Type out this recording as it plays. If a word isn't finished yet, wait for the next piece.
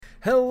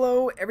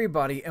Hello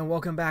everybody and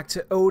welcome back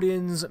to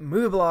Odin's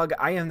Movie Blog.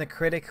 I am the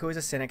critic who is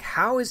a cynic.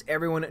 How is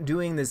everyone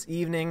doing this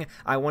evening?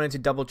 I wanted to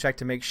double check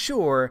to make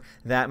sure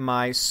that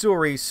my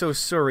sorry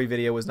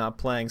video was not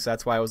playing, so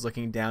that's why I was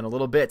looking down a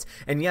little bit.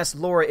 And yes,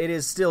 Laura, it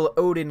is still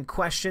Odin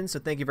questions, so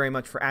thank you very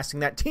much for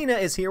asking that. Tina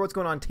is here. What's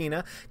going on,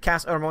 Tina?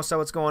 Cass Hermoso,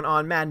 what's going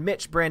on? Mad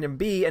Mitch, Brandon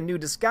B, and New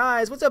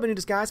Disguise. What's up, New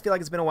Disguise? Feel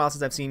like it's been a while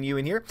since I've seen you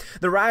in here.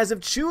 The Rise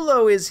of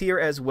Chulo is here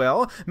as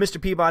well. Mr.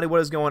 Peabody,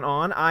 what is going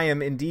on? I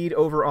am indeed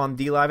over on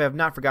D-Live. I have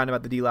not forgotten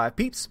about the D-Live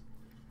peeps.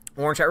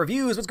 Orange Chat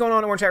Reviews, what's going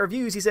on, Orange Chat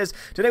Reviews? He says,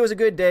 today was a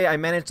good day. I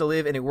managed to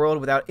live in a world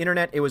without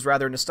internet. It was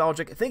rather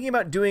nostalgic. Thinking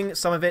about doing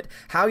some of it.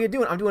 How you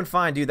doing? I'm doing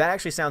fine, dude. That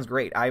actually sounds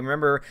great. I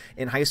remember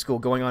in high school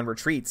going on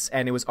retreats,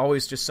 and it was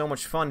always just so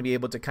much fun to be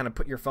able to kind of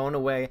put your phone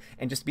away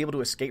and just be able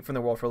to escape from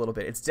the world for a little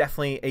bit. It's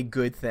definitely a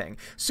good thing.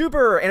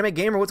 Super Anime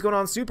Gamer, what's going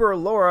on? Super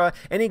Laura,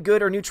 any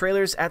good or new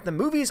trailers at the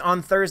movies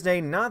on Thursday?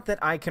 Not that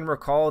I can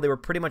recall. They were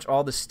pretty much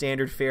all the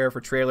standard fare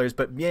for trailers,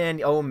 but man,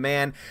 oh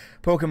man,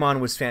 Pokemon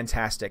was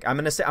fantastic. I'm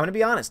gonna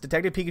be honest.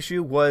 Detective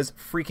Pikachu was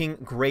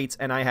freaking great,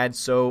 and I had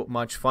so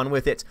much fun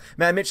with it.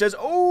 Matt Mitch says,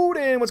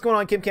 Odin, what's going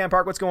on? Kim Cam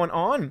Park, what's going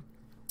on?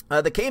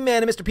 The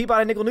K-Man and Mr.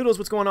 Peabody Nickel Noodles,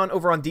 what's going on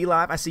over on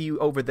D-Live? I see you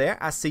over there.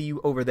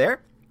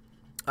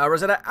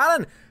 Rosetta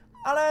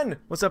Alan,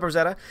 what's up,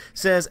 Rosetta?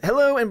 Says,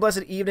 hello and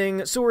blessed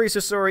evening.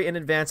 Sorry in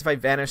advance if I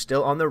vanish.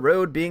 Still on the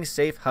road, being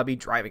safe, hubby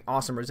driving.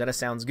 Awesome, Rosetta,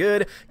 sounds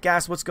good.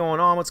 Gas, what's going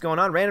on?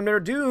 Random Nerd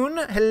of Doom.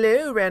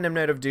 Hello, Random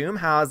Nerd of Doom.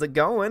 How's it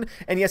going?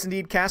 And yes,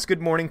 indeed, Cass, good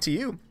morning to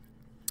you.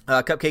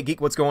 Cupcake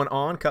Geek, what's going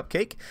on?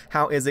 Cupcake,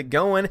 how is it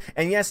going?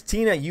 And yes,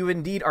 Tina, you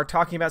indeed are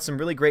talking about some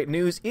really great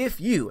news. If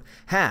you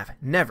have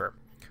never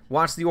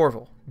watched The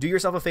Orville, do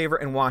yourself a favor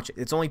and watch it.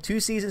 It's only 2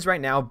 seasons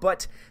right now,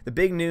 but the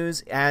big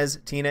news, as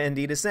Tina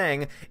indeed is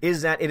saying,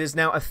 is that it has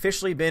now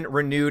officially been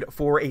renewed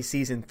for a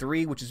season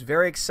 3, which is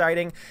very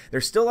exciting.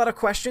 There's still a lot of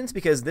questions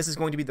because this is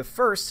going to be the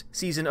first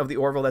season of The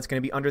Orville that's going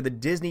to be under the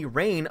Disney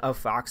reign of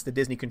Fox, the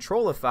Disney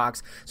control of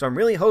Fox. So I'm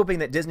really hoping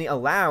that Disney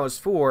allows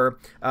for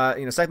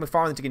Seth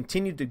MacFarlane to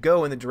continue to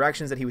go in the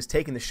directions that he was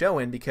taking the show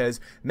in, because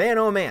man,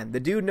 oh man,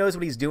 the dude knows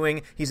what he's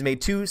doing. He's made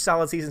 2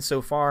 solid seasons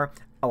so far.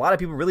 A lot of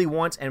people really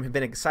want and have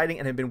been exciting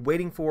and have been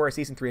waiting for a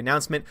season 3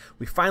 announcement.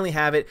 We finally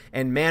have it,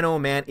 and man, oh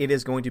man, it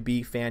is going to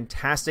be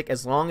fantastic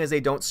as long as they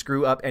don't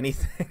screw up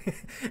anything.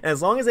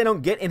 As long as they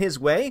don't get in his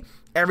way,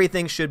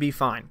 everything should be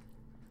fine.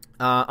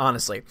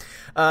 Honestly.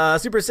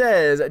 Super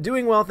says,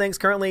 doing well, thanks.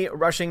 Currently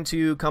rushing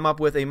to come up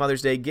with a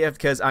Mother's Day gift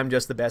because I'm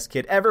just the best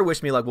kid ever.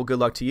 Wish me luck. Well, good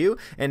luck to you.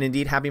 And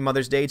indeed, happy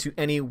Mother's Day to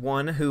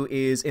anyone who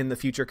is in the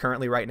future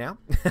currently right now.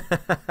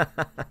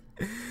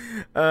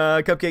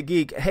 Cupcake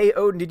Geek, hey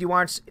Odin, did you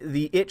watch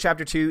the It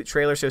Chapter 2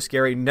 trailer? So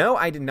scary. No,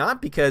 I did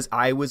not, because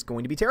I was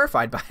going to be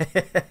terrified by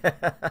it.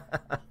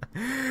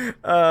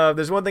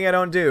 There's one thing I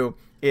don't do.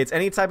 It's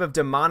any type of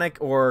demonic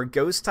or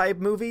ghost type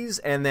movies,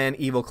 and then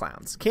evil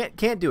clowns.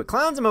 Can't do it.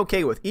 Clowns I'm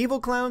okay with. Evil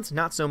clowns,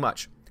 not so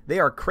much. They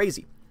are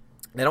crazy.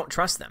 I don't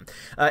trust them.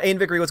 Aiden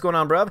Vickery, what's going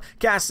on, bruv?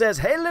 Cass says,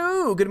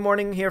 hello, good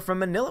morning here from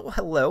Manila.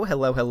 Well,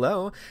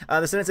 hello.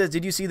 The sentence says,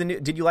 did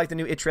you like the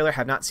new It trailer?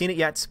 Have not seen it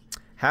yet.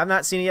 Have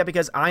not seen it yet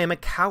because I am a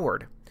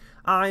coward.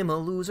 I'm a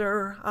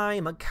loser,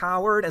 I'm a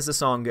coward, as the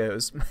song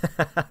goes.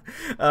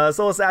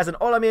 Soul Assassin,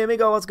 hola mi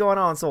amigo, what's going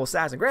on, Soul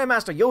Assassin?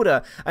 Grandmaster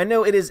Yoda, I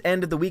know it is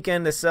end of the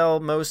weekend to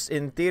sell most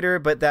in theater,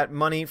 but that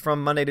money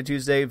from Monday to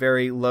Tuesday,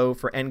 very low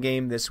for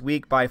Endgame this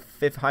week by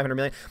 500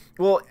 million.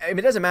 Well, I mean,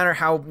 it doesn't matter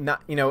how,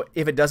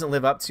 if it doesn't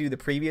live up to the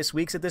previous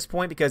weeks at this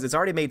point, because it's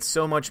already made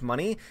so much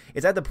money.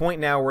 It's at the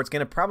point now where it's going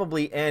to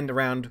probably end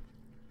around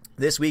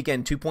this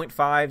weekend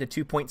 2.5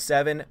 to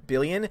 2.7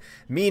 billion,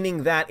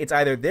 meaning that it's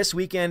either this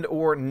weekend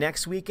or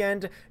next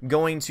weekend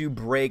going to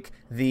break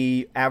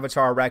the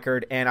Avatar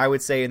record, and I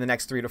would say in the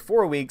next 3 to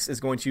 4 weeks is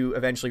going to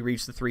eventually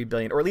reach the 3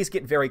 billion, or at least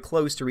get very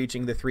close to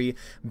reaching the $3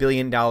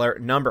 billion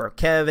number.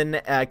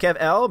 Kev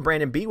L,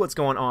 Brandon B, what's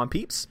going on,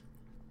 peeps?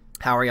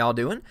 How are y'all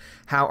doing?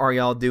 How are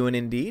y'all doing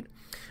indeed?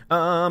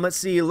 Let's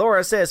see.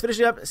 Laura says,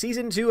 finishing up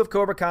season 2 of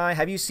Cobra Kai.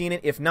 Have you seen it?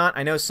 If not,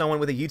 I know someone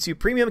with a YouTube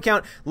premium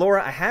account.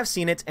 Laura, I have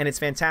seen it, and it's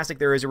fantastic.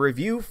 There is a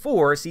review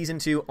for season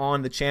 2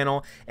 on the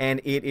channel, and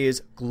it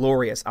is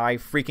glorious. I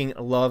freaking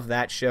love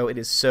that show. It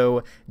is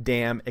so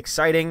damn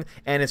exciting,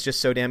 and it's just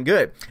so damn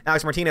good.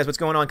 Alex Martinez, what's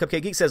going on?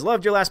 Cupcake Geek says,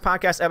 loved your last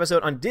podcast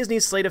episode on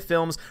Disney's slate of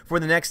films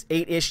for the next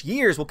 8-ish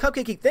years. Well,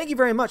 Cupcake Geek, thank you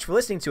very much for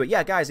listening to it.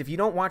 Yeah, guys, if you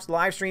don't watch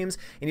live streams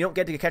and you don't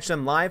get to catch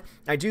them live,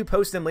 I do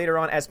post them later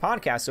on as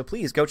podcasts, so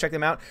please go check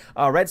them out.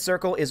 Red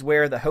Circle is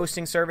where the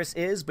hosting service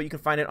is, but you can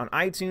find it on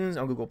iTunes,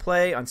 on Google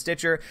Play, on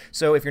Stitcher.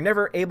 So if you're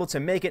never able to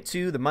make it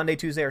to the Monday,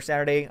 Tuesday, or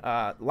Saturday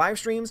live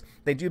streams,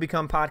 they do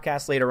become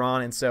podcasts later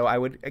on. And so I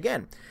would,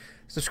 again,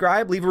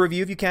 subscribe, leave a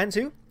review if you can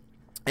too.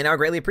 And I would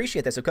greatly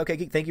appreciate that. So, Cupcake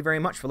Geek, thank you very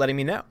much for letting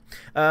me know.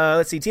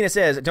 Let's see. Tina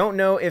says, don't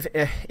know if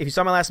you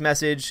saw my last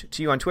message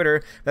to you on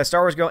Twitter, that Star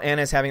Wars girl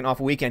Anna is having an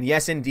awful weekend.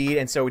 Yes, indeed.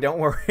 And so don't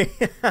worry.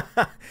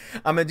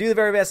 I'm going to do the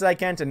very best that I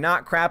can to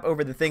not crap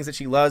over the things that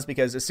she loves,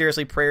 because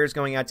seriously, prayers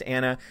going out to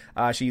Anna.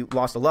 She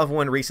lost a loved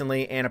one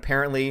recently, and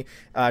apparently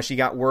she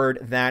got word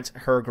that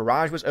her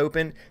garage was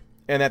open.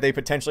 and that they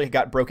potentially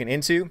got broken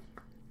into.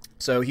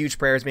 So huge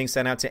prayers being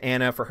sent out to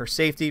Anna for her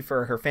safety,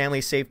 for her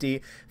family's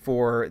safety,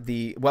 for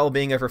the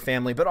well-being of her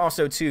family, but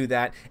also, too,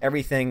 that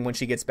everything when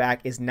she gets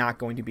back is not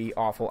going to be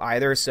awful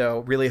either. So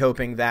really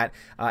hoping that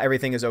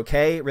everything is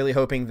okay, really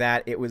hoping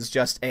that it was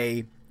just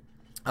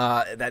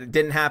that it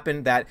didn't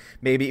happen, that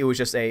maybe it was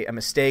just a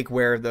mistake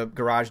where the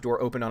garage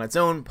door opened on its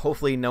own.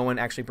 Hopefully no one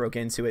actually broke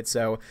into it,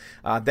 so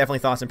definitely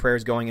thoughts and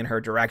prayers going in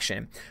her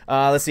direction.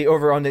 Let's see,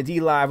 over on the D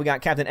Live, we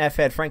got Captain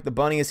F-Head, Frank the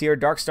Bunny is here,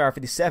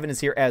 Darkstar57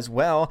 is here as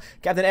well.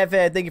 Captain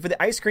F-Head, thank you for the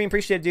ice cream,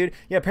 appreciate it, dude.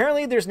 Yeah,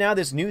 apparently there's now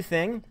this new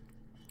thing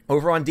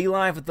over on D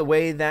Live with the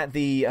way that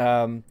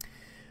the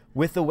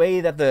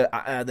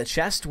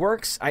chest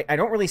works. I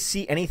don't really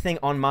see anything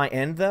on my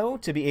end, though,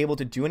 to be able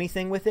to do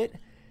anything with it.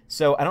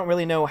 So I don't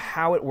really know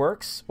how it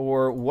works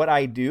or what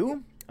I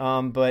do,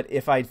 but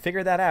if I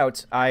figure that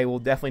out, I will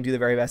definitely do the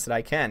very best that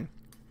I can.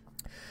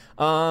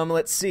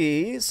 Let's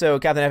see. So,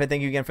 Captain F,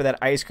 thank you again for that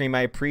ice cream.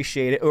 I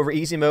appreciate it. Over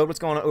easy mode. What's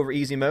going on over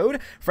easy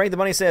mode? Frank the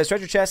Bunny says,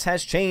 treasure chest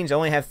has changed. I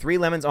only have 3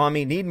 lemons on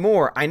me. Need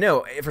more. I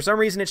know. For some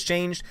reason, it's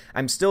changed.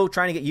 I'm still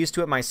trying to get used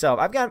to it myself.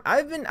 I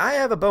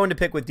have a bone to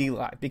pick with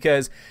D-Live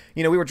because,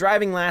 we were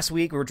driving last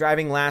week. We were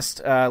driving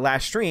last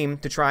stream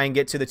to try and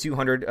get to the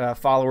 200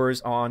 followers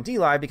on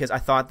D-Live because I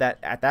thought that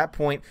at that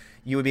point,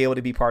 you would be able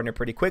to be partnered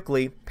pretty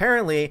quickly.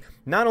 Apparently,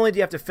 not only do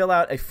you have to fill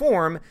out a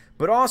form,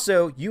 but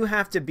also you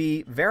have to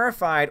be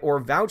verified or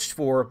vouched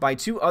for by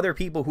 2 other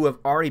people who have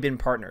already been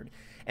partnered.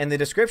 And the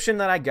description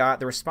that I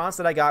got, the response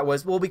that I got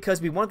was, well, because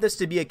we want this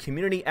to be a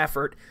community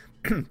effort,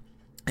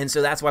 and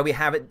so that's why we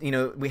have it,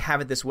 we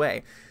have it this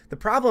way. The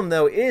problem,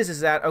 though,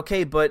 is that,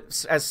 okay,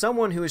 but as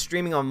someone who is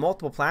streaming on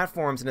multiple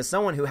platforms and as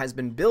someone who has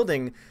been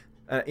building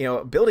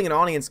an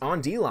audience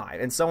on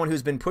D-Live and someone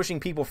who's been pushing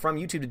people from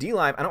YouTube to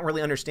D-Live, I don't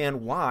really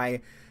understand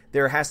why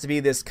there has to be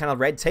this kind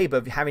of red tape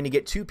of having to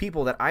get 2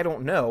 people that I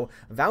don't know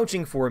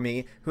vouching for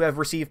me who have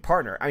received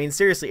partner. I mean,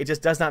 seriously, it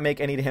just does not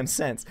make any damn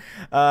sense.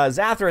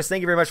 Zathras,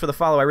 thank you very much for the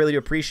follow. I really do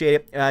appreciate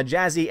it.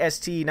 Jazzy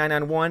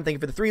ST991, thank you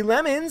for the 3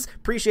 lemons.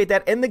 Appreciate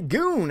that. And the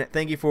Goon,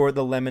 thank you for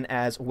the lemon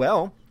as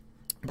well.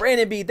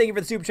 Brandon B, thank you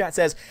for the super chat,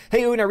 says,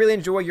 hey, Owen, I really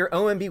enjoy your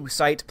OMB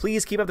site.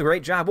 Please keep up the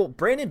great job. Well,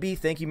 Brandon B,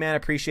 thank you, man. I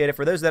appreciate it.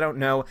 For those that don't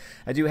know,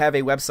 I do have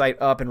a website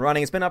up and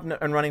running. It's been up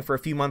and running for a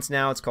few months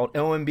now. It's called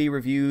OMB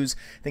Reviews.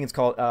 I think it's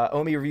called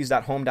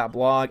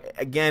ombReviews.home.blog.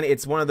 Again,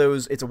 it's one of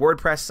those, it's a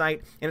WordPress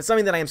site, and it's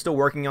something that I am still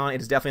working on. It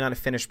is definitely not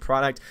a finished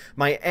product.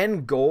 My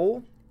end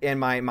goal and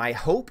my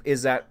hope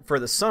is that for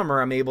the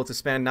summer, I'm able to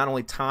spend not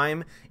only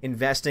time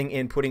investing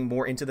in putting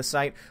more into the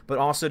site, but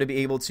also to be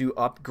able to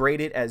upgrade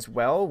it as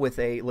well with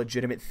a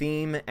legitimate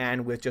theme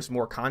and with just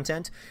more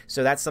content.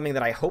 So that's something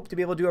that I hope to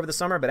be able to do over the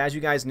summer. But as you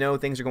guys know,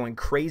 things are going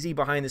crazy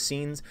behind the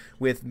scenes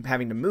with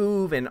having to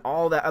move and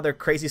all that other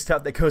crazy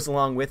stuff that goes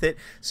along with it.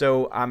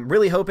 So I'm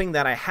really hoping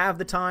that I have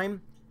the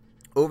time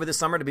over the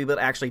summer to be able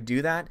to actually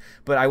do that,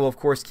 but I will of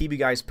course keep you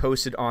guys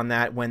posted on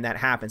that when that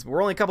happens. But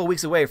we're only a couple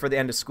weeks away for the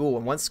end of school,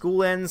 and once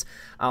school ends,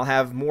 I'll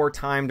have more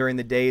time during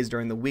the days,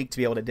 during the week to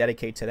be able to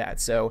dedicate to that.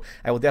 So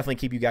I will definitely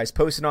keep you guys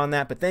posted on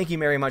that. But thank you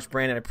very much,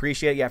 Brandon. I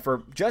appreciate it. Yeah,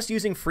 for just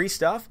using free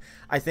stuff,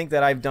 I think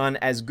that I've done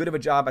as good of a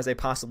job as I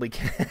possibly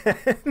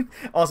can.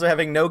 Also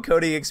having no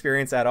coding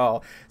experience at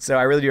all. So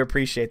I really do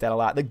appreciate that a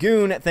lot. The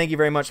Goon, thank you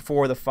very much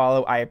for the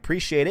follow. I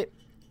appreciate it.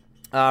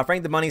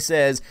 Frank the Money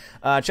says,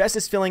 chest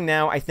is filling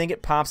now. I think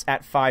it pops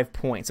at 5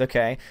 points.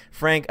 Okay.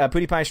 Frank,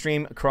 PewDiePie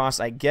stream across,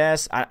 I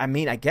guess. I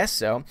guess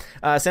so.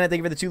 Senate, thank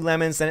you for the 2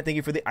 lemons. Senate, thank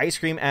you for the ice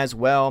cream as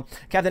well.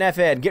 Captain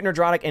F-Ed, get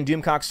Nerdrotic and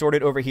Doomcock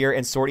sorted over here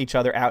and sort each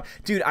other out.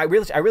 Dude, I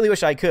really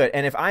wish I could.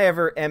 And if I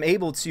ever am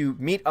able to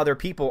meet other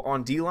people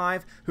on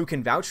D-Live who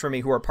can vouch for me,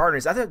 who are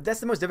partners,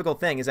 that's the most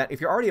difficult thing, is that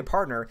if you're already a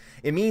partner,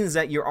 it means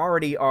that you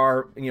already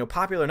are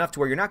popular enough to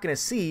where you're not going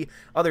to see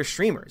other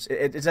streamers.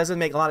 It doesn't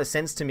make a lot of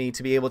sense to me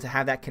to be able to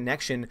have that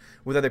connection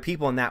with other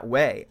people in that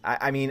way.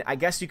 I mean, I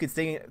guess you could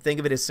think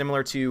of it as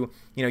similar to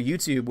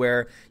YouTube,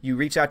 where you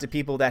reach out to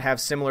people that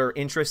have similar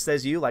interests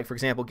as you, like for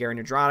example Gary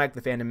Nerdrotic,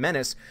 the Fandom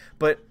Menace.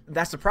 But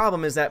that's the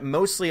problem, is that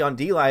mostly on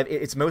D-Live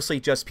it's mostly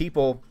just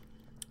people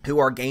who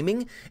are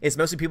gaming. It's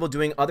mostly people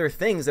doing other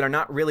things that are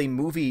not really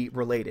movie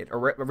related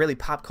or really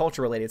pop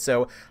culture related.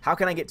 So how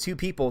can I get 2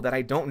 people that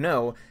I don't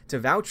know to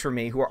vouch for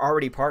me who are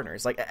already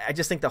partners? Like, I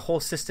just think the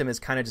whole system is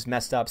kind of just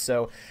messed up.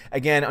 So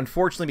again,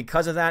 unfortunately,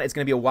 because of that, it's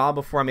going to be a while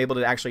before I'm able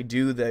to actually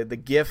do the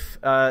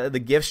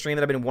GIF stream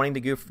that I've been wanting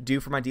to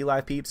do for my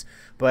D-Live peeps.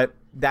 But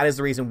that is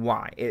the reason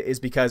why, is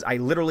because I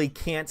literally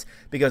can't,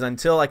 because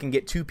until I can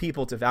get 2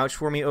 people to vouch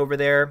for me over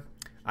there,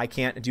 I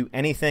can't do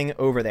anything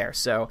over there.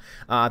 So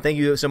thank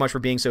you so much for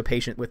being so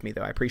patient with me,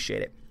 though. I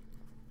appreciate it.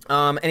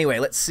 Anyway,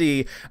 let's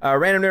see.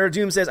 Random Nerd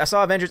Doom says, I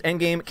saw Avengers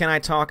Endgame. Can I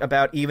talk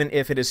about even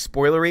if it is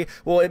spoilery?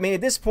 Well, I mean,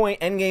 at this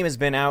point, Endgame has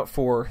been out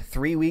for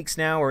 3 weeks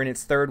now. We're in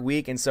its 3rd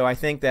week. And so I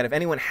think that if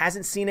anyone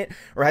hasn't seen it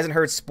or hasn't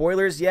heard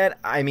spoilers yet,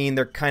 I mean,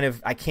 they're kind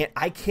of, I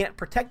can't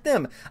protect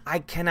them. I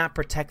cannot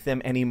protect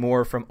them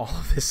anymore from all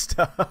of this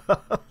stuff.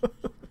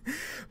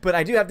 But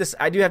I do have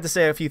to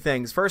say a few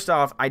things. First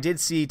off, I did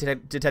see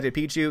Detective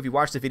Pikachu. If you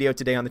watched the video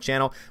today on the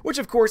channel, which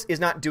of course is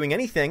not doing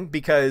anything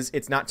because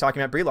it's not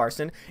talking about Brie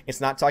Larson,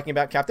 it's not talking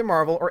about Captain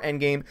Marvel or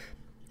Endgame,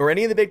 or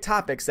any of the big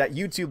topics that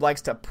YouTube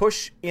likes to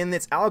push in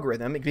its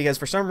algorithm, because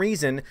for some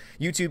reason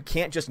YouTube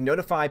can't just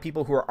notify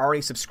people who are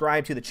already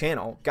subscribed to the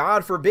channel.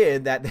 God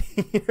forbid that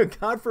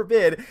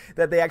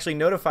they actually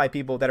notify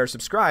people that are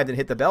subscribed and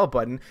hit the bell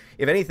button.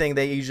 If anything,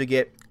 they usually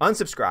get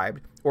unsubscribed,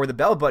 or the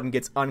bell button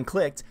gets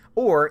unclicked,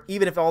 or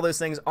even if all those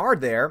things are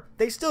there,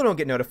 they still don't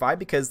get notified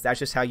because that's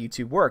just how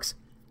YouTube works.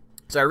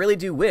 So I really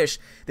do wish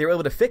they were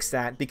able to fix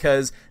that,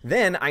 because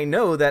then I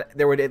know that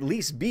there would at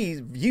least be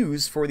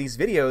views for these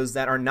videos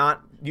that are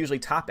not usually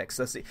topics.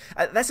 That's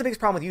the biggest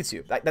problem with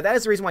YouTube. That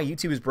is the reason why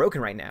YouTube is broken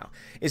right now,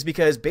 is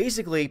because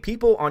basically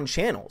people on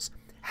channels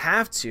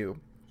have to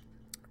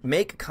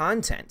make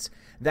content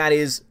that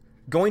is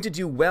going to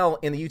do well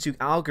in the YouTube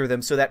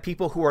algorithm so that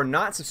people who are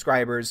not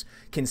subscribers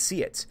can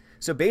see it.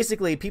 So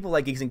basically, people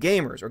like Geeks and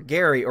Gamers or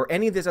Gary or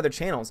any of these other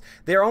channels,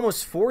 they're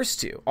almost forced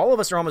to. All of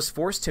us are almost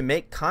forced to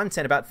make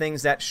content about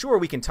things that, sure,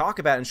 we can talk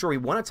about and sure, we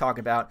want to talk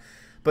about,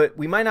 but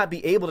we might not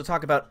be able to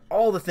talk about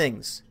all the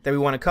things that we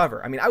want to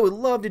cover. I mean, I would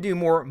love to do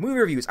more movie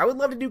reviews. I would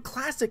love to do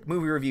classic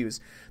movie reviews.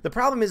 The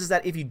problem is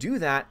that if you do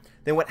that,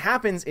 then what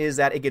happens is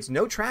that it gets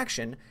no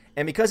traction,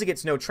 and because it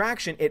gets no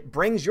traction, it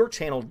brings your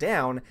channel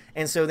down,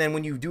 and so then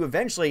when you do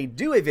eventually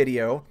do a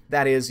video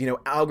that is,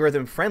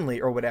 algorithm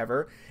friendly or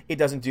whatever, it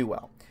doesn't do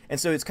well. And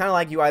so it's kind of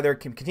like you either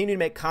can continue to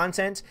make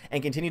content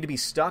and continue to be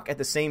stuck at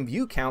the same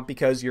view count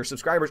because your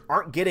subscribers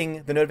aren't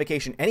getting the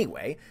notification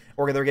anyway,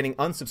 or they're getting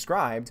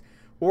unsubscribed,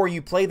 or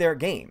you play their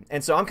game.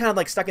 And so I'm kind of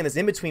like stuck in this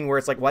in-between where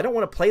it's like, well, I don't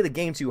want to play the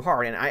game too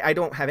hard. And I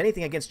don't have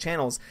anything against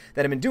channels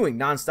that have been doing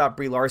nonstop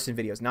Brie Larson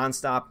videos,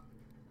 nonstop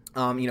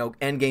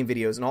Endgame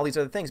videos and all these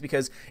other things,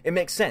 because it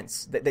makes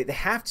sense that they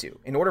have to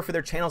in order for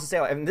their channels to stay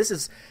alive. And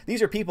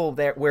these are people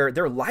where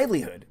their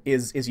livelihood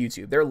is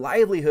YouTube. Their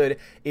livelihood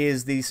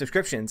is the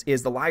subscriptions,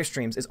 is the live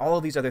streams, is all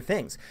of these other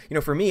things.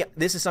 For me,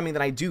 this is something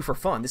that I do for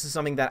fun. This is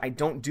something that I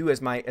don't do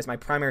as my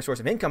primary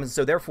source of income, and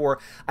so therefore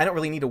I don't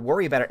really need to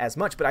worry about it as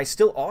much. But I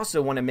still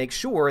also want to make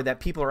sure that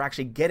people are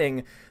actually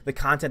getting the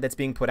content that's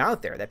being put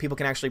out there, that people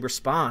can actually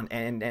respond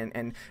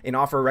and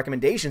offer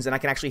recommendations, and I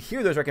can actually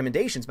hear those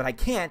recommendations. But I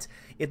can't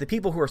if the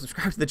people who are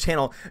subscribed to the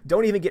channel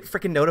don't even get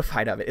freaking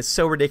notified of it. It's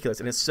so ridiculous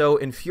and it's so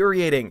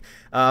infuriating.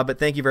 But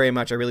thank you very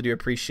much. I really do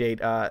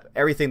appreciate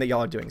everything that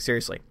y'all are doing.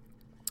 Seriously.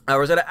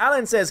 Rosetta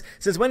Allen says,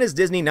 since when does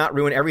Disney not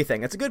ruin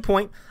everything? That's a good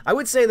point. I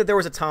would say that there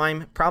was a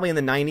time, probably in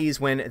the 90s,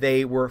 when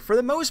they were, for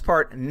the most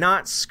part,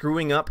 not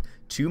screwing up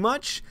too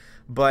much.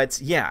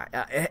 But yeah,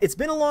 it's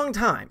been a long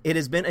time. It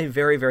has been a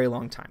very, very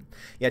long time.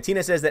 Yeah,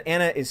 Tina says that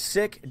Anna is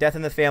sick, death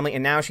in the family,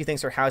 and now she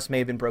thinks her house may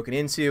have been broken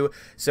into.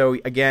 So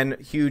again,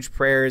 huge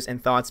prayers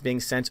and thoughts being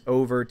sent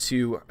over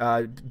to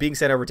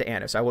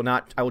Anna. So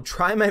I will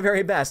try my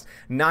very best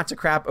not to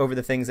crap over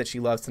the things that she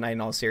loves tonight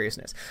in all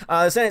seriousness.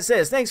 The Senate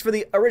says, thanks for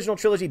the original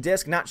trilogy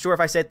disc. Not sure if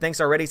I said thanks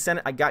already.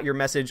 Senate, I got your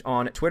message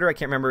on Twitter. I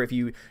can't remember if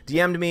you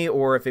DM'd me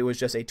or if it was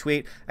just a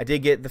tweet. I did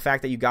get the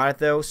fact that you got it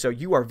though. So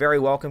you are very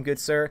welcome, good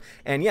sir.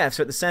 And yeah,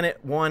 so the Senate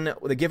won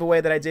the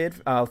giveaway that I did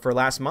for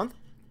last month,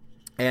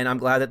 and I'm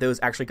glad that those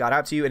actually got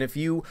out to you. And if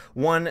you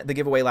won the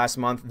giveaway last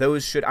month,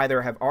 those should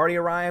either have already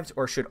arrived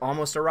or should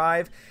almost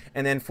arrive.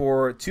 And then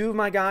for two of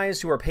my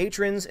guys who are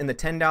patrons in the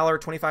 $10,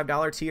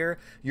 $25 tier,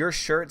 your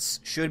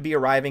shirts should be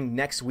arriving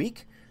next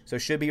week. So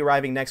should be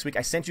arriving next week.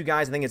 I sent you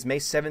guys, I think it's May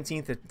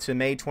 17th to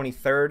May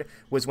 23rd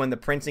was when the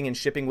printing and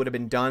shipping would have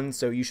been done.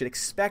 So you should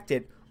expect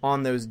it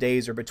on those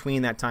days or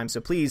between that time. So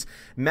please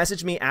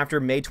message me after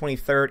May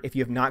 23rd if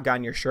you have not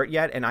gotten your shirt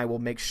yet, and I will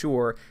make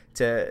sure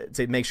to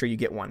make sure you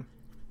get one.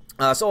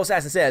 Soul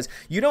Assassin says,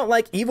 you don't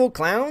like evil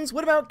clowns?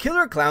 What about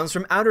killer clowns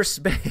from outer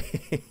space?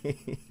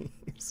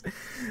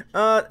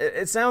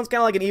 It sounds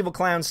kind of like an evil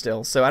clown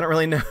still, so I don't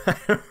really know. I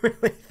don't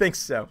really think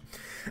so.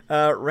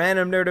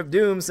 Random Nerd of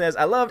Doom says,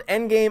 I loved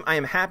Endgame. I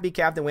am happy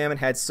Captain Whammon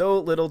had so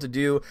little to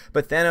do,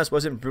 but Thanos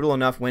wasn't brutal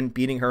enough when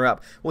beating her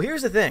up. Well,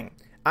 here's the thing.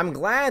 I'm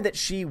glad that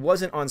she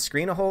wasn't on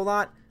screen a whole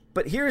lot,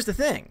 but here's the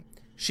thing.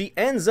 She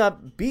ends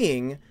up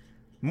being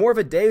more of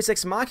a Deus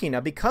Ex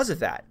Machina because of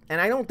that,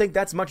 and I don't think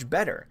that's much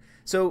better.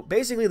 So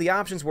basically the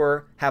options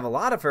were have a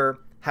lot of her,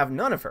 have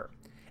none of her.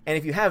 And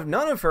if you have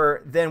none of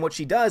her, then what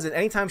she does is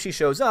anytime she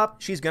shows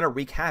up, she's going to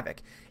wreak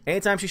havoc.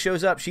 Anytime she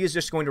shows up, she is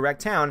just going to wreck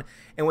town.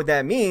 And what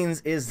that means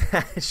is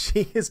that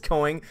she is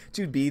going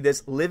to be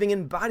this living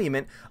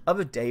embodiment of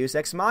a Deus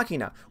Ex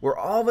Machina, where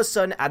all of a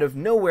sudden, out of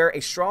nowhere,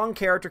 a strong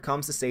character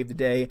comes to save the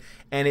day,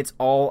 and it's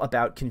all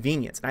about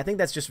convenience. And I think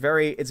that's just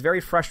it's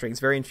very frustrating. It's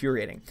very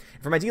infuriating.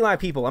 For my DLive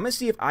people, I'm going to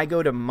see if I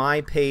go to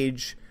my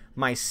page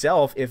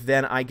myself, if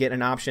then I get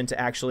an option to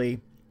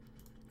actually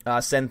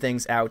send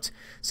things out.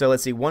 So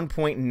let's see,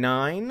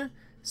 1.9.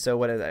 So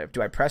what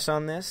do I press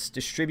on this?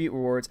 Distribute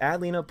rewards.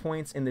 Add Lena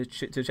points in the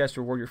to chest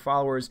reward your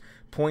followers.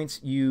 Points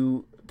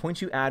you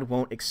add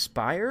won't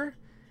expire.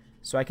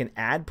 So I can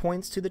add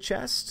points to the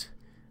chest.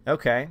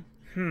 Okay.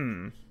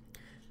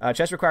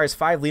 Chess requires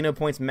 5 Lino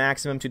points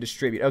maximum to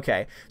distribute.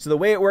 Okay, so the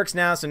way it works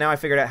now, so now I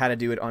figured out how to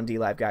do it on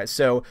DLive, guys.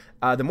 So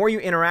the more you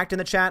interact in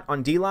the chat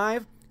on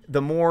DLive,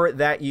 the more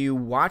that you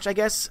watch, I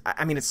guess.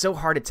 I mean, it's so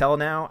hard to tell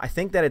now. I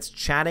think that it's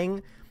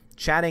chatting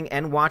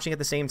and watching at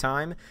the same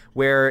time,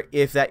 where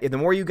if the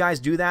more you guys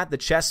do that, the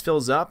chest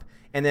fills up,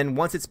 and then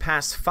once it's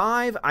past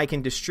 5, I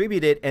can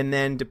distribute it, and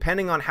then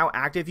depending on how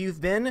active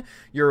you've been,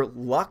 your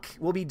luck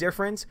will be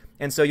different,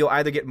 and so you'll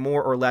either get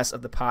more or less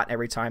of the pot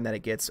every time that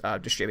it gets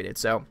distributed.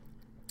 So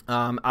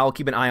I'll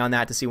keep an eye on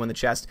that to see when the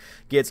chest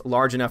gets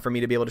large enough for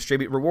me to be able to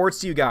distribute rewards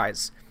to you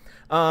guys.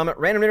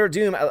 Random Knitter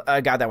Doom,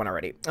 I got that one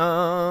already.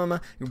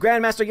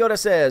 Grandmaster Yoda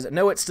says,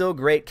 no, it's still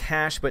great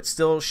cash, but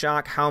still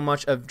shock how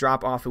much of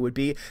drop-off it would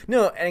be.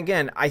 No, and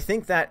again, I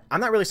think that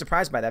I'm not really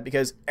surprised by that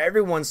because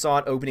everyone saw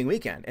it opening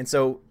weekend. And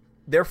so,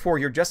 therefore,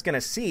 you're just going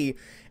to see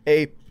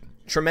a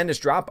tremendous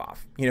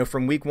drop-off,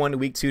 from week 1 to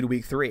week 2 to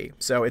week 3.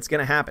 So it's going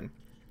to happen.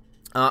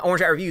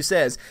 Orange Hat Review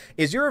says,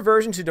 is your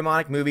aversion to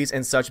demonic movies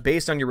and such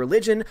based on your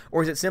religion,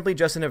 or is it simply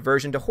just an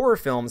aversion to horror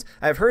films?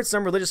 I've heard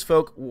some religious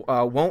folk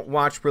won't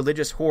watch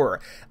religious horror.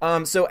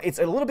 So it's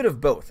a little bit of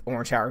both,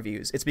 Orange Hat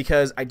Reviews. It's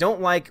because I don't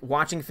like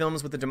watching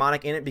films with the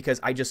demonic in it because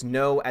I just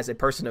know as a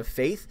person of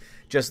faith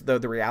just the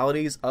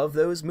realities of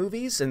those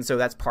movies, and so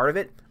that's part of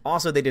it.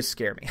 Also, they just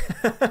scare me.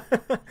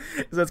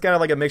 So it's kind of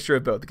like a mixture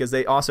of both because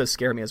they also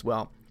scare me as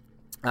well.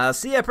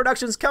 CF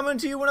Productions coming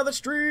to you another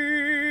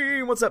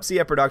stream. What's up,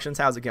 CF Productions?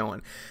 How's it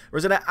going?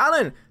 Rosetta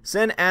Allen,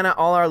 send Anna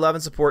all our love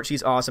and support.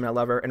 She's awesome. I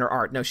love her and her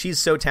art. No, she's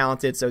so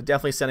talented, so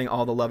definitely sending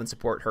all the love and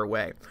support her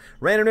way.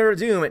 Random Nerd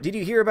Doom, did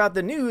you hear about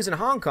the news in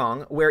Hong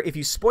Kong where if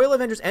you spoil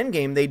Avengers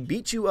Endgame, they'd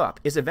beat you up?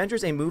 Is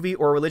Avengers a movie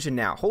or a religion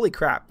now? Holy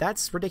crap,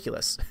 that's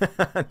ridiculous.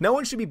 No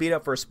one should be beat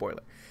up for a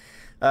spoiler.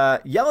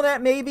 Yelled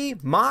at maybe,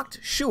 mocked,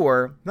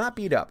 sure, not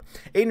beat up.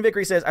 Aiden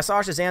Vickery says, I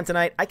saw Shazam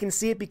tonight. I can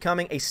see it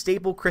becoming a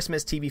staple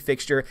Christmas TV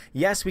fixture.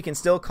 Yes, we can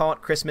still call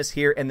it Christmas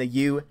here in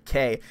the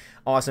UK.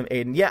 Awesome,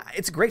 Aiden. Yeah,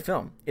 it's a great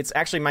film. It's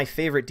actually my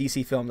favorite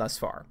DC film thus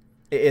far.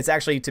 It's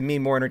actually, to me,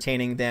 more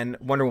entertaining than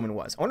Wonder Woman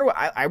was.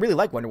 I really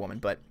like Wonder Woman,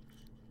 but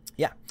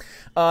yeah.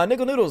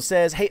 Nickel Noodles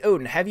says, hey,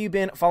 Odin, have you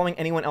been following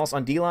anyone else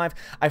on DLive?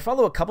 I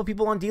follow a couple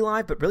people on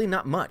DLive, but really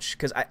not much,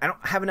 because I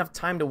don't have enough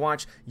time to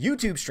watch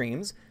YouTube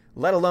streams,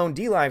 let alone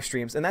DLive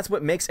streams, and that's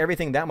what makes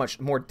everything that much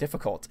more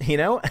difficult,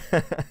 Frank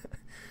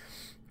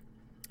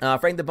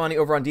the Bunny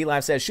over on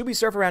DLive says, should we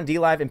surf around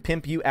DLive and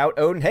pimp you out,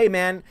 Odin? Hey,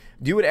 man,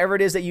 do whatever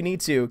it is that you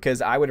need to,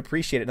 because I would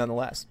appreciate it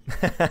nonetheless.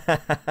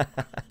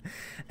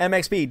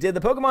 MXP, did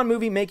the Pokemon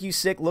movie make you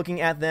sick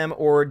looking at them,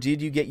 or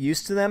did you get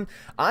used to them?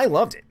 I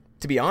loved it.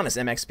 To be honest,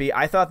 MXP,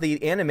 I thought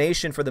the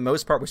animation for the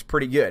most part was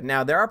pretty good.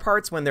 Now, there are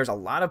parts when there's a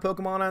lot of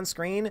Pokemon on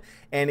screen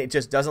and it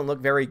just doesn't look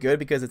very good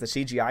because it's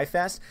a CGI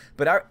fest,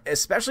 but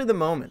especially the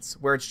moments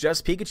where it's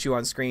just Pikachu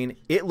on screen,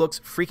 it looks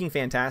freaking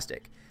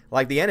fantastic.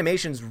 Like, the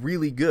animation's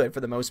really good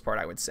for the most part,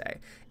 I would say.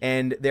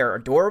 And they're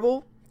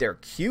adorable, they're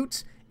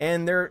cute,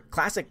 and they're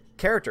classic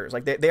characters.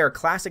 Like, they are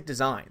classic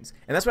designs.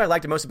 And that's what I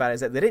liked most about it,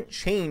 is that they didn't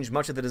change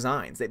much of the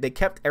designs. They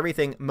kept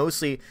everything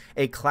mostly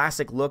a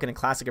classic look and a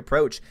classic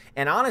approach.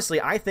 And honestly,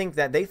 I think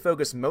that they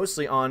focus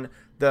mostly on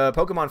the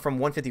Pokemon from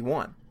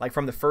 151, like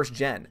from the first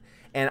gen.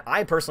 And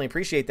I personally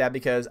appreciate that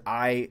because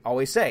I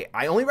always say,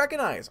 I only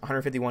recognize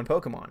 151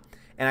 Pokemon.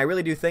 And I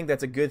really do think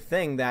that's a good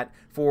thing that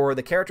for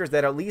the characters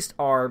that at least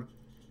are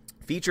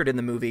featured in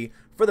the movie,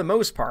 for the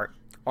most part,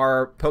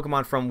 are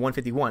Pokemon from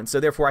 151. So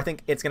therefore, I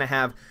think it's going to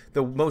have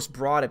the most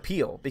broad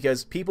appeal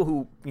because people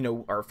who,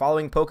 are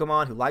following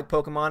Pokemon, who like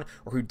Pokemon,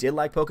 or who did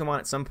like Pokemon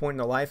at some point in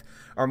their life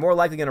are more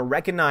likely going to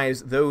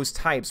recognize those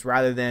types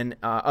rather than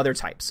other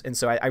types. And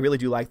so I really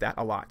do like that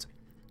a lot.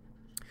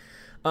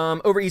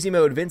 Over easy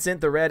mode, Vincent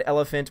the Red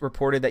Elephant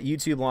reported that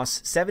YouTube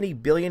lost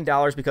 $70 billion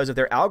because of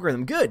their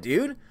algorithm. Good,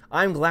 dude.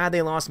 I'm glad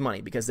they lost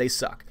money because they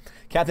suck.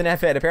 Captain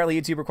F-Head, apparently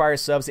YouTube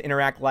requires subs to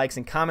interact, likes,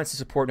 and comments to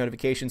support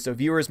notifications, so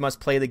viewers must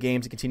play the game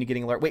to continue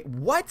getting alert. Wait,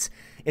 what?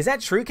 Is that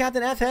true,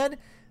 Captain F-Head?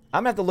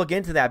 I'm going to have to look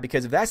into that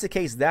because if that's the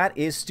case, that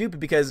is stupid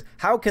because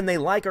how can they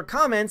like or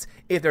comment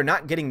if they're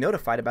not getting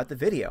notified about the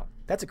video?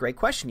 That's a great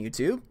question,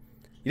 YouTube.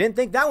 You didn't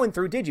think that one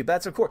through, did you? But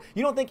that's of course.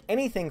 You don't think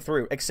anything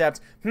through except,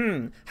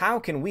 how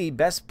can we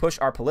best push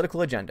our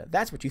political agenda?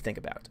 That's what you think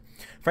about.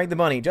 Frank the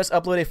Bunny, just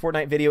upload a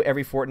Fortnite video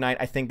every fortnight.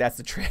 I think that's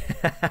the trick.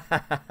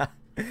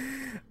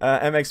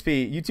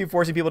 MXP, YouTube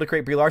forcing people to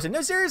create Brie Larson.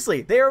 No,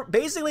 seriously. They are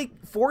basically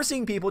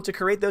forcing people to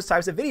create those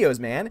types of videos,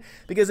 man.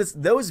 Because it's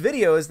those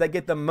videos that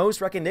get the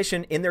most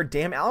recognition in their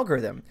damn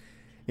algorithm.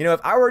 If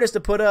I were just to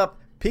put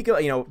up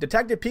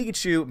Detective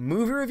Pikachu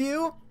movie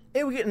review,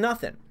 it would get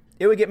nothing.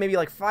 It would get maybe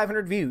like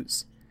 500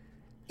 views.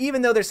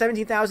 Even though there's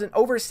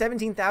over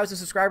 17,000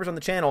 subscribers on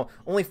the channel,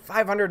 only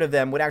 500 of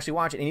them would actually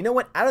watch it. And you know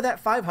what? Out of that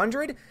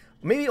 500,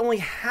 maybe only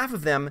half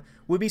of them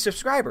would be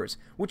subscribers,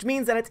 which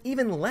means that it's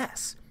even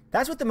less.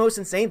 That's what the most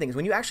insane thing is.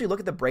 When you actually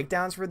look at the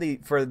breakdowns for the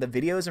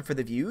videos and for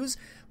the views,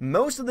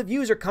 most of the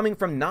views are coming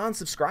from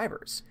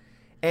non-subscribers.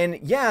 And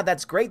yeah,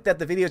 that's great that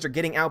the videos are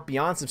getting out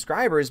beyond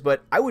subscribers,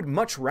 but I would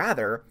much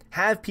rather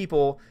have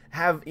people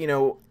have, you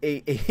know,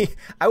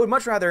 I would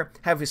much rather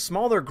have a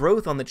smaller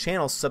growth on the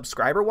channel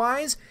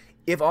subscriber-wise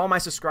if all my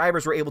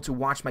subscribers were able to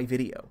watch my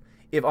video.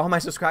 If all my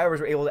subscribers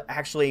were able to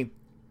actually,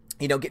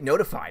 you know, get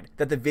notified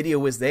that the video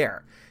was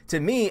there. To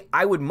me,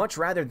 I would much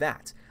rather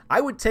that. I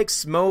would take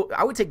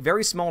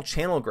very small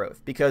channel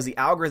growth because the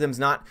algorithm's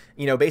not,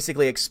 you know,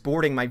 basically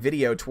exporting my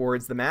video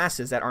towards the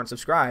masses that aren't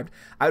subscribed.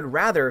 I would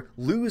rather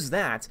lose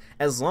that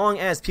as long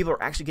as people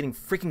are actually getting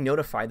freaking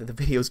notified that the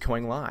video is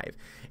going live.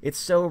 It's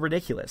so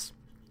ridiculous.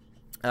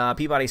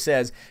 Peabody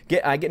says,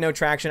 I get no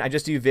traction. I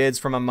just do vids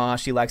from Mama.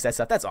 She likes that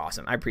stuff. That's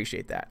awesome. I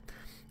appreciate that.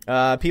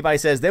 Peabody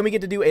says, then we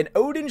get to do an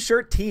Odin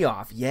shirt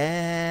tee-off.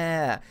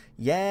 Yeah.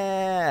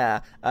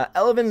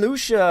 Elvin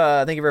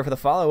Lucia, thank you very much for the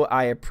follow.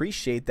 I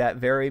appreciate that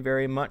very,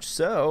 very much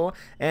so.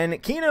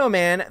 And Kino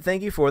Man,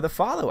 thank you for the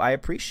follow. I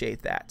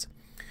appreciate that.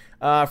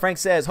 Frank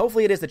says,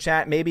 hopefully it is the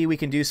chat. Maybe we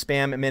can do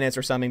spam minutes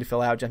or something to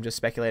fill out. I'm just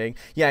speculating.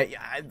 Yeah,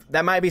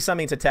 that might be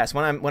something to test.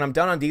 When I'm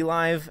done on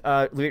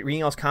DLive, reading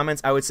y'all's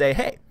comments, I would say,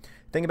 hey,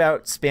 think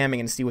about spamming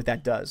and see what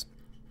that does.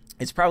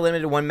 It's probably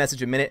limited to 1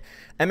 message a minute.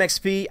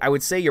 MXP, I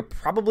would say you're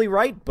probably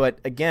right, but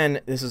again,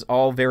 this is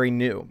all very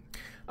new.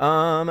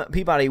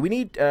 Peabody, we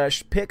need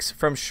pics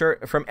from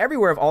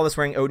everywhere of all of us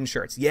wearing Odin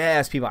shirts.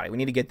 Yes, Peabody, we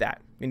need to get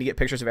that. We need to get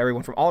pictures of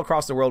everyone from all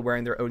across the world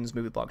wearing their Odin's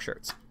Movie Blog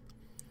shirts.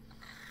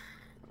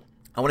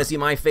 I want to see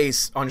my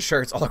face on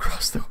shirts all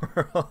across the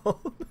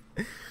world.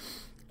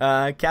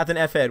 Captain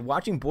F-Head,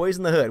 watching Boys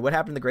in the Hood. What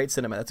happened to the great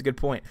cinema? That's a good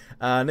point.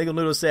 Niggle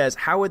Noodle says,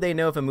 how would they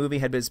know if a movie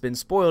had been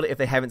spoiled if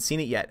they haven't seen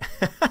it yet?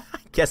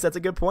 Guess that's a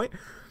good point.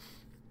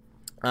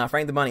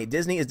 Frank the Bunny,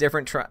 Disney is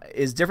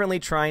differently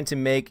trying to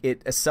make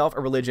itself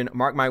a religion.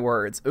 Mark my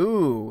words.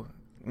 Ooh.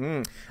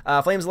 Flames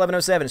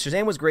 1107.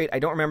 Shazam was great. I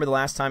don't remember the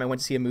last time I went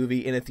to see a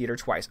movie in a theater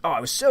twice. Oh,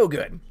 it was so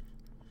good.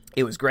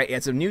 It was great.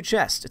 It's a new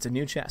chest.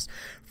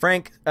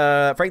 Frank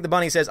the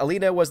Bunny says,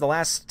 Alita was the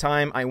last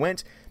time I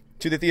went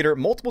to the theater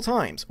multiple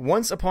times.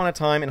 Once Upon a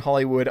Time in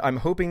Hollywood. I'm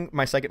hoping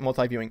my second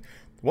multi-viewing.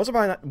 Once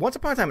Upon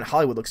a Time in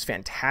Hollywood looks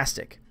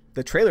fantastic.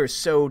 The trailer is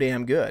so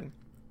damn good.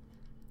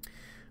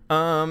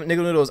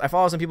 Niggle Noodles, I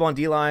follow some people on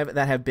DLive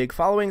that have big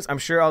followings. I'm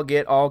sure I'll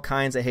get all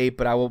kinds of hate,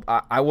 but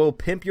I will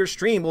pimp your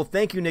stream. Well,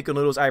 thank you, Niggle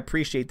Noodles. I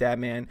appreciate that,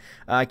 man.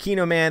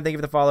 Kino Man, thank you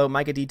for the follow.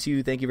 Micah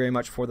D2, thank you very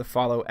much for the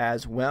follow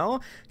as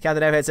well.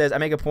 Captain Devhead says, I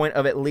make a point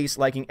of at least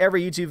liking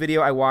every YouTube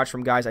video I watch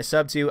from guys I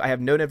sub to. I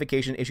have no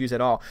notification issues at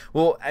all.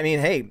 Well, I mean,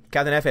 hey,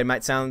 Captain Devhead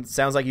might sounds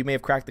like you may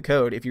have cracked the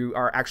code if you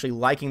are actually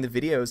liking the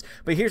videos.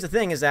 But here's the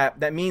thing is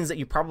that means that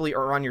you probably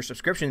are on your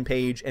subscription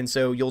page, and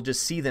so you'll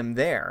just see them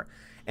there.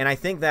 And I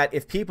think that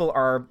if people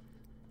are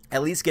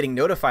at least getting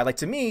notified, like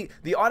to me,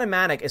 the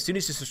automatic, as soon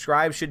as you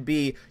subscribe, should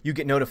be you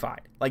get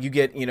notified. Like you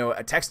get, you know,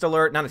 a text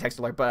alert, not a text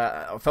alert,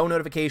 but a phone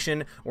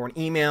notification or an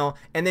email,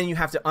 and then you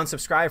have to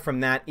unsubscribe from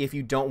that if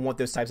you don't want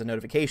those types of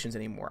notifications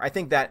anymore. I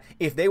think that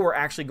if they were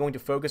actually going to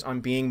focus on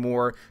being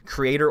more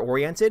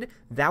creator-oriented,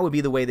 that would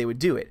be the way they would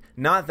do it.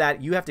 Not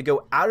that you have to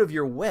go out of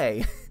your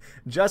way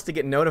just to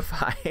get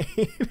notified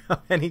of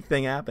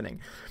anything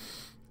happening.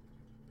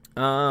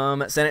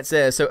 Senate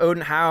says, so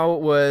Odin, how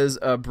was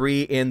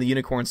Bree in the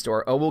unicorn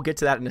store? Oh, we'll get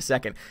to that in a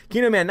second.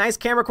 Kino Man, nice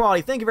camera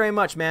quality. Thank you very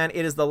much, man.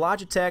 It is the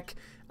Logitech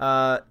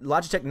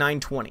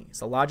 920. It's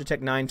the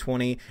Logitech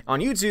 920. On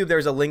YouTube,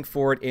 there's a link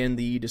for it in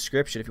the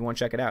description if you want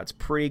to check it out. It's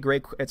pretty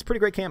great. It's a pretty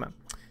great camera.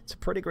 It's a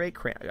pretty great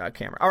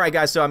camera. All right,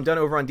 guys, so I'm done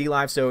over on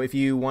DLive, so if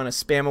you want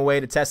to spam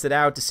away to test it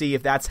out to see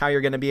if that's how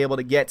you're going to be able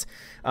to get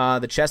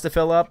the chest to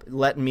fill up,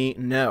 let me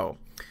know.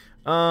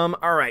 All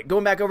right,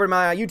 going back over to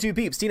my YouTube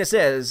peeps. Tina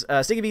says,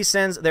 Sticky V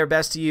sends their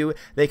best to you.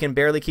 They can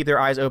barely keep their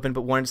eyes open,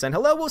 but wanted to send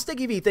hello. Well,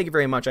 Sticky V, thank you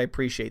very much. I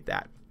appreciate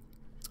that.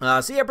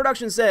 Cia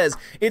Production says,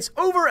 it's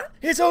over,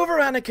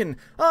 Anakin.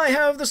 I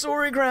have the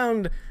sorry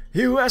ground.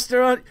 You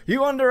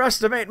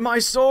underestimate my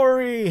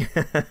sorry.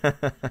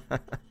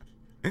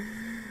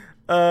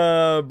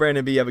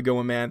 Brandon B, you have a good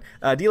one, man.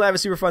 D-Live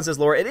is super fun, says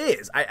Laura. It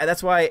is.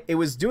 That's why it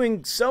was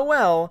doing so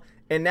well,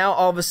 and now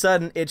all of a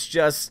sudden it's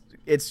just,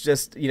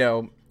 you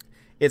know,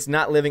 it's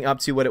not living up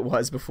to what it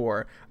was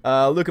before.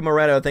 Luca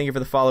Moretto, thank you for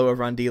the follow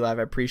over on DLive.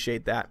 I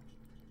appreciate that.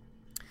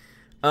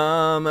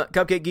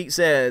 Cupcake Geek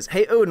says,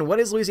 hey, Odin, what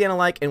is Louisiana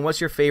like, and what's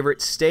your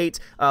favorite state?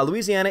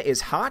 Louisiana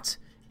is hot,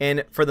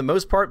 and for the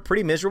most part,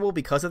 pretty miserable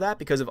because of that,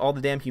 because of all the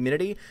damn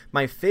humidity.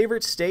 My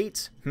favorite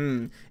state,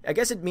 I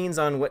guess it means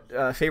on what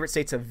favorite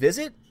state to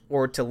visit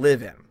or to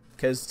live in.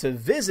 Because to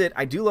visit,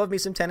 I do love me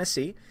some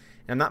Tennessee.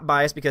 And I'm not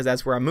biased because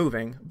that's where I'm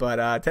moving,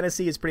 but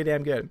Tennessee is pretty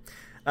damn good.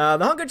 The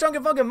Hunka Chunka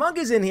Funka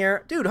Monkey's in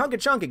here. Dude, Hunka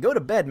Chunka, go to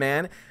bed,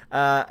 man.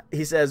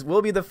 He says,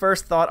 we'll be the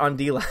first thought on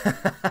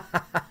D-Live.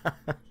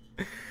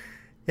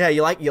 Yeah,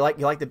 you like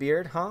the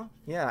beard, huh?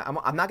 Yeah,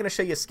 I'm not going to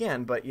show you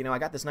skin, but, you know, I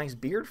got this nice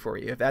beard for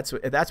you, if that's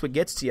what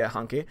gets to you,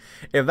 Hunky.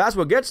 If that's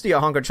what gets to you,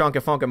 Hunka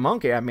Chunka Funka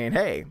Monkey, I mean,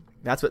 hey,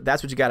 that's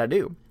what you got to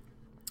do.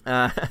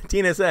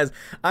 Tina says,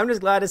 I'm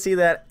just glad to see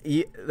that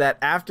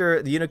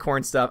after the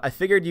unicorn stuff, I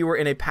figured you were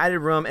in a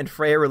padded room and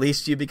Freya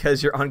released you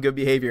because you're on good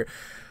behavior.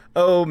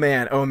 Oh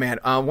man, oh man.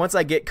 Once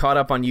I get caught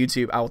up on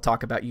YouTube, I will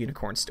talk about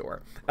Unicorn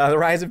Store. The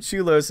Rise of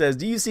Chulo says,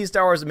 do you see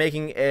Star Wars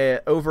making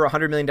over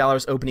 $100 million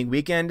opening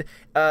weekend?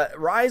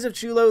 Rise of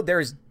Chulo,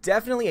 there's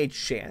definitely a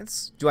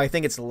chance. Do I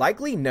think it's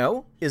likely?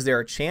 No. Is there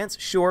a chance?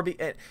 Sure.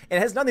 It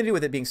has nothing to do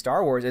with it being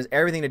Star Wars. It has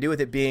everything to do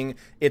with it being,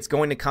 it's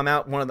going to come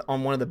out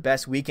on one of the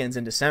best weekends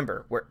in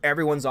December, where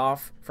everyone's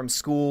off from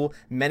school.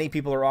 Many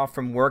people are off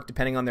from work,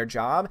 depending on their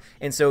job.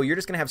 And so you're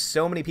just going to have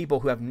so many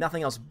people who have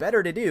nothing else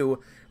better to do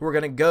who are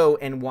going to go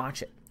and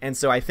watch it. And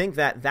so I think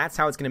that that's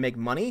how it's going to make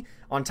money.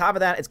 On top of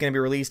that, it's going to be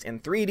released in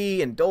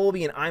 3D and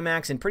Dolby and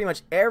IMAX and pretty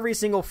much every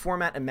single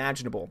format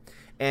imaginable.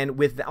 And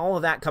with all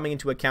of that coming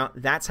into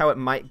account, that's how it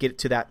might get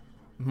to that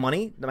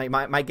money,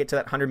 might get to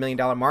that $100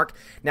 million mark.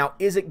 Now,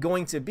 is it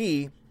going to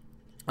be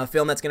a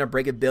film that's going to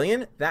break $1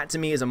 billion? That to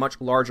me is a much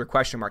larger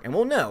question mark. And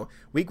we'll know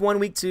week 1,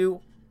 week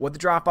 2, what the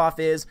drop-off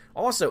is.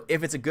 Also,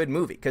 if it's a good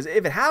movie. Because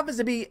if it happens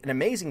to be an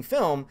amazing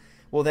film,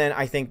 well, then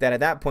I think that at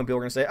that point, people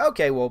are going to say,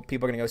 okay, well,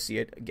 people are going to go see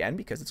it again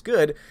because it's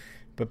good.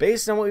 But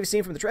based on what we've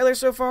seen from the trailer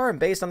so far, and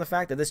based on the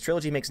fact that this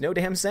trilogy makes no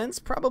damn sense,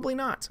 probably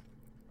not.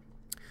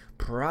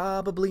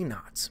 Probably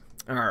not.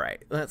 All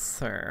right, let's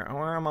see.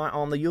 Where am I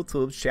on the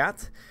YouTube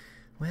chat?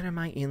 Where am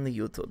I in the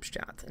YouTube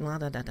chat? La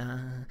da da da,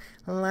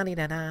 la di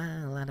da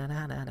da, la da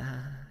da da da.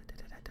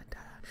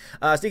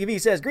 Sticky V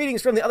says,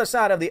 greetings from the other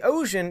side of the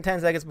ocean.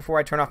 10 seconds before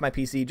I turn off my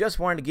PC, just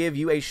wanted to give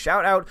you a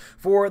shout out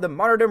for the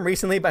martyrdom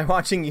recently by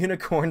watching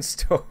Unicorn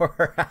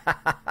Store.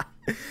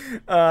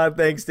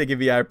 Thanks, Sticky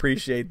V. I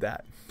appreciate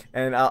that.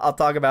 And I'll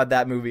talk about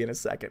that movie in a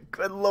second.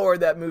 Good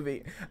Lord, that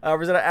movie.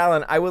 Rosetta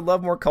Allen, I would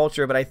love more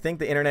culture, but I think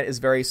the internet is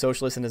very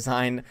socialist in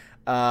design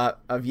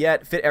of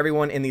yet fit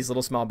everyone in these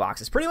little small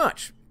boxes. Pretty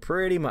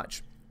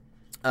much.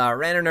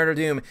 Random Nerder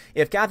Doom,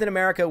 if Captain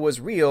America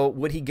was real,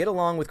 would he get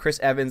along with Chris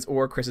Evans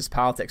or Chris's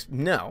politics?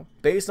 No.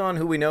 Based on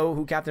who we know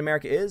who Captain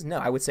America is, no,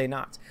 I would say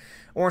not.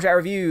 Orange Eye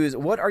Reviews,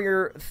 what are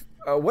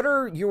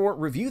your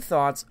review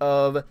thoughts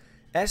of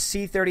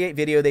SC38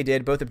 video they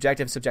did, both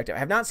objective and subjective? I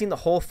have not seen the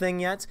whole thing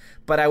yet,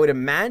 but I would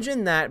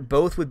imagine that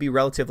both would be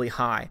relatively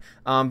high.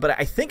 But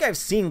I think I've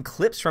seen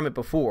clips from it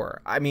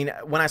before. I mean,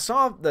 when I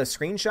saw the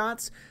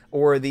screenshots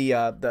or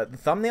the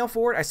thumbnail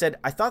for it,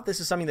 I thought this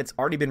is something that's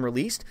already been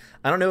released.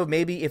 I don't know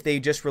maybe if they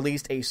just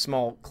released a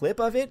small clip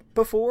of it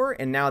before,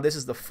 and now this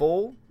is the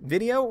full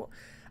video.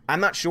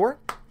 I'm not sure.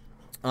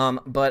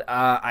 But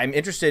I'm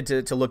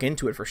interested to look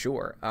into it for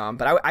sure.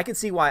 But I could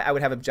see why I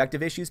would have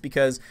objective issues,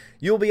 because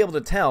you'll be able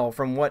to tell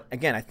from what,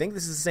 again, I think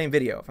this is the same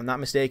video, if I'm not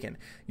mistaken.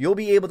 You'll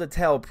be able to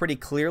tell pretty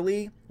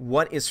clearly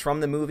what is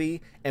from the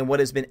movie and what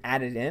has been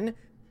added in,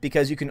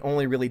 because you can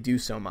only really do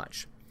so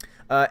much.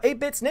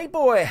 8-Bit Snake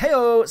Boy,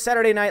 heyo,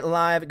 Saturday Night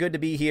Live, good to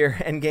be here.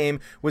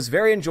 Endgame was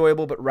very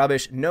enjoyable, but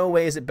rubbish. No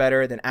way is it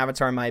better than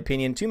Avatar, in my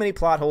opinion. Too many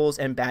plot holes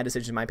and bad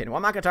decisions, in my opinion. Well,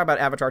 I'm not going to talk about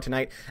Avatar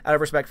tonight, out of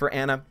respect for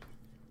Anna,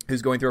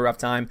 who's going through a rough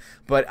time,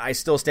 but I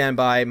still stand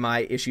by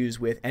my issues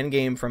with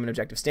Endgame from an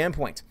objective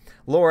standpoint.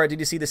 Laura, did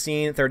you see the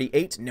scene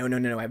 38? No,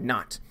 I have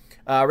not.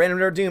 Random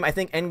Nerd Doom, I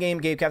think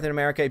Endgame gave Captain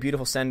America a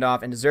beautiful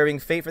send-off and deserving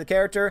fate for the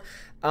character.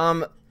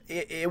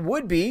 It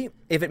would be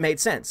if it made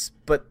sense,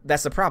 but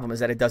that's the problem,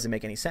 is that it doesn't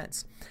make any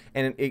sense.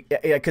 And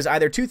because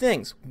either two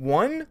things.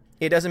 One,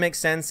 it doesn't make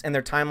sense and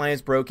their timeline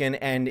is broken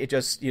and it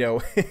just,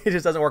 it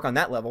just doesn't work on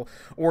that level.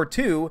 Or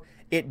two,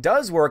 it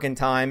does work in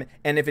time,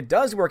 and if it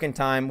does work in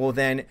time, well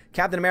then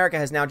Captain America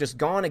has now just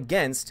gone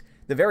against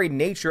the very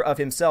nature of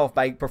himself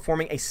by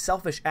performing a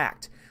selfish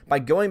act, by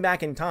going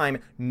back in time,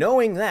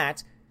 knowing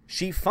that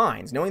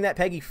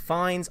Peggy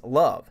finds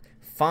love,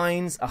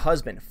 finds a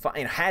husband,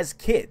 and has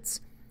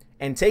kids,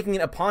 and taking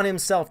it upon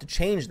himself to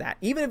change that,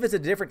 even if it's a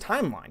different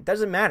timeline,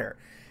 doesn't matter.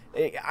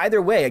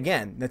 Either way,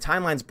 again, the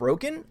timeline's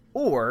broken,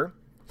 or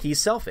he's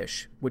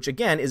selfish, which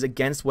again is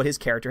against what his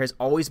character has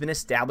always been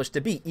established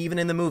to be, even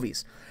in the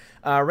movies.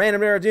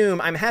 Random Rare Doom,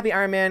 I'm happy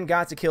Iron Man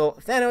got to kill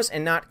Thanos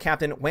and not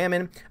Captain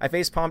Whammon. I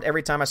facepalmed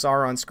every time I saw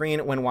her on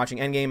screen when watching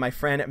Endgame. My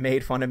friend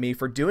made fun of me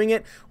for doing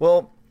it.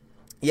 Well,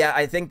 yeah,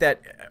 I think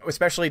that,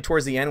 especially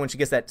towards the end when she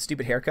gets that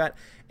stupid haircut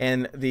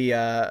and the...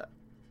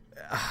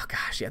 oh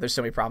gosh, yeah, there's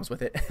so many problems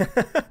with it.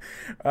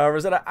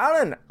 Rosetta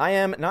Allen, I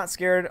am not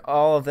scared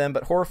all of them,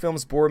 but horror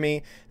films bore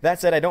me.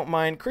 That said, I don't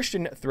mind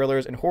Christian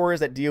thrillers and horrors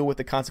that deal with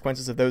the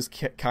consequences of those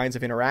kinds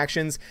of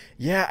interactions.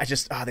 Yeah,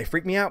 they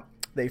freak me out.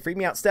 They freak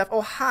me out. Steph, oh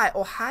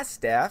hi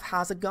Steph,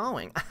 how's it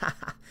going?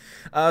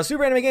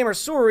 Super Anime Gamer,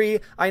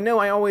 sorry, I know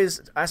I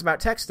always ask about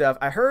tech stuff.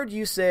 I heard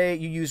you say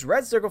you use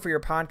Red Circle for your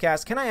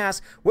podcast. Can I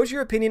ask, what's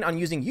your opinion on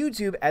using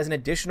YouTube as an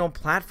additional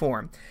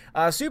platform?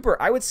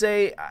 Super, I would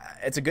say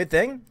it's a good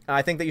thing.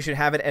 I think that you should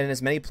have it in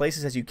as many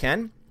places as you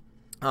can.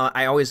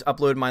 I always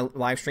upload my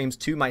live streams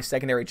to my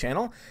secondary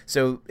channel,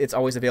 so it's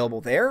always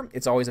available there.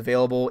 It's always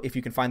available if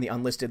you can find the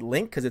unlisted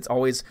link,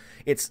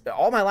 because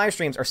all my live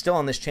streams are still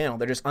on this channel.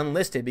 They're just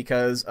unlisted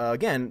because,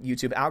 again,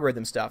 YouTube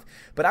algorithm stuff.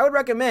 But I would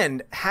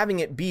recommend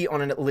having it be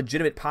on a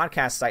legitimate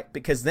podcast site,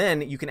 because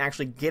then you can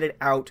actually get it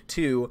out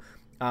to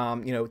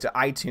to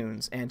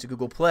iTunes and to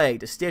Google Play,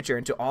 to Stitcher,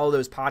 and to all of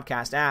those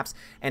podcast apps,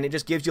 and it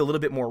just gives you a little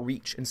bit more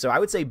reach. And so I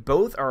would say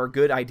both are a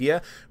good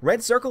idea.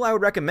 Red Circle I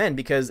would recommend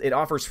because it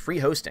offers free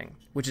hosting,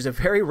 which is a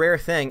very rare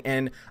thing,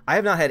 and I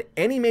have not had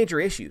any major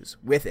issues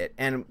with it.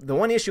 And the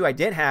one issue I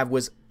did have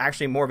was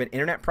actually more of an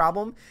internet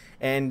problem,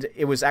 and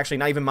it was actually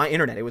not even my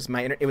internet. It was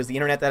the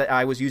internet that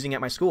I was using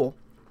at my school.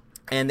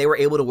 And they were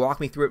able to walk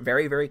me through it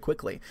very, very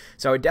quickly.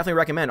 So I would definitely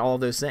recommend all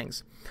of those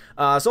things.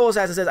 Soul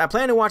Assassin says, I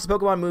plan to watch the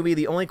Pokemon movie.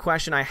 The only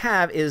question I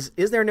have is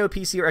there no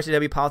PC or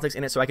SJW politics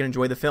in it so I can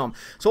enjoy the film?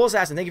 Soul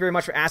Assassin, thank you very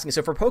much for asking.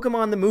 So for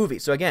Pokemon the movie,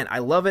 so again, I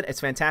love it.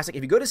 It's fantastic.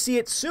 If you go to see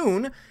it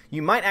soon,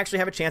 you might actually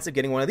have a chance of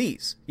getting one of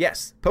these.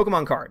 Yes,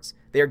 Pokemon cards.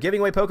 They are giving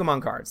away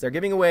Pokemon cards. They're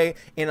giving away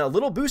in a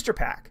little booster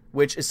pack,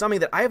 which is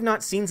something that I have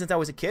not seen since I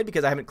was a kid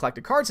because I haven't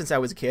collected cards since I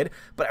was a kid,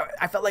 but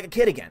I felt like a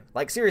kid again.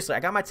 Like, seriously, I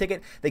got my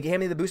ticket, they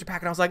gave me the booster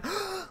pack, and I was like,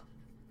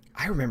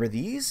 I remember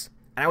these?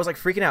 And I was like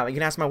freaking out. You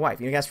can ask my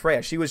wife. You can ask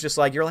Freya. She was just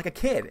like, you're like a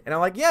kid. And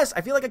I'm like, yes,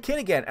 I feel like a kid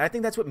again. And I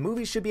think that's what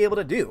movies should be able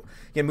to do.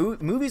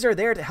 Movies are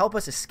there to help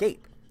us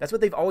escape. That's what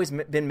they've always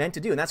been meant to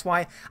do. And that's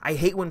why I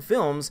hate when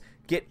films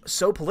get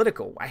so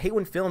political. I hate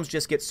when films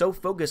just get so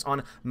focused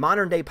on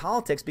modern day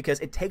politics because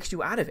it takes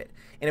you out of it.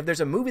 And if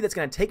there's a movie that's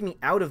going to take me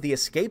out of the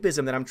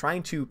escapism that I'm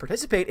trying to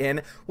participate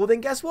in, well,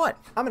 then guess what?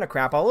 I'm going to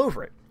crap all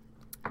over it.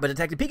 But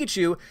Detective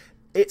Pikachu,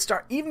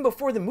 even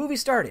before the movie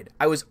started,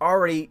 I was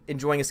already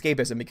enjoying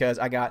escapism because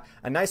I got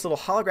a nice little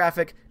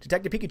holographic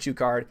Detective Pikachu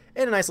card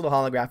and a nice little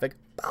holographic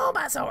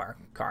Bulbasaur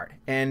card.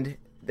 And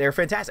they're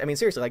fantastic. I mean,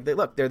 seriously,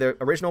 they're the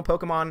original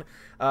Pokemon.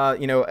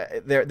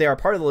 They are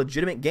part of the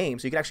legitimate game,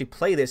 so you can actually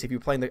play this if you're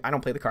playing I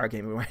don't play the card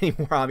game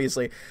anymore,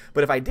 obviously,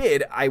 but if I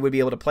did, I would be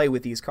able to play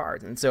with these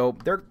cards, and so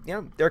they're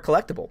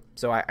collectible.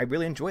 So I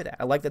really enjoy that.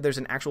 I like that there's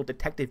an actual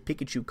Detective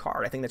Pikachu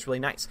card. I think that's really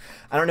nice.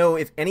 I don't know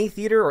if any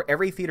theater or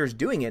every theater is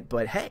doing it,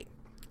 but hey,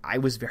 I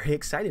was very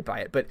excited by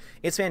it, but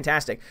it's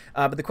fantastic.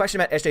 But the question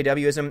about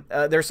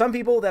SJWism, there are some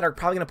people that are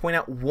probably going to point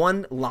out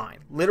one line,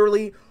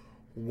 literally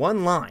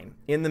one line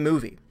in the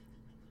movie,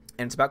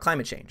 and it's about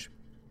climate change.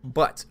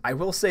 But I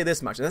will say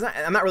this much.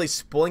 I'm not really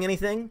spoiling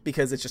anything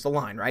because it's just a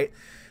line, right?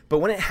 But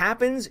when it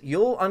happens,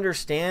 you'll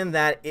understand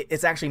that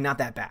it's actually not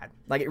that bad.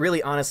 Like, it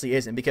really honestly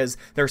isn't, because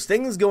there's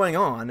things going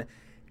on,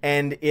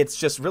 and it's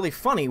just really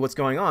funny what's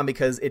going on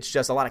because it's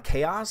just a lot of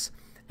chaos.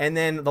 And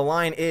then the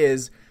line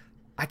is,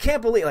 I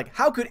can't believe,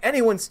 how could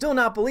anyone still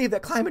not believe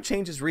that climate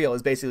change is real,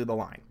 is basically the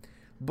line.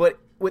 But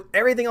with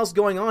everything else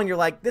going on, you're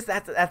like,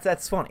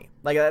 that's funny.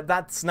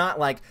 That's not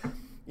like...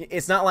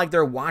 It's not like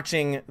they're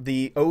watching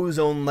the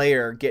ozone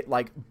layer get,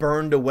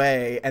 burned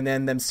away and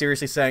then them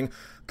seriously saying,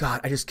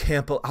 God, I just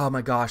can't oh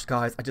my gosh,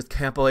 guys, I just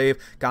can't believe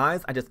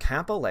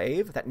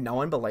that no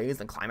one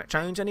believes in climate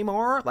change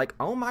anymore.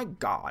 Oh my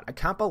God, I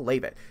can't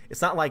believe it.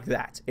 It's not like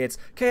that. It's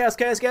chaos.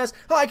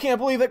 Oh, I can't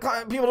believe that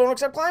people don't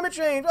accept climate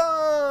change.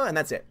 Oh, and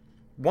that's it.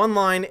 One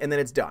line, and then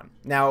it's done.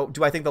 Now,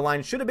 do I think the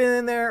line should have been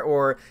in there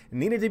or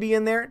needed to be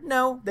in there?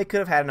 No, they could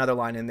have had another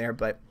line in there,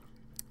 but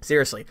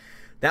seriously,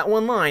 that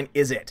one line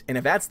is it. And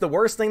if that's the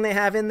worst thing they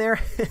have in there,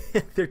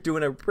 they're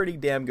doing a pretty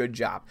damn good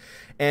job.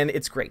 And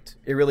it's great.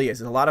 It really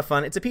is. It's a lot of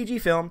fun. It's a PG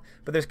film,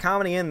 but there's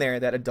comedy in there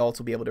that adults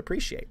will be able to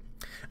appreciate.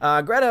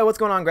 Greta, what's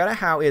going on, Greta?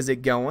 How is it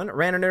going?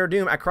 Random Notre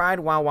Doom, I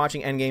cried while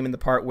watching Endgame in the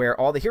part where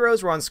all the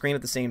heroes were on screen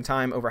at the same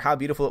time over how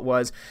beautiful it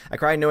was. I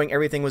cried knowing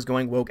everything was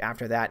going woke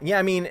after that. Yeah,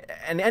 I mean,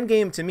 an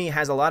Endgame to me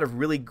has a lot of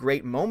really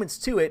great moments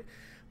to it,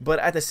 but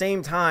at the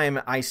same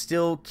time, I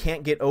still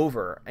can't get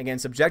over. Again,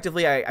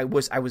 subjectively, I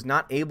was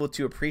not able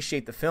to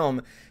appreciate the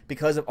film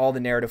because of all the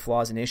narrative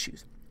flaws and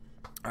issues.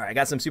 All right, I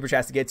got some super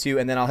chats to get to,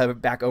 and then I'll have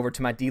it back over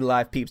to my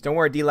D-Live peeps. Don't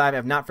worry, D-Live,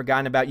 I've not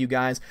forgotten about you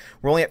guys.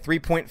 We're only at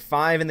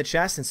 3.5 in the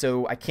chest, and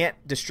so I can't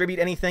distribute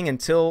anything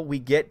until we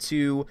get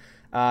to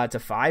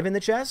 5 in the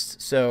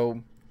chest.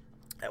 So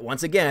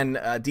once again,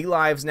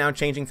 D-Live's now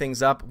changing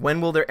things up.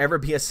 When will there ever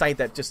be a site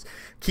that just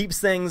keeps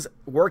things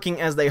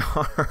working as they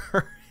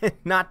are?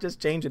 Not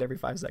just change it every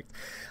 5 seconds.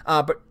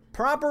 But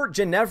Proper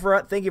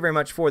Ginevra, thank you very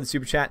much for the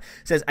super chat,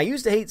 says, I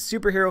used to hate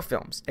superhero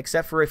films,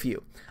 except for a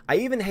few. I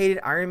even hated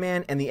Iron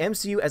Man and the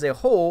MCU as a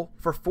whole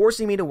for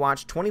forcing me to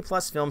watch 20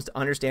 plus films to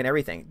understand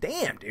everything.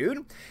 Damn,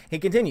 dude. He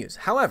continues,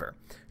 however,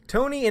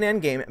 Tony in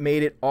Endgame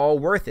made it all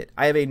worth it.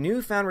 I have a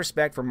newfound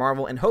respect for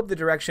Marvel and hope the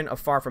direction of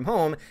Far From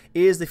Home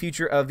is the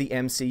future of the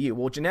MCU.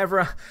 Well,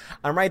 Ginevra,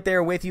 I'm right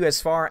there with you as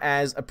far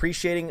as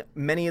appreciating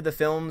many of the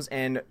films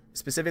and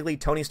specifically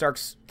Tony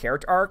Stark's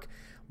character arc,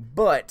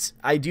 but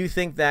I do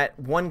think that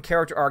one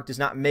character arc does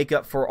not make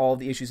up for all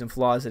the issues and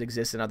flaws that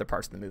exist in other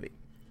parts of the movie.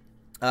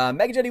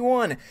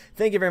 MegaJetty1,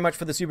 thank you very much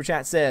for the super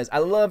chat, says, I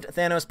loved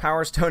Thanos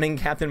power stoning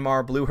Captain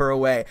Mar blew her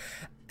away.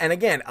 And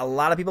again, a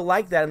lot of people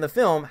like that in the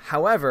film.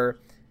 However,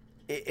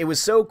 it was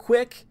so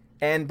quick,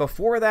 and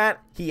before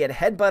that, he had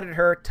headbutted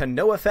her to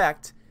no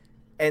effect,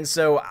 and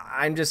so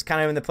I'm just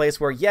kind of in the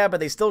place where, yeah, but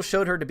they still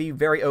showed her to be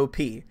very OP,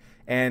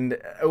 and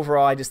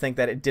overall, I just think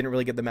that it didn't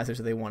really get the message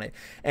that they wanted.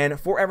 And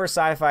Forever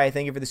Sci-Fi,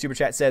 thank you for the super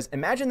chat, says,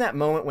 imagine that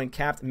moment when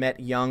Cap met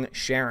young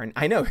Sharon.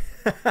 I know,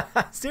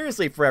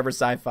 seriously, Forever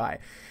Sci-Fi.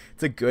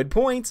 It's a good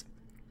point.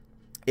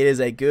 It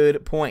is a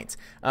good point.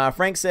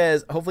 Frank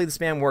says, hopefully the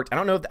spam worked.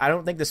 I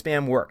don't think the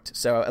spam worked.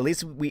 So at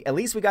least we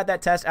got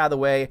that test out of the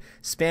way.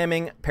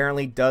 Spamming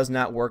apparently does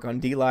not work on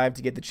DLive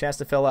to get the chest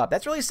to fill up.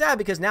 That's really sad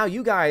because now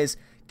you guys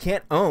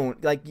can't earn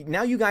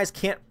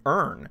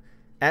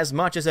as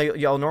much as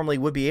y'all normally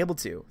would be able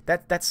to.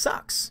 That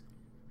sucks.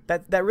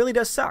 That really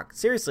does suck.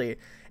 Seriously.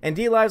 And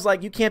DLive's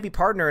like, you can't be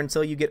partner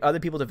until you get other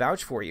people to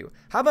vouch for you.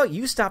 How about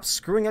you stop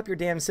screwing up your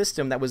damn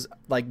system that was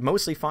like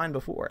mostly fine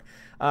before?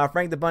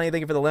 Frank the Bunny,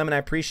 thank you for the lemon. I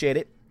appreciate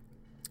it.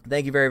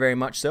 Thank you very, very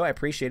much so. I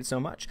appreciate it so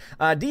much.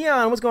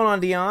 Dion, what's going on,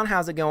 Dion?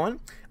 How's it going?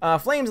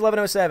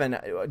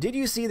 Flames1107, did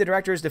you see the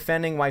directors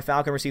defending why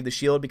Falcon received the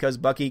shield because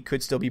Bucky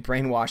could still be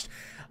brainwashed?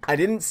 I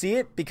didn't see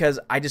it because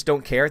I just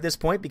don't care at this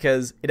point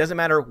because it doesn't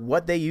matter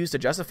what they use to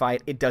justify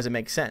it. It doesn't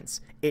make sense.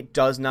 It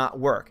does not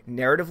work.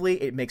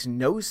 Narratively, it makes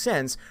no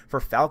sense for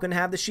Falcon to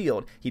have the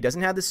shield. He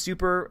doesn't have the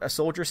super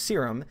soldier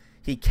serum.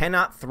 He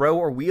cannot throw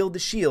or wield the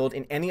shield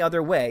in any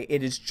other way.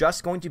 It is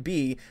just going to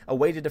be a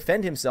way to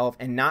defend himself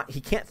and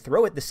he can't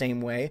throw it the same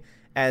way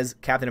as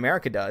Captain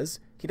America does.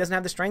 He doesn't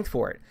have the strength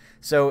for it.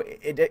 So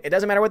it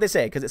doesn't matter what they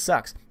say because it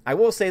sucks. I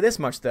will say this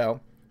much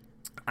though.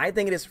 I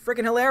think it is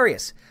freaking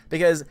hilarious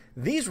because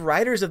these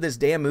writers of this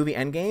damn movie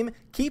Endgame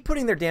keep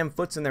putting their damn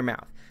foots in their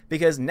mouth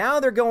because now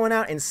they're going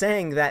out and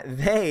saying that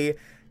they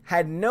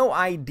had no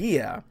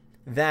idea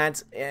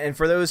that, and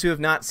for those who have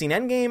not seen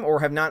Endgame or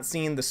have not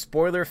seen the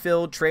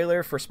spoiler-filled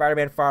trailer for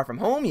Spider-Man Far From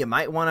Home, you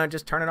might want to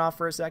just turn it off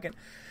for a second.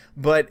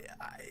 But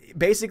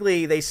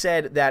basically, they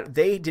said that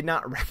they did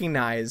not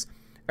recognize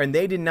and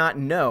they did not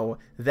know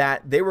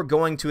that they were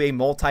going to a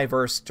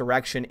multiverse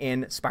direction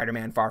in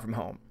Spider-Man Far From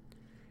Home.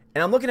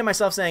 And I'm looking at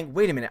myself saying,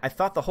 wait a minute, I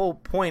thought the whole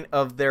point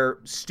of their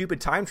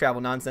stupid time travel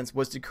nonsense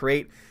was to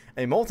create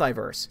a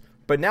multiverse.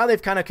 But now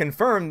they've kind of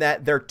confirmed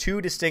that they're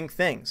two distinct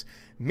things,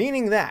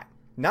 meaning that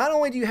not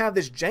only do you have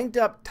this janked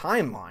up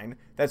timeline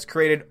that's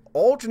created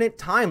alternate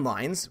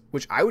timelines,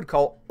 which I would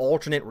call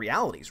alternate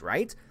realities,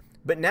 right?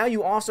 But now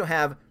you also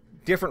have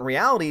different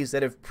realities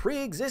that have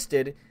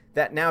pre-existed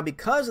that now,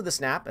 because of the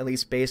snap, at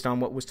least based on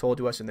what was told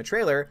to us in the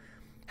trailer,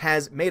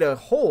 has made a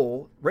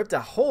hole, ripped a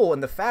hole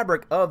in the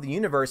fabric of the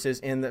universes,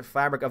 in the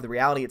fabric of the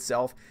reality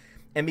itself.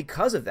 And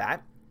because of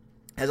that,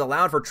 has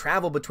allowed for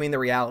travel between the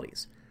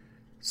realities.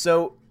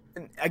 So,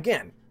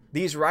 again,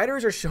 these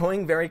writers are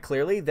showing very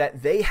clearly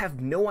that they have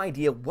no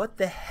idea what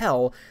the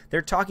hell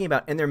they're talking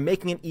about, and they're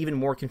making it even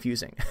more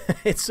confusing.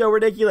 It's so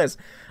ridiculous.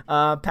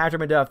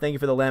 Patrick Maduff, thank you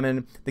for the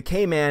lemon. The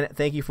K-Man,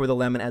 thank you for the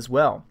lemon as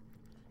well.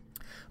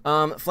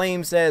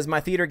 Flame says, my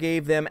theater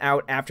gave them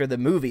out after the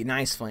movie.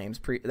 Nice, Flames.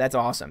 That's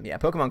awesome. Yeah,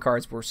 Pokemon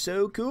cards were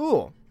so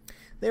cool.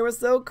 They were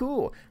so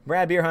cool.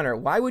 Brad Beer Hunter,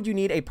 why would you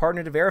need a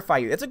partner to verify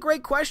you? That's a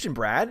great question,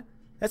 Brad.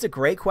 That's a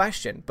great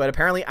question. But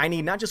apparently I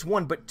need not just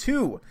one, but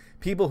two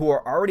people who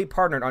are already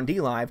partnered on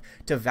DLive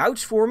to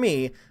vouch for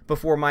me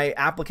before my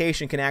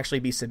application can actually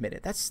be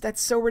submitted.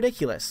 That's so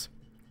ridiculous.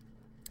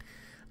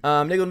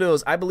 Niggle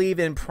Noodles, I believe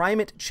in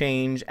primate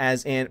change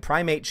as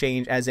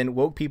in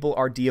woke people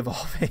are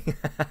de-evolving.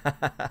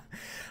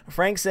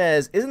 Frank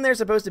says, isn't there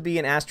supposed to be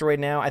an asteroid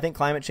now? I think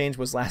climate change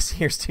was last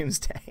year's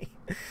doomsday.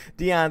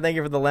 Dion, thank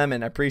you for the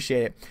lemon. I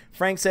appreciate it.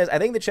 Frank says, I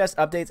think the chest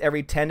updates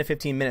every 10 to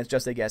 15 minutes,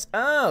 just a guess.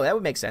 Oh, that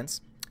would make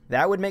sense.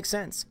 That would make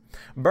sense.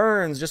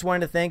 Burns, just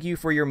wanted to thank you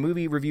for your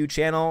movie review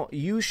channel.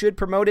 You should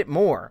promote it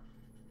more.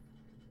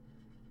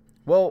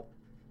 Well,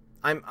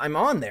 I'm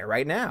on there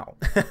right now.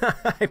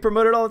 I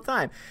promote it all the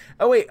time.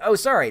 Oh, wait. Oh,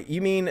 sorry. You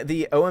mean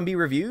the OMB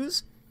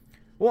reviews?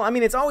 Well, I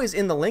mean, it's always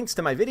in the links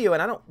to my video,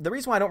 and the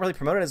reason why I don't really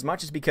promote it as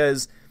much is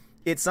because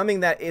it's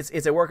something that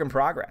it's a work in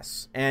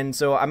progress. And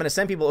so I'm going to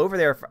send people over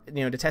there,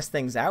 to test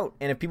things out.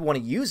 And if people want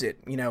to use it,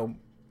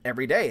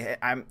 every day,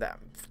 I'm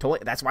totally,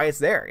 that's why it's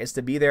there. It's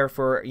to be there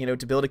for,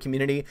 to build a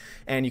community,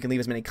 and you can leave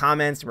as many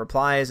comments and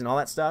replies and all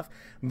that stuff.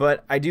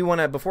 But I do want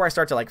to, before I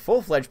start to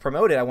full-fledged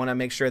promote it, I want to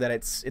make sure that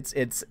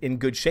it's in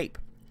good shape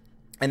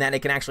and that it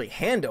can actually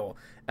handle,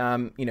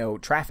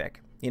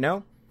 traffic, Nick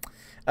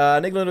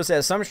Lindo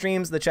says, some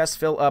streams the chests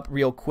fill up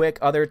real quick.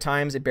 Other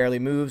times it barely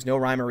moves. No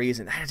rhyme or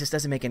reason. That just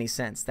doesn't make any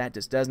sense. That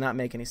just does not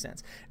make any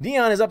sense.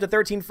 Dion is up to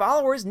 13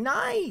 followers.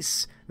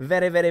 Nice.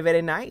 Very, very,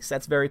 very nice.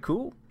 That's very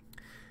cool.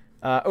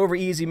 Over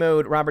easy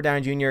mode, Robert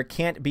Downey Jr.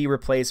 can't be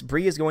replaced.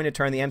 Brie is going to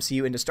turn the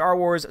MCU into Star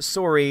Wars.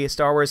 Sorry,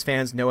 Star Wars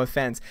fans, no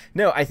offense.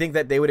 No, I think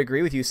that they would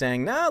agree with you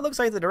saying, no, it looks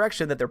like the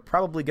direction that they're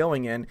probably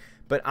going in,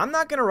 but I'm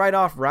not going to write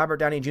off Robert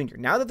Downey Jr.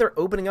 Now that they're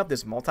opening up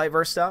this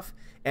multiverse stuff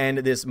and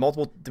this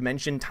multiple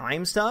dimension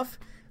time stuff,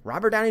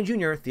 Robert Downey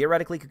Jr.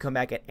 theoretically could come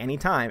back at any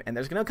time, and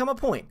there's going to come a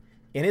point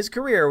in his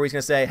career where he's going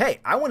to say,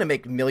 hey, I want to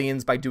make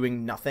millions by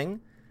doing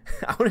nothing.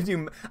 I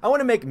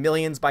want to make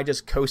millions by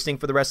just coasting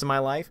for the rest of my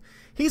life.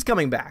 He's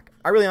coming back.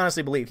 I really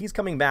honestly believe he's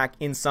coming back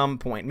in some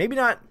point. Maybe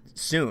not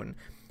soon,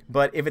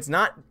 but if it's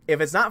not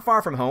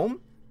Far From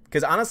Home,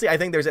 because honestly I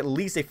think there's at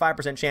least a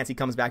 5% chance he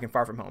comes back in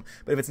Far From Home.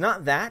 But if it's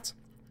not that,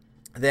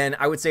 then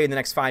I would say in the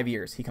next 5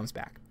 years he comes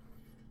back.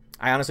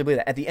 I honestly believe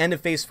that. At the end of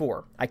Phase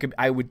 4,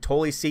 I would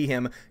totally see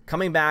him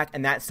coming back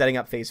and that setting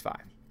up Phase 5.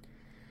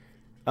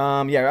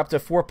 Yeah, up to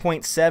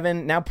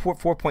 4.7, now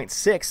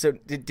 4.6. So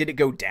did it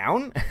go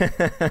down?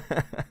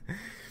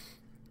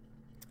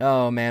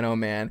 Oh,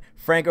 man.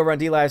 Frank over on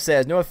DLive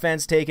says, no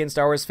offense taken,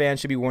 Star Wars fans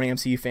should be warning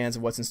MCU fans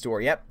of what's in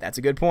store. Yep, that's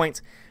a good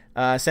point.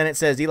 Senate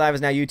says, DLive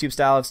is now YouTube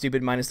style of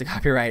stupid minus the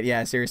copyright.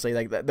 Yeah, seriously,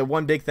 like the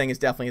one big thing is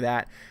definitely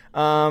that.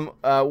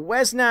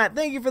 Wesnat,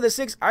 thank you for the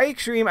 6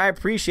 ice cream. I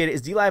appreciate it.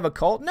 Is DLive a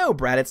cult? No,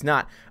 Brad, it's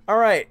not. All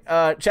right,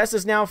 chest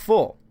is now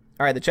full.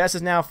 All right, the chest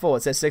is now full.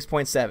 It says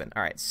 6.7.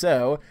 All right,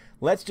 so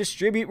let's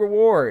distribute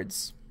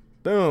rewards.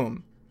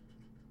 Boom.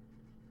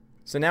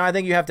 So now I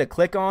think you have to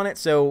click on it.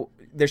 So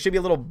there should be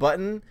a little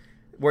button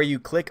where you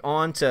click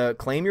on to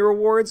claim your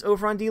rewards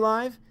over on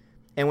DLive.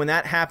 And when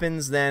that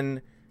happens,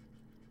 then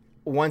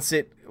once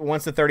the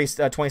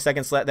 20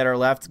 seconds that are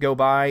left go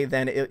by,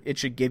 then it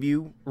should give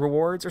you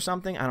rewards or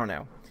something. I don't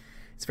know.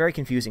 It's very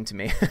confusing to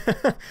me.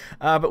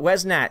 But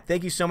Wesnat,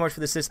 thank you so much for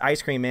the sis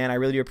ice cream, man. I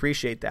really do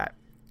appreciate that.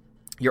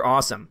 You're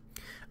awesome.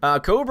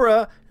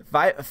 Cobra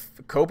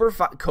Viper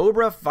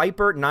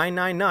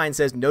 999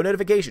 says no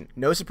notification.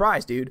 No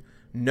surprise, dude.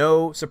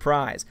 No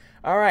surprise.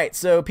 All right,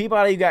 so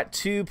people, you got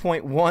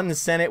 2.1, the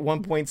Senate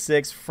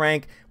 1.6,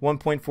 Frank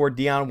 1.4,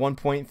 Dion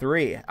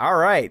 1.3. All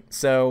right,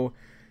 so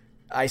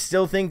I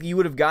still think you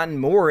would have gotten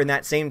more in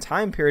that same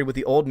time period with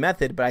the old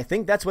method, but I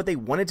think that's what they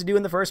wanted to do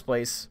in the first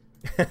place.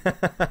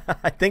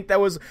 I think that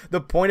was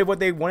the point of what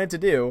they wanted to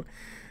do.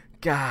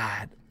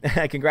 God.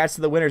 Congrats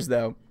to the winners,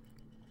 though.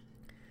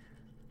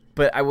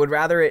 But I would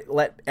rather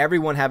let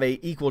everyone have a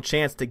equal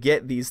chance to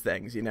get these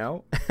things, you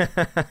know?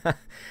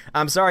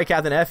 I'm sorry,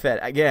 Captain F-Ed.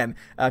 Again,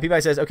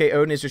 Peabody says, okay,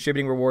 Odin is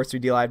distributing rewards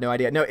through deal. I have no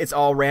idea. No, it's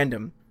all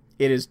random.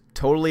 It is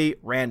totally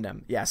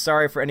random. Yeah,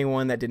 sorry for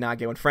anyone that did not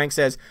get one. Frank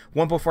says,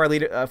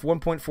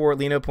 1.4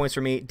 Lino points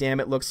for me. Damn,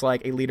 it looks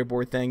like a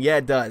leaderboard thing. Yeah,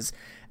 it does.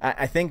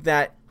 I think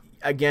that,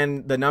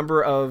 again, the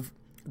number of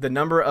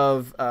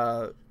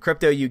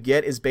crypto you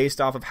get is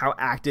based off of how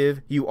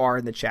active you are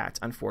in the chat,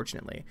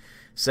 unfortunately.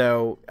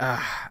 So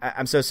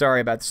I'm so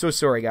sorry about this. So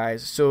sorry,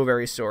 guys. So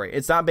very sorry.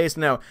 It's not based,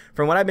 no.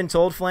 From what I've been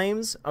told,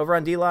 Flames, over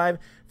on DLive,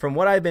 from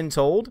what I've been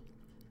told,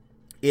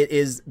 it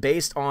is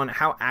based on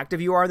how active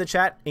you are in the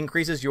chat,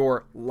 increases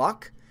your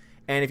luck.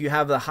 And if you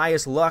have the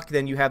highest luck,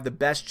 then you have the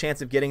best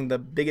chance of getting the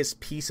biggest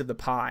piece of the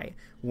pie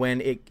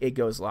when it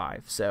goes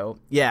live. So,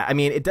 yeah, I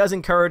mean, it does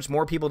encourage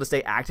more people to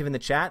stay active in the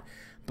chat.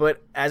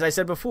 But as I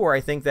said before,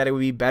 I think that it would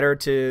be better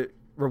to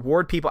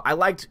reward people. I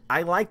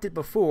liked it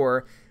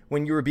before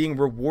when you were being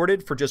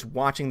rewarded for just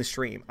watching the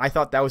stream. I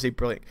thought that was a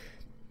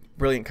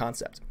brilliant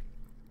concept.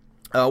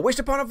 Wished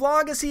Upon a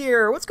Vlog is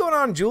here. What's going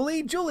on,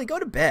 Julie? Julie, go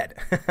to bed.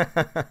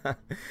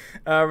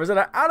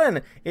 Rosetta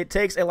Allen, it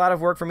takes a lot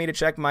of work for me to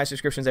check my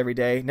subscriptions every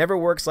day. Never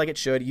works like it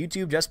should.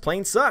 YouTube just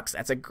plain sucks.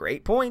 That's a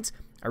great point.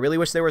 I really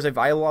wish there was a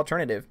viable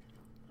alternative.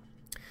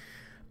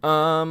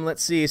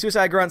 Let's see.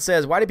 Suicide Grunt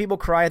says, why do people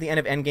cry at the end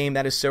of Endgame?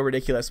 That is so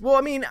ridiculous. Well,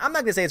 I mean, I'm not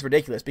going to say it's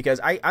ridiculous because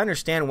I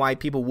understand why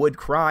people would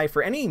cry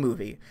for any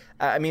movie.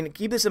 I mean,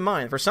 keep this in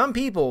mind. For some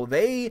people,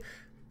 they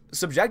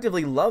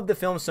subjectively loved the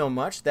film so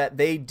much that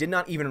they did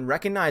not even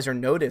recognize or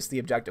notice the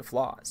objective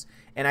flaws.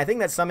 And I think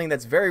that's something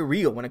that's very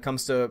real when it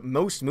comes to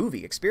most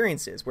movie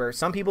experiences, where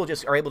some people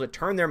just are able to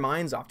turn their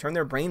minds off, turn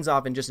their brains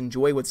off, and just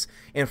enjoy what's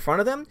in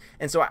front of them.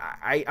 And so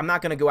I'm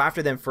not going to go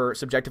after them for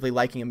subjectively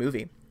liking a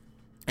movie.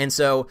 And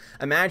so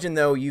imagine,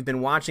 though, you've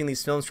been watching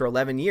these films for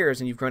 11 years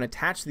and you've grown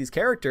attached to these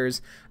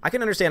characters. I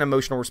can understand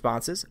emotional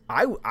responses.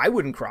 I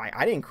wouldn't cry.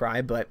 I didn't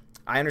cry, but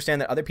I understand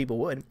that other people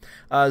would.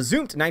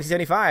 Zoomed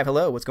 1975.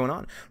 Hello, what's going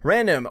on?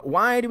 Random.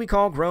 Why do we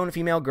call grown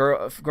females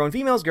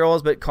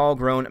girls but call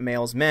grown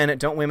males men?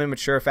 Don't women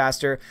mature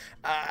faster?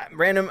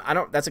 Random.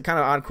 That's a kind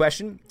of odd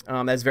question.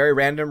 That's very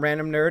random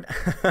nerd.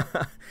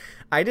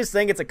 I just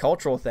think it's a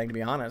cultural thing, to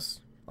be honest.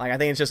 Like, I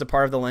think it's just a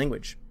part of the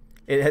language.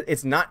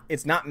 It's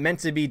not meant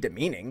to be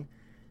demeaning.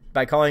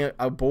 By calling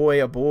a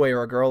boy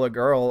or a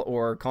girl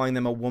or calling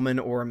them a woman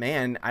or a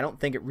man, I don't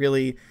think it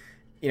really,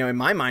 in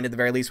my mind at the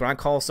very least, when I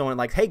call someone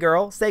like, hey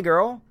girl, say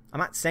girl, I'm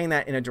not saying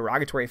that in a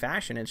derogatory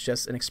fashion. It's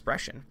just an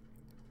expression.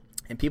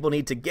 And people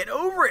need to get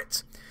over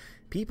it.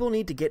 People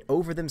need to get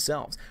over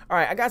themselves. All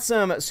right, I got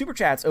some super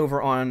chats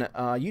over on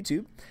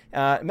YouTube.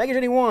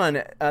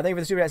 Mega31, thank you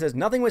for the super chat, says,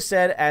 nothing was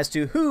said as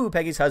to who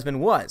Peggy's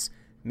husband was.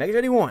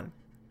 Mega31,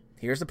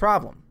 here's the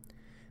problem.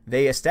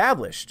 They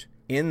established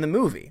in the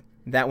movie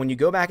that when you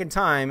go back in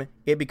time,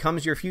 it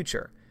becomes your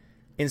future,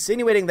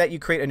 insinuating that you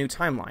create a new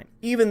timeline.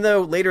 Even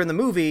though later in the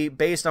movie,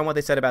 based on what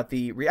they said about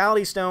the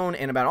Reality Stone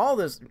and about all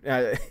this,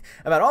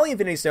 about all the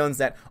Infinity Stones,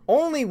 that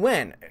only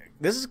when,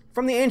 this is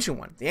from the Ancient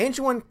One, the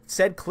Ancient One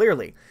said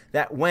clearly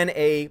that when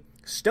a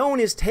stone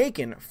is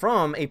taken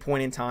from a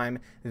point in time,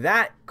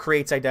 that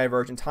creates a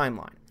divergent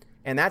timeline.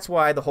 And that's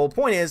why the whole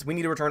point is we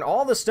need to return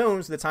all the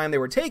stones to the time they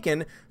were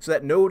taken so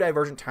that no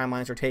divergent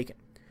timelines are taken.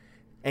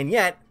 And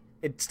yet,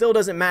 it still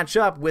doesn't match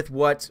up with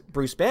what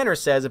Bruce Banner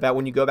says about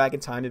when you go back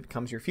in time, it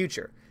becomes your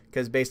future.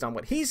 Because based on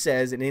what he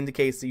says, it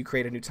indicates that you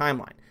create a new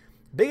timeline.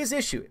 Biggest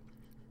issue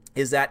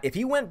is that if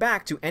he went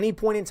back to any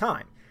point in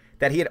time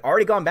that he had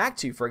already gone back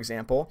to, for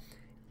example,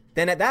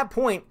 then at that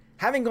point,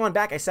 having gone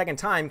back a second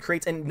time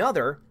creates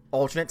another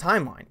alternate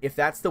timeline, if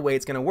that's the way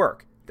it's going to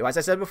work. Though, as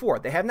I said before,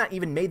 they have not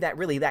even made that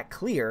really that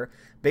clear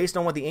based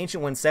on what the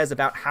Ancient One says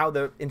about how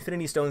the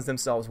Infinity Stones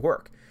themselves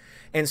work.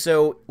 And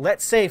so,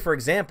 let's say, for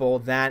example,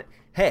 that,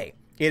 hey,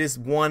 it is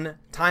one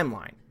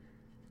timeline.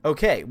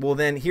 Okay, well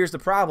then here's the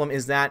problem,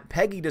 is that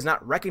Peggy does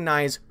not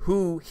recognize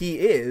who he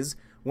is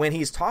when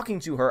he's talking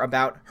to her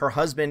about her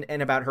husband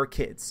and about her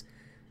kids.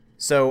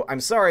 So, I'm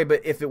sorry,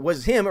 but if it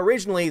was him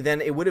originally, then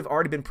it would have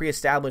already been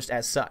pre-established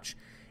as such.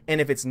 And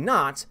if it's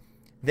not,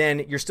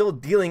 then you're still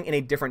dealing in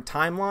a different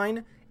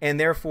timeline, and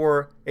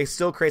therefore, it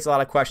still creates a lot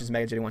of questions,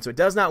 MegaJetty1. So it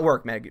does not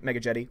work,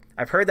 MegaJetty.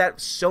 I've heard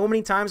that so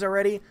many times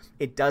already,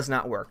 it does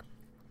not work.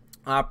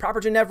 Proper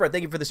Ginevra,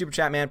 thank you for the super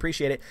chat, man.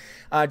 Appreciate it.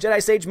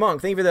 Jedi Sage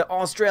Monk, thank you for the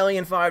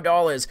Australian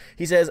 $5.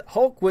 He says,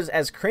 Hulk was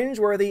as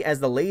cringeworthy as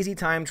the lazy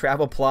time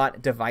travel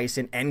plot device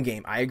in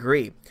Endgame. I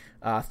agree.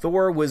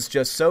 Thor was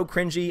just so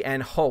cringy,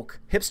 and Hulk,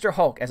 hipster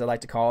Hulk, as I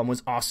like to call him,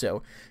 was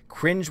also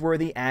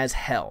cringeworthy as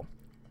hell.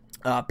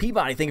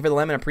 Peabody, thank you for the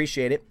lemon.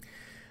 Appreciate it.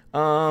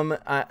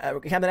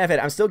 Captain F-Head,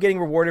 I'm still getting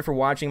rewarded for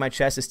watching. My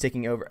chest is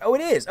ticking over. Oh, it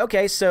is?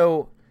 Okay,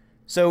 so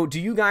do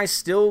you guys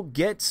still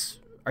get...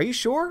 Are you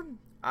sure?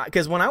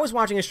 Because when I was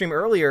watching a stream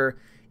earlier,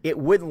 it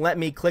wouldn't let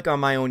me click on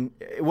my own...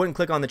 It wouldn't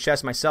click on the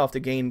chest myself to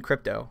gain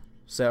crypto.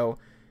 So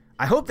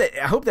I hope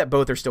that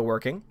both are still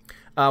working.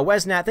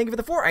 Wesnat, thank you for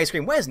the 4 ice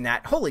cream.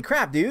 Wesnat, holy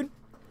crap, dude.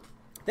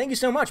 Thank you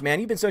so much, man.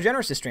 You've been so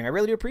generous this stream. I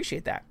really do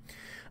appreciate that.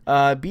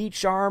 B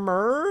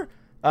Charmer...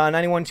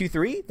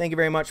 9123, thank you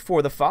very much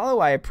for the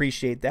follow. I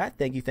appreciate that.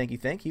 Thank you.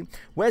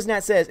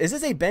 Wesnat says, is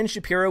this a Ben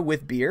Shapiro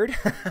with beard?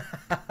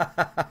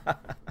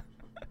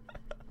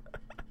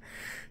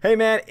 Hey,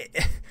 man,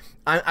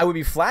 I would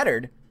be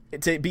flattered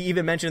to be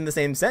even mentioned in the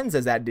same sentence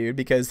as that dude,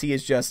 because he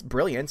is just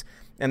brilliant.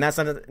 And that's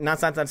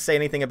not to say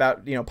anything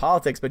about,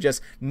 politics, but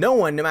just no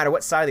one, no matter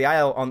what side of the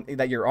aisle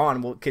that you're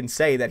on, can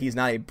say that he's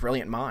not a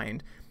brilliant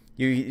mind.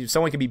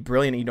 Someone can be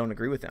brilliant and you don't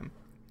agree with him.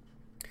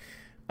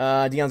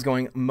 Dion's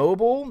going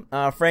mobile.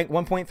 Frank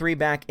 1.3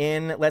 back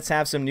in. Let's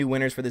have some new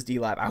winners for this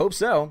D-Live. I hope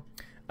so.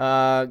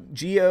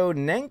 Geo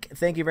Nenk,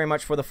 thank you very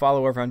much for the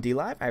follow over on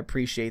D-Live. I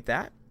appreciate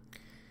that.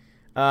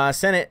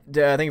 Senate,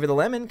 thank you for the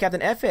lemon.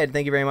 Captain F-Head,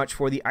 thank you very much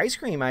for the ice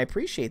cream. I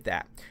appreciate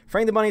that.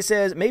 Frank the Bunny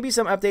says, maybe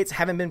some updates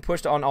haven't been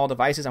pushed on all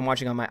devices. I'm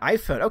watching on my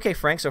iPhone. Okay,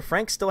 Frank, so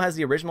Frank still has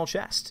the original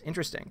chest.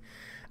 Interesting.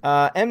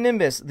 M.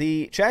 Nimbus,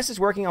 the chest is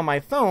working on my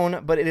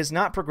phone, but it is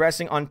not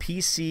progressing on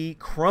PC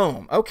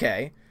Chrome.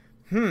 Okay.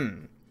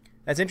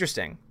 That's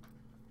interesting.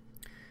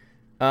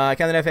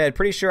 Captain F-Head,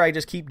 pretty sure I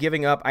just keep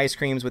giving up ice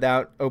creams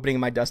without opening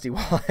my dusty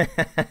wallet.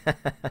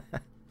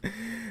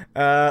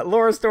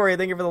 Laura Story,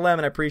 thank you for the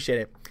lemon. I appreciate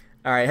it.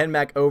 All right, heading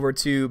back over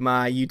to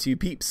my YouTube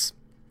peeps.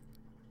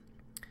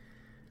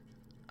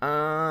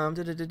 All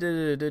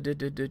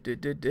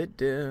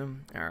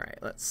right,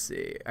 let's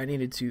see. I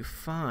needed to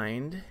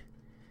find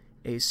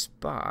a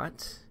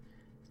spot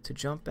to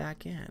jump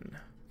back in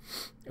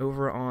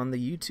over on the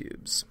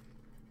YouTubes.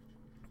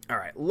 All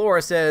right,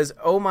 Laura says,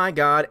 oh my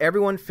God,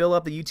 everyone fill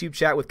up the YouTube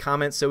chat with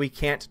comments so we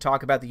can't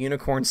talk about the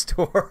unicorn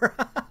store.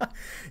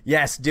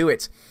 Yes, do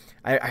it.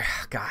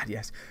 God,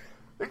 yes.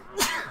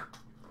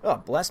 Oh,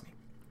 bless me.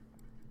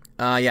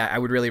 Yeah, I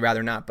would really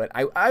rather not, but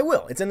I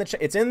will. It's in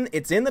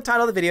the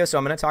title of the video, so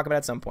I'm going to talk about it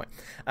at some point.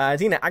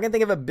 Tina, I can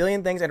think of a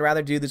billion things I'd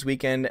rather do this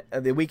weekend.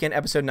 The weekend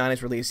episode 9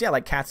 is released. Yeah,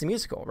 like Cats the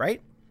Musical,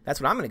 right?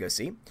 That's what I'm going to go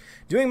see.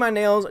 Doing my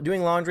nails,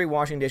 doing laundry,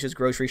 washing dishes,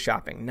 grocery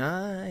shopping.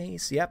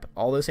 Nice. Yep,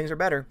 all those things are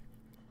better.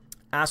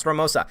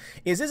 Astromosa,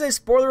 is this a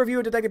spoiler review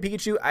of Detective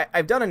Pikachu?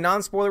 I've done a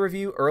non-spoiler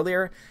review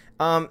earlier.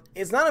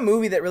 It's not a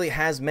movie that really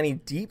has many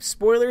deep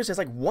spoilers. It's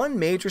like one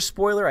major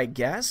spoiler, I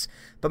guess.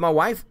 But my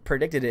wife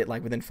predicted it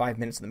like within 5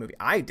 minutes of the movie.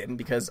 I didn't,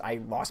 because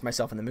I lost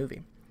myself in the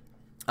movie.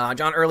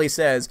 John Early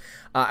says,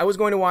 I was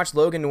going to watch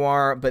Logan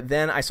Noir, but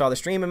then I saw the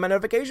stream in my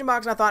notification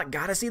box, and I thought,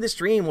 gotta see the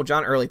stream. Well,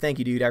 John Early, thank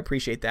you, dude. I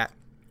appreciate that.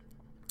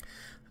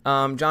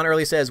 John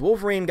Early says,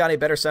 Wolverine got a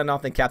better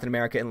send-off than Captain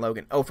America and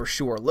Logan. Oh, for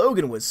sure.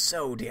 Logan was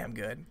so damn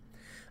good.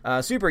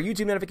 Super,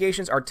 YouTube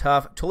notifications are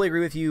tough. Totally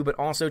agree with you, but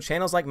also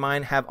channels like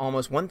mine have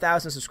almost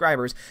 1,000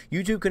 subscribers.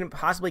 YouTube couldn't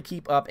possibly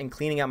keep up, and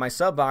cleaning out my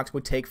sub box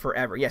would take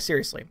forever. Yeah,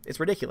 seriously. It's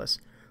ridiculous.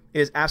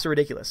 It is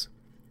absolutely ridiculous.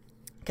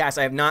 Cass,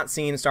 I have not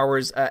seen Star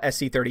Wars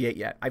SC-38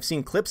 yet. I've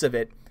seen clips of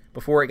it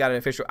before it got an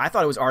official... I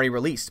thought it was already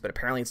released, but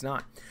apparently it's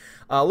not.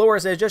 Laura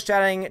says, just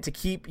chatting to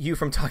keep you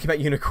from talking about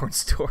Unicorn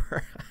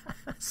Store.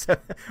 So,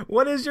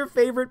 what is your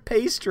favorite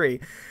pastry?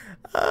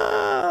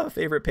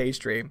 Favorite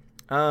pastry.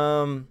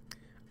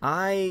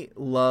 I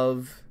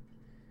love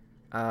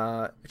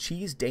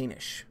cheese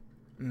Danish.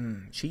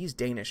 Cheese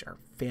Danish are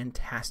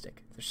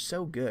fantastic. They're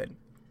so good.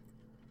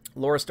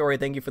 Laura Story,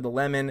 thank you for the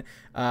lemon.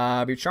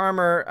 Beat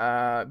Charmer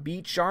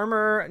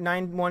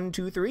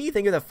 9123,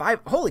 thank you for the 5.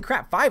 Holy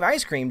crap, 5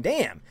 ice cream.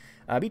 Damn.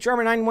 Beat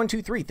Charmer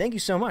 9123, thank you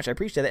so much. I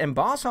appreciate that. And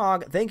Boss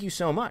Hog, thank you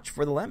so much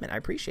for the lemon. I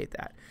appreciate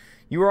that.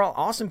 You are all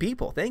awesome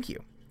people. Thank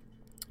you.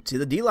 to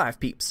the D-Live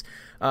peeps.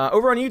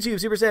 Over on YouTube,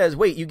 Super says,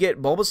 wait, you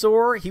get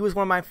Bulbasaur? He was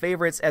one of my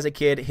favorites as a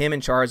kid, him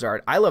and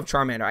Charizard. I love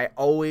Charmander. I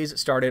always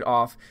started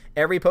off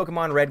every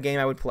Pokemon Red game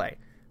I would play.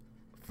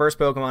 First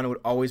Pokemon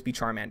would always be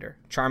Charmander.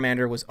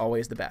 Charmander was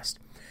always the best.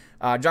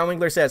 John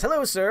Winkler says,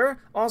 hello, sir.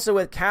 Also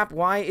with Cap,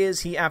 why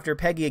is he after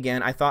Peggy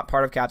again? I thought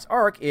part of Cap's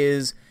arc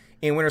is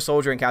in Winter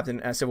Soldier and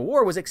Captain Civil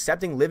War was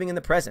accepting living in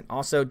the present.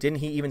 Also, didn't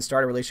he even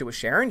start a relationship with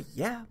Sharon?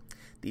 Yeah,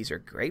 these are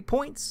great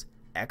points.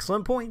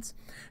 Excellent points.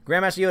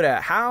 Grandmaster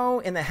Yoda, how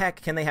in the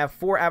heck can they have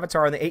 4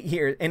 Avatar in 8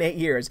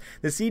 years?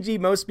 The CG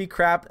most be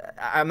crap.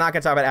 I'm not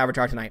going to talk about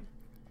Avatar tonight.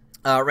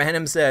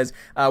 Random says,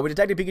 would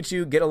Detective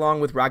Pikachu get along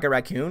with Rocket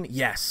Raccoon?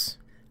 Yes,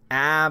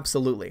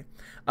 absolutely.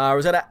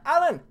 Rosetta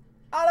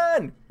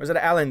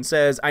Allen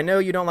says, I know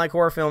you don't like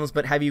horror films,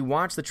 but have you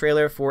watched the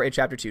trailer for a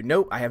Chapter 2?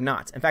 Nope, I have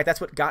not. In fact,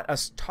 that's what got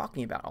us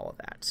talking about all of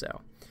that.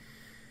 So,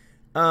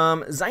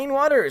 Zane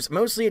Waters,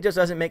 mostly it just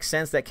doesn't make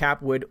sense that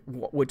Cap would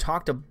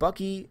talk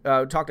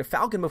to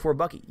Falcon before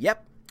Bucky.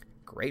 Yep,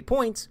 great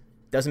points.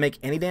 Doesn't make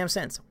any damn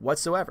sense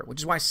whatsoever,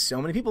 which is why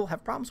so many people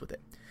have problems with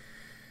it.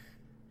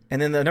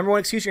 And then the number one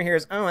excuse you hear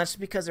is, oh, that's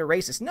because they're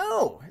racist.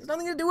 No, it has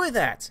nothing to do with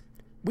that.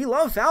 We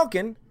love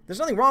Falcon. There's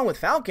nothing wrong with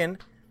Falcon.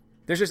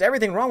 There's just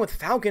everything wrong with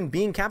Falcon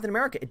being Captain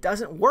America. It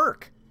doesn't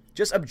work.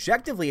 Just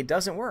objectively, it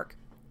doesn't work.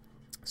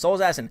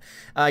 Soul's asking,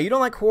 you don't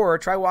like horror?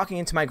 Try walking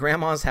into my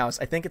grandma's house.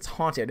 I think it's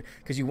haunted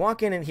because you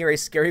walk in and hear a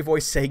scary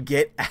voice say,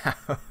 get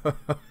out.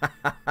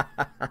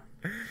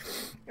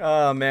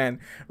 Oh, man.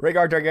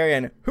 Rhaegar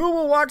Targaryen, who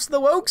will watch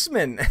The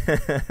Wokesman?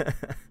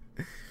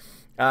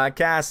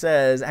 Cass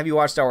says, have you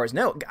watched Star Wars?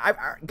 No.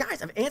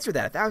 Guys, I've answered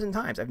that 1,000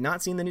 times. I've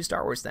not seen the new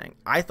Star Wars thing.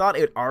 I thought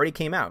it already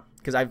came out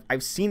because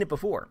I've seen it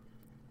before.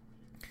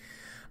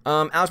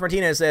 Alex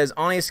Martinez says,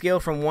 on a scale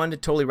from 1 to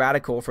totally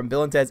radical, from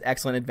Bill and Ted's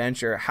Excellent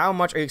Adventure, how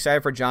much are you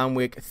excited for John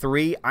Wick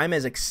 3? I'm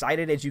as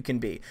excited as you can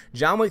be.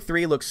 John Wick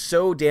 3 looks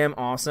so damn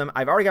awesome.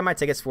 I've already got my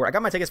tickets for it. I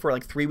got my tickets for it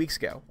like 3 weeks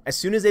ago. As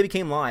soon as they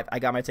became live, I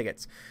got my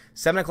tickets.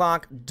 7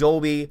 o'clock,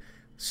 Dolby.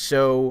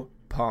 So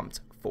pumped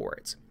for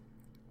it.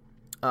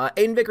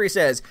 Aiden Vickery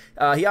says,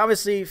 he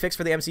obviously fixed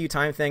for the MCU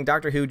time thing.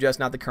 Doctor Who, just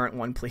not the current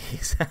one,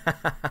 please.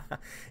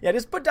 Yeah,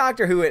 just put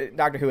Doctor Who in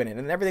it,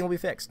 and everything will be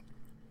fixed.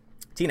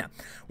 Tina,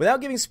 without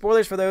giving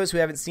spoilers for those who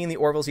haven't seen the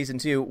Orville Season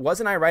 2,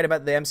 wasn't I right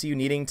about the MCU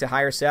needing to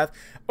hire Seth?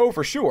 Oh,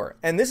 for sure.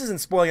 And this isn't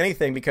spoiling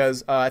anything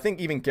because I think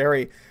even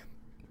Gary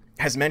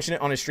has mentioned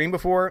it on his stream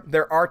before.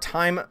 There are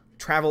time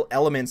travel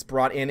elements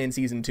brought in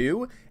Season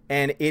 2,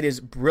 and it is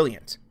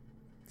brilliant.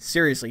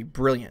 Seriously,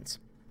 brilliant.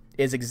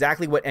 It's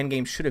exactly what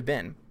Endgame should have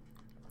been.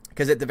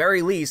 Because at the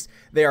very least,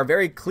 they are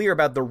very clear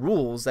about the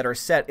rules that are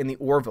set in the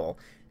Orville.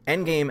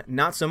 Endgame,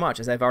 not so much,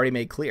 as I've already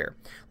made clear.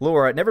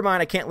 Laura, never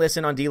mind, I can't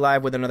listen on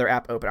D-Live with another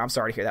app open. I'm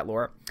sorry to hear that,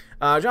 Laura.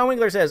 John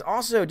Winkler says,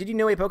 also, did you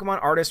know a Pokemon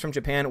artist from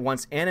Japan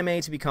wants anime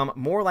to become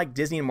more like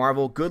Disney and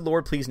Marvel? Good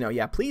Lord, please no.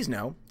 Yeah, please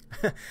no.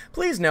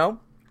 Please no.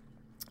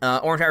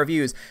 Orange Hat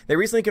Reviews, they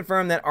recently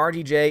confirmed that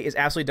RDJ is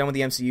absolutely done with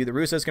the MCU. The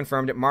Russos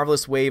confirmed it.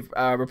 Marvelous Wave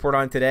report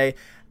on it today.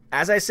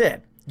 As I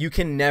said, you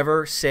can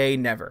never say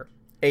never.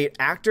 An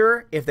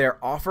actor, if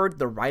they're offered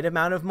the right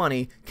amount of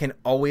money, can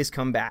always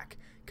come back.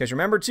 Because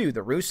remember, too,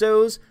 the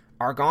Russos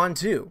are gone,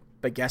 too.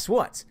 But guess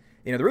what?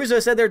 The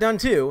Russos said they're done,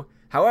 too.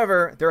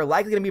 However, they're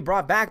likely going to be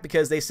brought back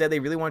because they said they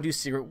really want to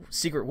do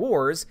Secret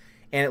Wars.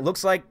 And it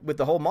looks like with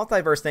the whole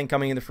multiverse thing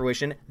coming into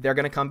fruition, they're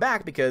going to come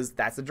back because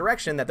that's the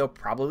direction that they'll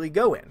probably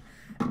go in.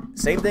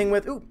 Same thing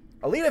with,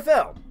 Alita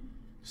fell.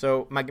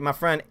 So my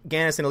friend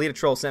Gannis and Alita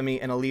Troll sent me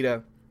an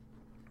Alita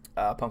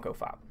Funko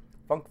Pop.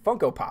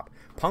 Funko Pop.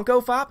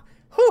 Funko Pop?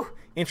 Whew,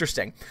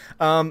 interesting.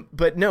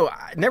 But no,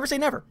 never say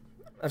never.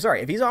 I'm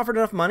sorry, if he's offered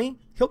enough money,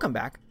 he'll come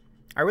back.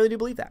 I really do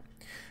believe that.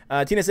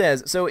 Tina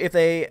says, so if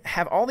they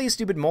have all these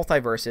stupid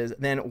multiverses,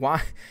 then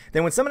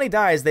when somebody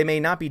dies, they may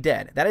not be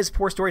dead. That is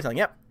poor storytelling.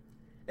 Yep.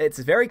 It's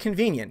very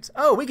convenient.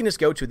 Oh, we can just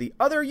go to the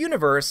other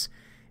universe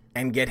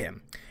and get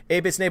him.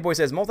 8-Bit Snake Boy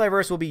says,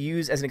 multiverse will be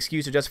used as an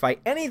excuse to justify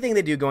anything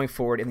they do going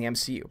forward in the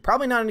MCU.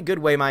 Probably not in a good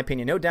way, in my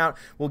opinion. No doubt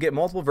we'll get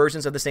multiple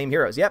versions of the same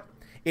heroes. Yep.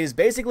 It is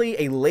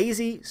basically a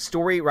lazy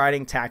story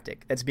writing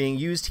tactic that's being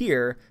used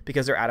here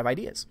because they're out of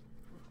ideas.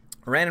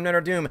 Random Notre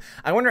Doom,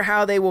 I wonder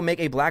how they will make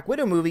a Black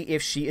Widow movie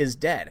if she is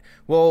dead.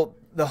 Well,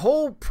 the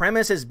whole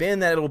premise has been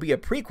that it'll be a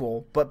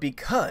prequel, but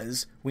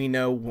because we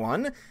know,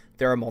 one,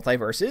 there are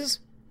multiverses,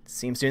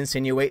 seems to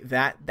insinuate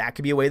that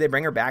could be a way they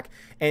bring her back,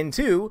 and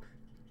two,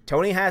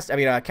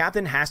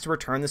 Captain has to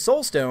return the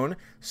Soul Stone,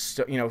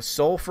 so,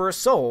 soul for a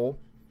soul.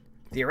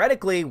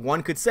 Theoretically,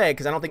 one could say,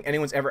 because I don't think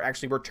anyone's ever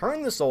actually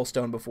returned the Soul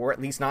Stone before,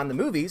 at least not in the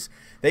movies,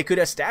 they could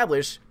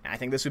establish, and I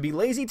think this would be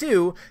lazy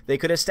too, they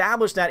could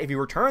establish that if you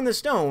return the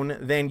stone,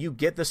 then you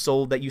get the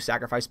soul that you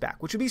sacrifice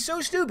back, which would be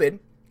so stupid.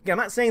 Again, I'm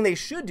not saying they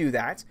should do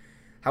that.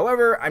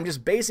 However, I'm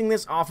just basing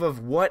this off of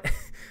what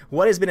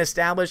has been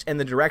established and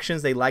the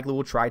directions they likely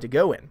will try to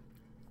go in.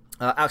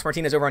 Alex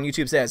Martinez over on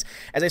YouTube says,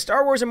 as a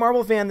Star Wars and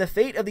Marvel fan, the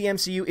fate of the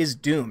MCU is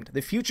doomed.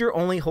 The future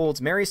only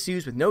holds Mary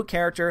Sue's with no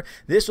character.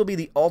 This will be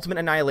the ultimate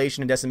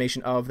annihilation and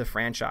decimation of the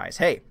franchise.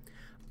 Hey,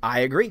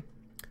 I agree.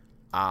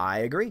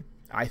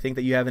 I think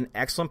that you have an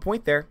excellent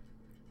point there.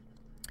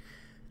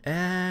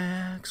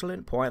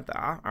 Excellent point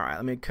there. All right,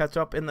 let me catch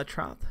up in the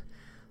chat.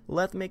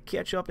 Let me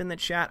catch up in the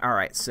chat. All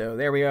right, so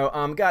there we go.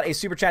 Got a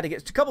super chat to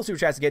get, a couple super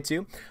chats to get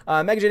to.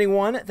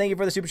 MegaJenny1, thank you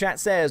for the super chat.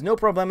 Says no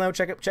problemo.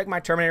 Check my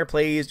Terminator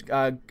plays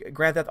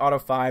Grand Theft Auto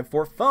 5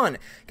 for fun,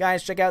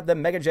 guys. Check out the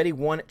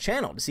MegaJenny1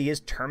 channel to see his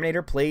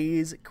Terminator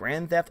plays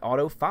Grand Theft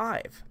Auto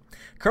 5.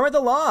 Kermit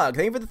the Log,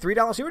 thank you for the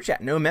 $3 super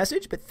chat. No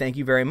message, but thank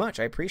you very much.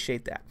 I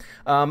appreciate that.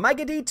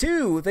 Micah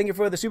D2, thank you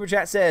for the super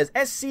chat. Says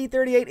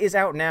SC38 is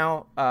out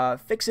now.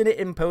 Fixing it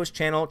in post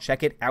channel.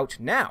 Check it out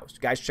now. So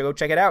guys, go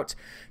check it out.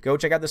 Go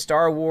check out the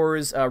Star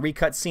Wars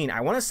recut scene.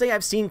 I want to say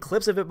I've seen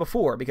clips of it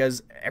before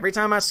because every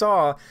time I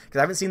saw, because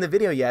I haven't seen the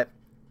video yet,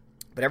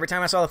 but every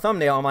time I saw the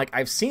thumbnail, I'm like,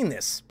 I've seen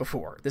this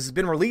before. This has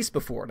been released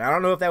before. Now, I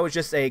don't know if that was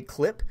just a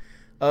clip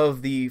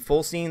of the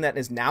full scene that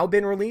has now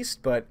been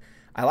released, but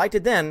I liked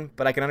it then,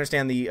 but I can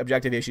understand the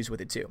objective issues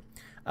with it too.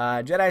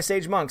 Jedi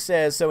Sage Monk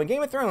says, so in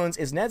Game of Thrones,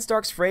 is Ned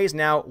Stark's phrase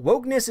now,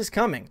 wokeness is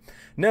coming?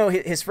 No,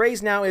 his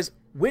phrase now is,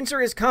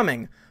 winter is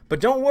coming, but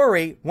don't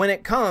worry, when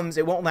it comes,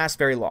 it won't last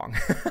very long.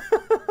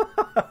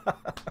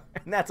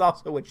 And that's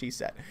also what she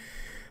said.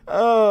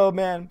 Oh,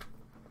 man.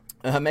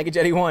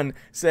 MegaJetty1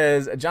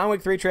 says, John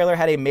Wick 3 trailer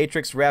had a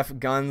Matrix ref,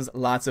 guns,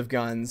 lots of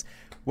guns.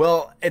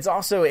 Well, it's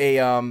also a,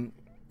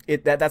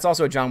 that's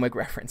also a John Wick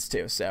reference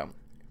too, so...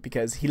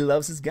 because he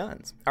loves his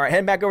guns. All right,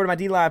 heading back over to my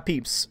D-Live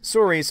peeps.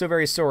 Sorry, so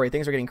very sorry.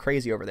 Things are getting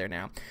crazy over there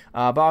now.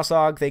 Boss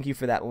Hog, thank you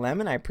for that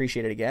lemon. I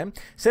appreciate it again.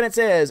 Senate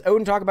says,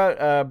 Odin, talk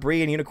about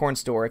Brie and Unicorn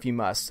Store if you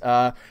must.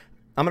 I'm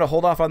going to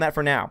hold off on that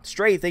for now.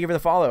 Stray, thank you for the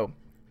follow.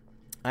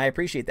 I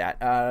appreciate that.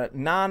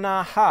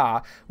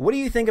 Ha. What do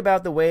you think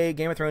about the way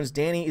Game of Thrones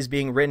Dany is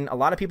being written? A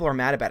lot of people are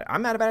mad about it.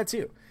 I'm mad about it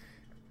too.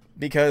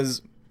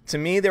 Because to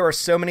me, there are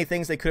so many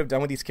things they could have done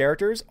with these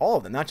characters. All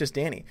of them, not just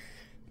Dany.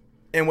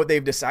 And what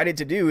they've decided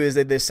to do is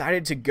they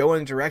decided to go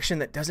in a direction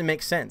that doesn't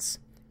make sense.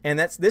 And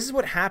this is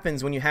what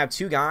happens when you have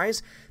two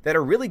guys that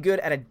are really good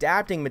at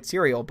adapting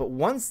material, but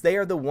once they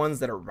are the ones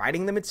that are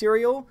writing the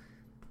material,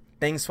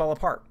 things fall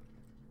apart.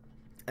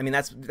 I mean,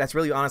 that's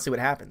really honestly what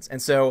happens. And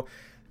so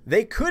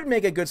they could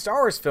make a good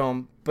Star Wars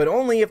film, but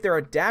only if they're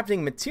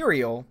adapting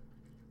material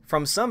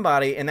from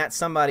somebody and that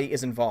somebody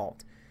is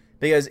involved.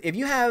 Because if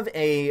you have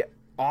a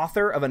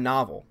author of a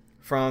novel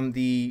from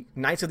the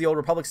Knights of the Old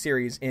Republic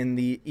series in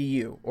the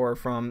EU, or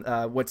from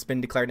what's been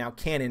declared now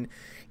canon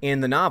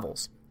in the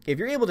novels. If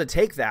you're able to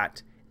take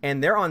that,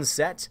 and they're on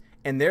set,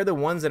 and they're the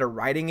ones that are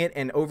writing it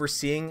and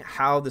overseeing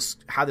how the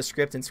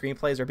script and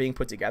screenplays are being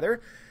put together,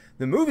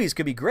 the movies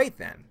could be great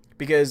then.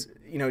 Because,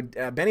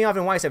 Benioff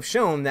and Weiss have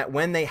shown that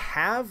when they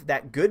have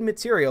that good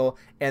material,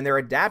 and they're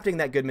adapting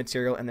that good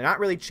material, and they're not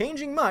really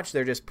changing much,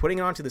 they're just putting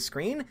it onto the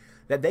screen,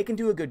 that they can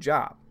do a good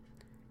job.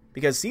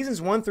 Because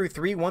seasons 1 through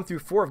 3, 1 through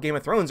 4 of Game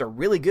of Thrones are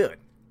really good.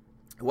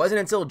 It wasn't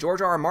until George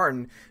R.R.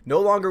 Martin no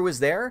longer was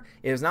there.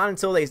 It was not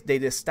until they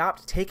just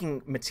stopped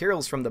taking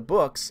materials from the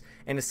books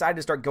and decided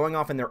to start going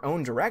off in their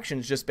own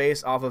directions just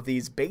based off of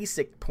these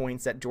basic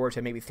points that George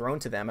had maybe thrown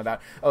to them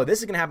about, oh, this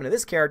is going to happen to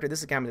this character, this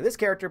is going to happen to this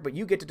character, but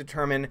you get to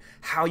determine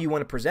how you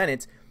want to present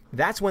it.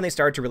 That's when they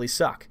started to really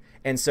suck.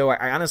 And so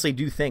I honestly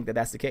do think that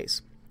that's the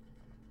case.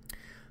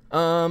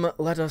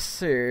 Let us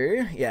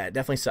see. Yeah, it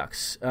definitely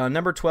sucks.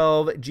 Number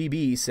 12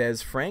 GB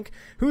says, Frank,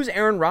 who's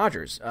Aaron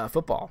Rodgers?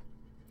 Football.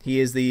 He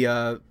is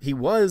isn't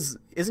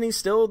he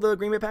still the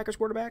Green Bay Packers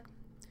quarterback?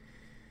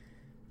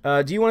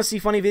 Do you want to see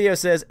funny video?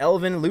 Says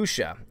Elvin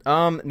Lucia.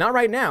 Not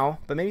right now,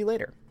 but maybe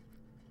later.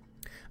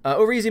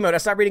 Over easy mode, I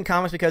stopped reading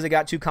comics because it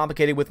got too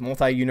complicated with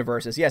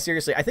multi-universes. Yeah,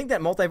 seriously, I think that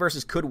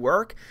multiverses could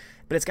work,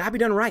 but it's got to be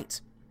done right.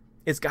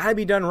 It's got to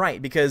be done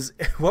right, because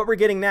what we're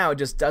getting now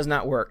just does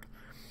not work.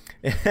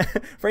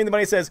 Frank the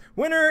Bunny says,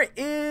 winner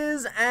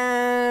is,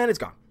 and it's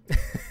gone.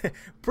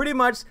 Pretty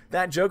much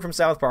that joke from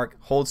South Park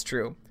holds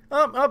true.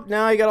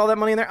 Now you got all that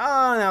money in there.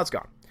 Oh, now it's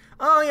gone.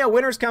 Oh, yeah,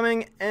 winter's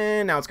coming,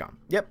 and now it's gone.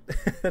 Yep,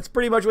 that's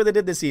pretty much what they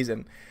did this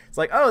season. It's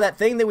like, oh, that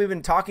thing that we've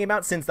been talking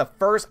about since the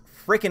first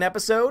freaking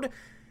episode.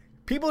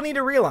 People need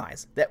to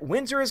realize that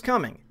winter is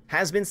coming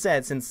has been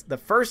said since the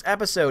first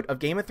episode of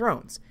Game of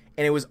Thrones,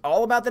 and it was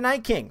all about the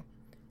Night King.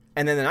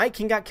 And then the Night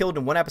King got killed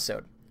in one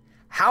episode.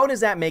 How does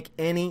that make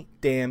any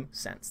damn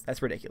sense?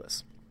 That's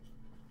ridiculous.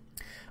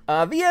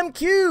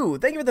 VMQ,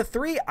 thank you for the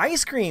 3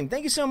 ice cream.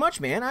 Thank you so much,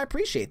 man. I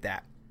appreciate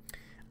that.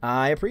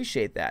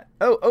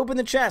 Oh, open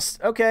the chest.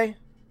 Okay.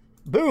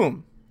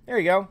 Boom. There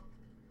you go.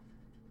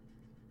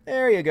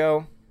 There you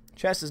go.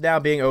 Chest is now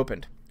being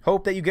opened.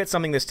 Hope that you get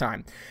something this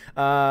time.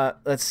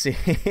 Let's see.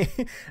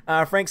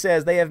 Frank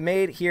says, they've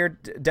made here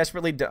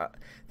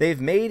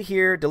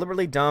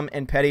deliberately dumb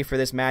and petty for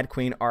this Mad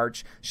Queen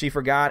arch. She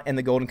forgot, and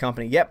the Golden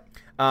Company. Yep.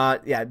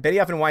 Yeah,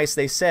 Benioff and Weiss,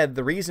 they said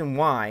the reason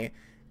why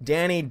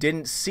Dany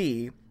didn't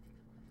see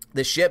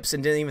the ships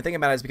and didn't even think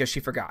about it is because she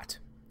forgot.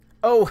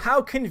 Oh,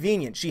 how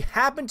convenient. She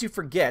happened to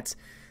forget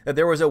that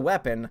there was a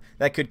weapon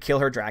that could kill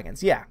her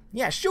dragons. Yeah,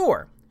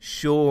 sure.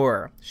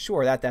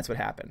 That's what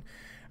happened.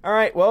 All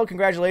right, well,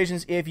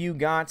 congratulations if you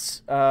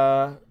got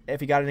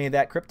any of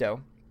that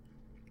crypto.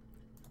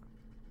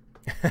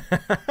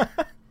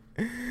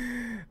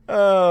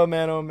 Oh,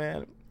 man, oh,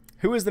 man.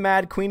 Who is the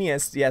mad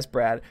queeniest? Yes,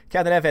 Brad.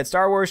 Captain F-Head.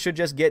 Star Wars should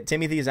just get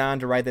Timothy Zahn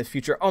to write the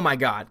future. Oh, my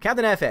God.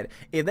 Captain F-Head.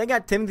 If they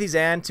got Timothy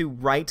Zahn to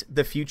write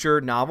the future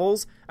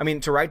novels,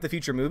 to write the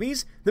future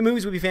movies, the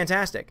movies would be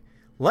fantastic.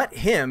 Let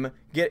him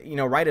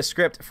write a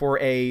script for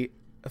a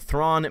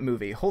Thrawn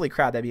movie. Holy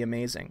crap, that'd be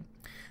amazing.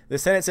 The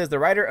Senate says the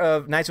writer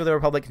of Knights of the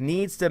Republic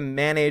needs to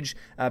manage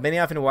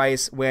Benioff and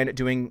Weiss when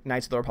doing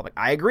Knights of the Republic.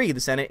 I agree, the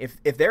Senate.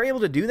 If they're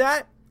able to do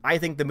that, I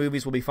think the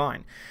movies will be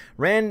fine.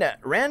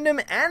 Random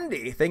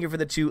Andy, thank you for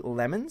the 2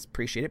 lemons.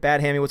 Appreciate it.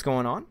 Bad Hammy, what's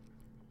going on?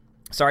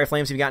 Sorry,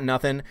 Flames, if you got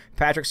nothing.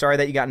 Patrick, sorry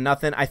that you got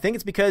nothing. I think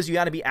it's because you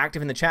got to be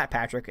active in the chat,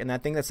 Patrick, and I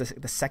think that's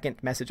the second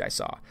message I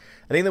saw.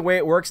 I think the way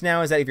it works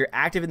now is that if you're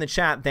active in the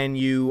chat, then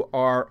you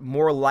are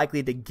more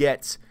likely to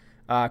get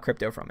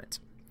crypto from it.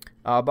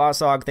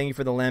 Bossog, thank you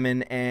for the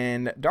lemon.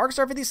 And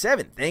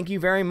Darkstar57, thank you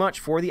very much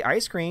for the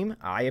ice cream.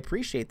 I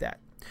appreciate that.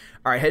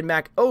 All right, heading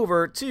back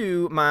over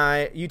to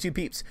my YouTube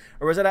peeps.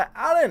 Rosetta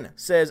Allen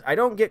says, I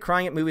don't get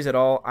crying at movies at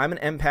all. I'm an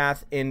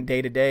empath in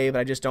day-to-day, but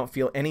I just don't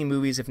feel any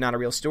movies if not a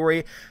real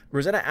story.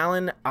 Rosetta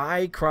Allen,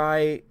 I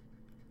cry.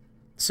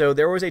 So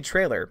there was a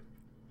trailer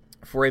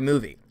for a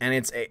movie, and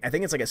I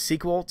think it's like a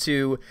sequel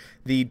to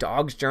the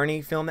Dog's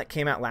Journey film that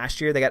came out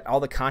last year. They got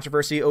all the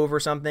controversy over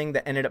something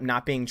that ended up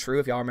not being true,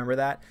 if y'all remember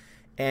that.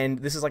 And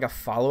this is like a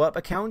follow-up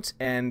account,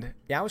 and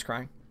yeah, I was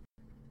crying.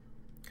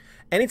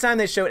 Anytime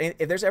they show,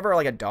 if there's ever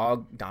like a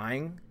dog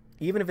dying,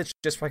 even if it's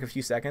just for like a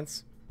few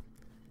seconds,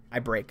 I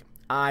break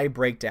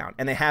down.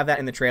 And they have that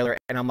in the trailer,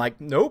 and I'm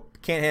like, nope,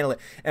 can't handle it.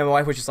 And my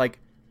wife was just like,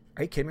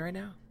 are you kidding me right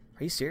now?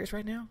 Are you serious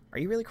right now? Are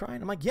you really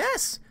crying? I'm like,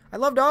 yes, I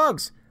love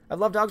dogs. I've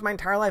loved dogs my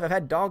entire life. I've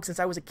had dogs since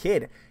I was a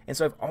kid. And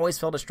so I've always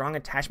felt a strong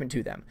attachment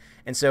to them.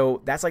 And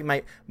so that's like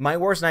my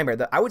worst nightmare.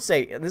 I would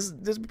say, this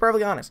is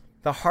perfectly honest,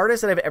 the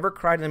hardest that I've ever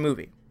cried in a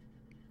movie,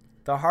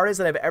 the hardest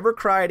that I've ever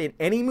cried in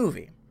any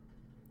movie,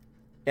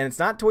 and it's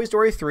not Toy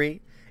Story 3.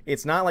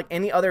 It's not like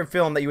any other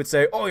film that you would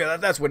say, oh yeah,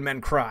 that's when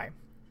men cry.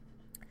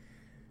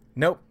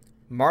 Nope.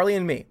 Marley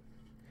and Me.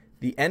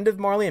 The end of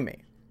Marley and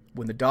Me.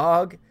 When the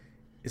dog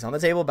is on the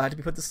table about to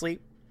be put to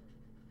sleep.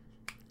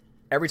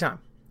 Every time.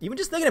 Even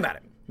just thinking about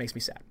it makes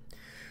me sad.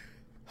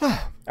 All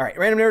right.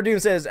 Random Nerd Doom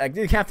says,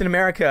 did Captain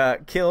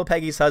America kill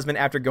Peggy's husband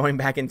after going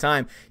back in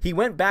time? He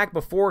went back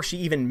before she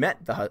even met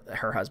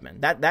her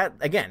husband. That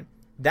again,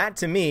 that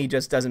to me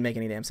just doesn't make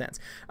any damn sense.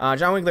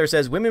 John Winkler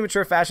says, women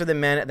mature faster than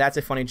men. That's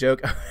a funny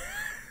joke.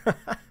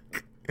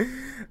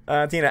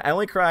 Tina, I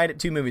only cried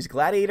 2 movies,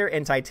 Gladiator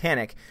and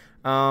Titanic.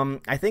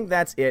 I think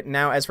that's it.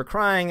 Now, as for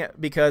crying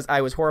because I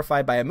was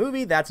horrified by a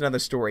movie, that's another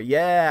story.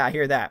 Yeah, I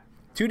hear that.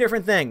 2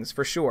 different things,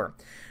 for sure.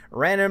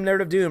 Random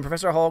Nerd of Doom.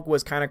 Professor Hulk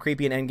was kind of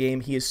creepy in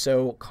Endgame. He is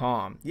so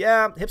calm.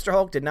 Yeah, Hipster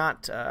Hulk did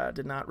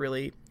not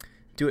really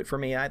do it for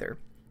me either.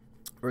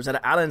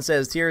 Rosetta Allen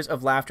says, tears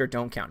of laughter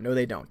don't count. No,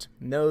 they don't.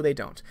 No, they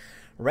don't.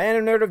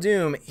 Random Nerd of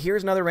Doom.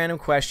 Here's another random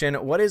question.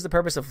 What is the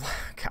purpose of...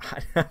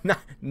 God.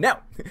 No.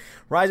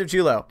 Rise of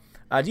Chulo.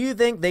 Do you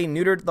think they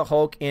neutered the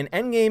Hulk in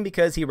Endgame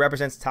because he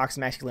represents toxic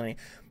masculinity?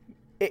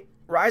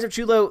 Rise of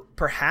Chulo,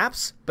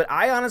 perhaps, but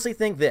I honestly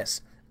think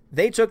this.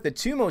 They took the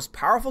 2 most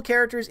powerful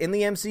characters in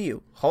the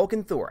MCU, Hulk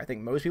and Thor. I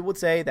think most people would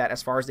say that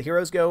as far as the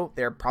heroes go,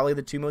 they're probably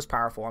the 2 most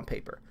powerful on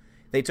paper.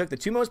 They took the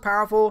 2 most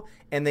powerful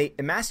and they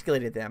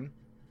emasculated them.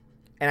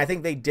 And I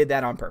think they did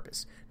that on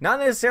purpose. Not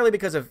necessarily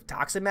because of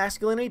toxic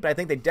masculinity, but I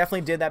think they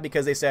definitely did that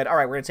because they said, all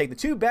right, we're going to take the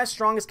 2 best,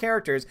 strongest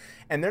characters,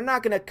 and they're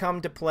not going to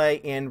come to play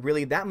in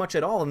really that much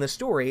at all in the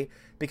story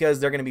because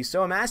they're going to be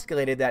so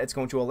emasculated that it's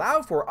going to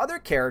allow for other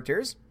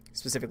characters,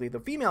 specifically the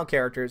female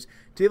characters,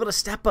 to be able to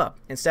step up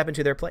and step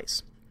into their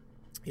place.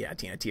 Yeah,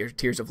 Tina,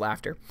 tears of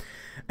laughter.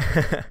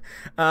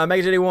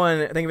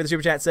 Mega81, thank you for the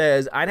super chat,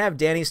 says, I'd have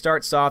Danny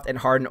start soft and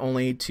harden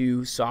only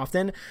to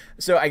soften.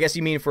 So I guess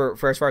you mean for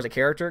as far as a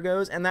character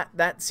goes, and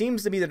that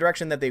seems to be the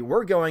direction that they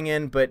were going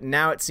in, but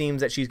now it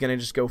seems that she's going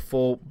to just go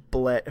full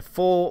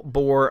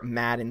bore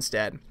mad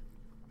instead.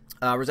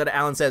 Rosetta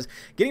Allen says,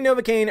 getting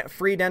Novocaine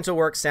free dental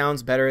work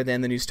sounds better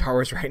than the new Star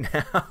Wars right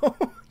now.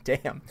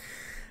 Damn.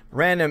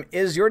 Random,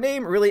 is your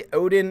name really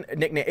Odin?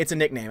 Nickname? It's a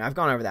nickname. I've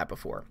gone over that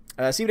before.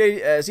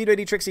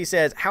 C2AD Trixie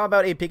says, how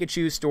about a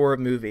Pikachu store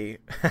movie?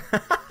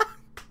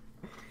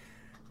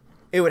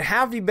 It would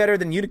have to be better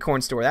than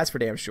Unicorn Store, that's for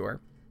damn sure.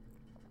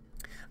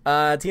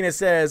 Tina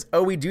says,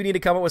 oh, we do need to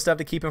come up with stuff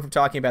to keep him from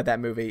talking about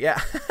that movie.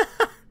 Yeah.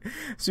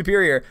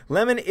 Superior.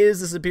 Lemon is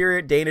the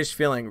superior Danish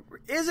filling.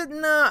 Is it?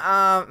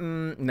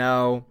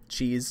 No.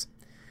 Cheese.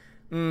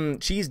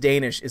 Cheese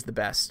Danish is the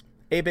best.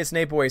 8-Bit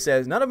Snape Boy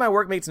says, none of my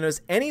workmates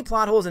noticed any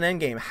plot holes in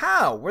Endgame.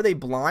 How? Were they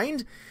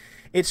blind?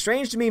 It's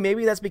strange to me.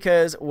 Maybe that's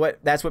because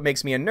that's what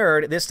makes me a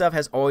nerd. This stuff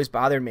has always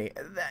bothered me.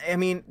 I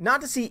mean,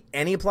 not to see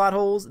any plot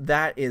holes,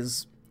 that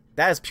is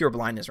pure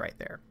blindness right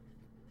there.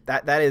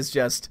 That is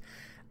just,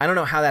 I don't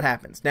know how that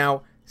happens.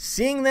 Now,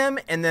 seeing them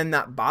and then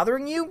not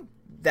bothering you,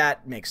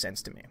 that makes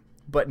sense to me.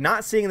 But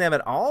not seeing them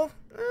at all?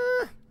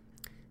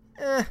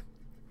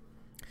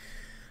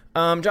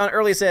 John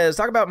Early says,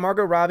 talk about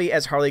Margot Robbie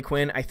as Harley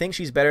Quinn. I think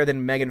she's better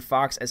than Megan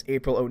Fox as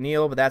April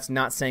O'Neil, but that's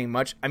not saying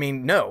much. I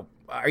mean, no.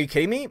 Are you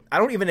kidding me? I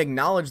don't even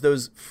acknowledge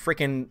those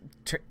freaking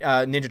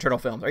Ninja Turtle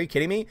films. Are you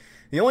kidding me?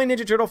 The only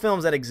Ninja Turtle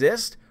films that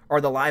exist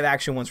are the live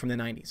action ones from the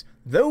 90s.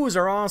 Those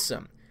are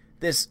awesome.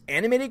 This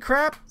animated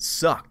crap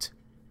sucked.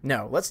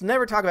 No, let's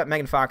never talk about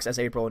Megan Fox as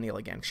April O'Neil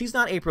again. She's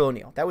not April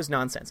O'Neil. That was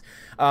nonsense.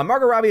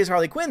 Margot Robbie as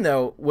Harley Quinn,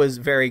 though, was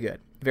very good.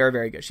 Very,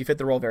 very good. She fit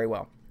the role very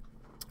well.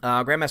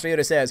 Grandmaster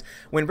Yoda says,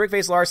 when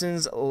Brickface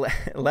Larson's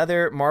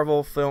later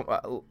Marvel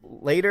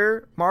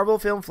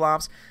film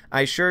flops,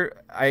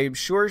 I'm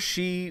sure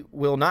she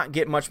will not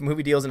get much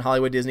movie deals in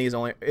Hollywood. Disney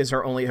is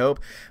her only hope.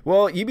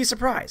 Well, you'd be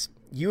surprised.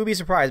 You would be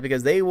surprised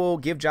because they will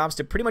give jobs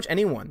to pretty much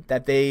anyone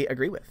that they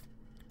agree with.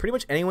 Pretty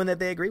much anyone that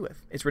they agree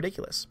with. It's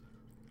ridiculous.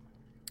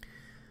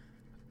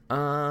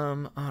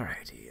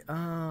 Alrighty.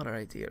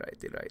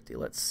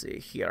 Let's see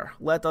here.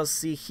 Let us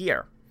see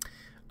here.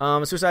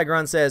 Suicide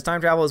Grunt says,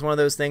 time travel is one of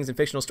those things in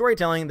fictional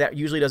storytelling that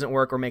usually doesn't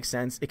work or make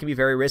sense. It can be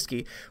very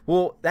risky.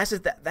 Well, that's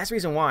the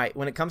reason why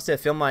when it comes to a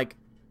film like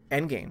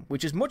Endgame,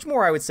 which is much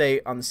more, I would say,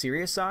 on the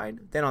serious side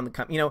than on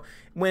the,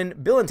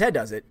 when Bill and Ted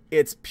does it,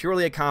 it's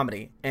purely a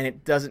comedy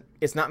and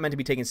it's not meant to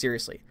be taken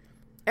seriously.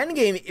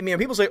 Endgame,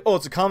 people say, oh,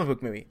 it's a comic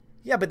book movie.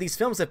 Yeah, but these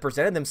films have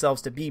presented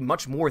themselves to be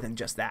much more than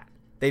just that.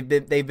 They've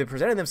been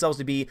presented themselves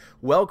to be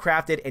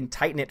well-crafted and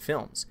tight-knit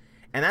films.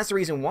 And that's the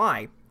reason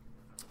why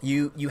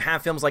you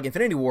have films like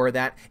Infinity War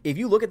that, if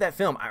you look at that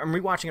film, I'm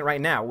rewatching it right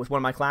now with one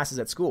of my classes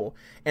at school,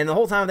 and the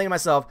whole time I'm thinking to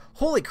myself,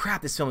 holy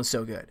crap, this film is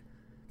so good.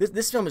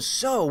 This film is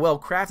so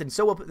well-crafted, and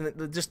so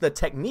well, just the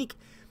technique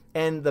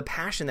and the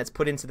passion that's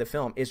put into the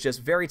film is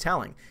just very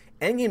telling.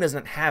 Endgame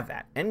doesn't have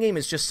that. Endgame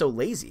is just so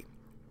lazy.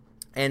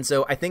 And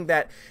so I think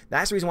that's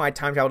the reason why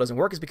time travel doesn't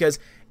work, is because,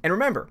 and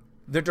remember,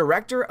 the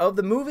director of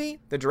the movie,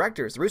 the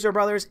directors, the Russo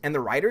brothers, and the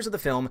writers of the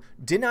film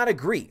did not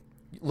agree.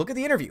 Look at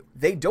the interview.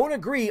 They don't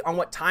agree on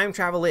what time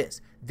travel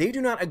is. They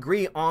do not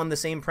agree on the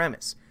same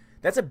premise.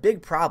 That's a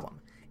big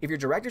problem. If your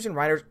directors and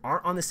writers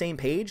aren't on the same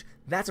page,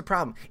 that's a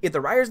problem. If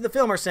the writers of the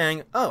film are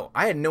saying, oh,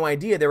 I had no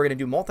idea they were going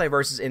to do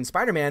multiverses in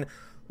Spider-Man,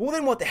 well,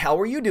 then what the hell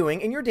were you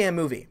doing in your damn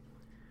movie?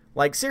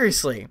 Like,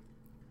 seriously.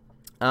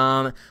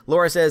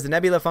 Laura says, the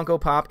Nebula Funko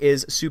Pop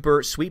is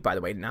super sweet, by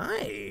the way.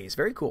 Nice.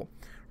 Very cool.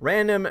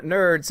 Random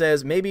Nerd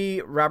says,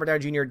 maybe Robert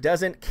Downey Jr.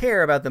 doesn't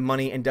care about the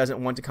money and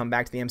doesn't want to come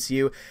back to the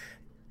MCU.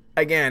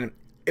 Again,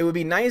 it would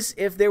be nice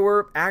if there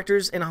were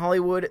actors in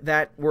Hollywood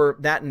that were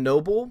that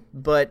noble,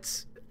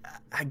 but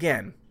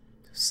again,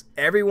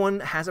 everyone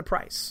has a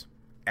price.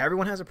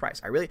 Everyone has a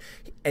price.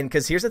 And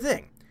because here's the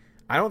thing.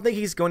 I don't think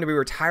he's going to be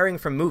retiring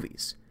from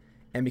movies.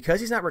 And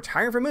because he's not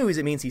retiring from movies,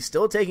 it means he's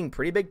still taking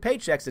pretty big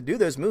paychecks to do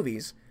those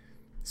movies.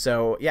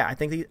 So, yeah,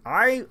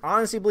 I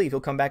honestly believe he'll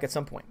come back at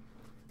some point.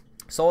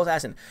 Soul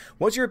Assassin,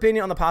 what's your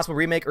opinion on the possible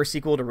remake or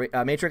sequel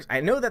to Matrix? I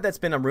know that's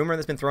been a rumor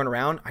that's been thrown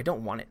around. I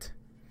don't want it.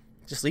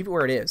 Just leave it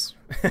where it is.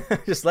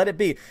 Just let it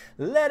be.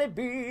 Let it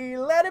be,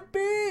 let it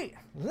be,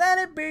 let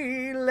it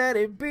be, let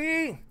it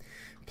be.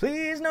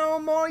 Please, no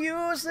more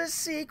useless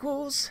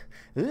sequels.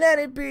 Let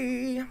it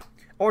be.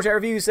 Orange Hat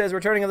Review says,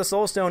 Returning of the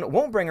Soul Stone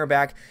won't bring her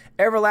back.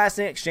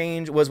 Everlasting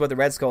Exchange was what the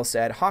Red Skull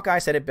said. Hawkeye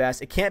said it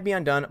best. It can't be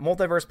undone.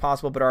 Multiverse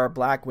possible, but our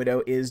Black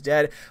Widow is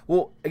dead.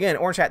 Well, again,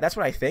 Orange Hat, that's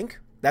what I think.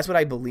 That's what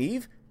I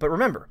believe. But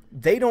remember,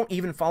 they don't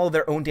even follow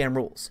their own damn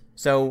rules.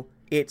 So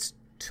it's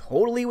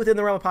totally within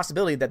the realm of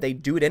possibility that they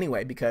do it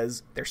anyway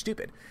because they're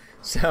stupid.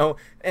 So,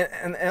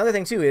 and another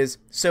thing too is,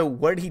 so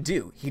what did he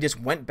do? He just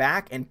went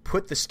back and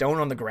put the stone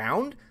on the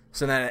ground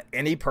so that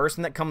any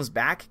person that comes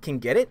back can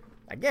get it?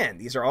 Again,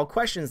 these are all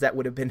questions that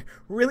would have been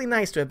really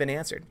nice to have been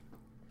answered.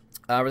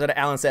 Rosetta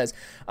Allen says,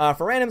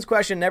 for Random's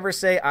question, never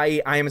say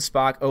I am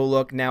Spock. Oh,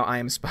 look, now I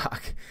am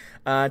Spock.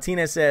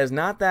 Tina says,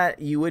 not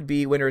that you would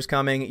be Winter is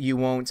Coming. You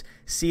won't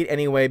see it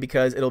anyway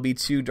because it'll be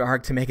too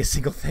dark to make a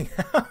single thing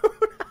out.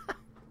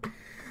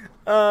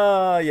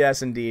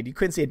 Yes, indeed. You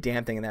couldn't see a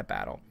damn thing in that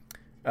battle.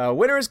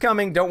 Winter is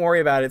coming. Don't worry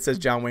about it, says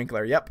John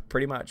Winkler. Yep,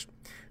 pretty much.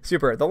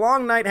 Super. The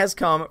long night has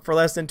come for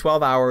less than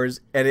 12 hours,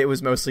 and it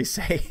was mostly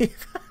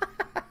safe.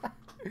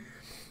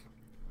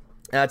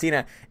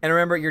 Tina, and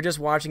remember, you're just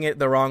watching it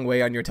the wrong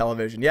way on your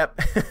television. Yep.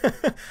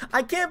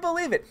 I can't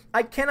believe it.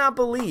 I cannot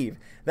believe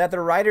that the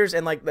writers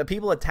and the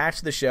people attached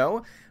to the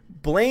show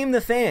blame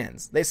the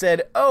fans. They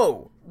said,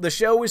 oh, the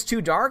show was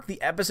too dark,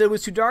 the episode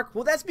was too dark.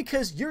 Well, that's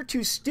because you're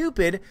too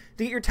stupid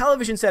to get your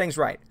television settings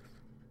right.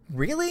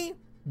 Really?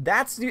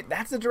 That's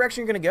the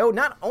direction you're going to go?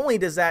 Not only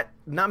does that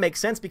not make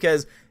sense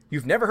because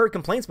you've never heard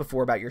complaints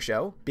before about your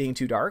show being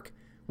too dark,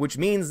 which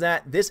means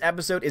that this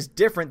episode is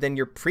different than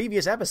your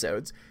previous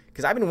episodes,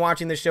 because I've been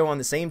watching this show on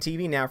the same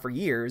TV now for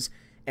years,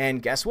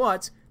 and guess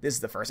what? This is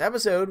the first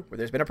episode where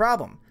there's been a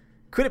problem.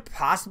 Could it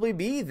possibly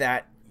be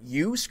that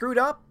you screwed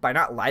up by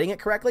not lighting it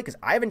correctly? Because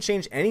I haven't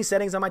changed any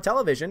settings on my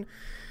television,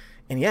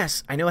 and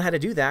yes, I know how to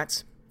do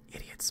that.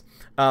 Idiots.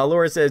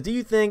 Laura says, do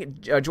you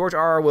think George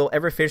R.R. will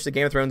ever finish the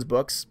Game of Thrones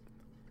books?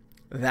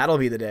 That'll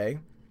be the day.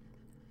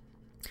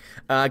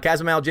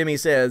 Casamal Jimmy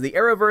says, the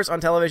Arrowverse on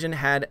television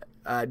had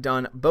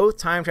done both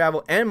time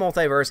travel and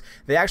multiverse.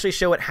 They actually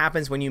show what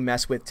happens when you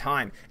mess with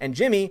time. And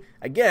Jimmy,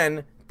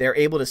 again, they're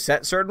able to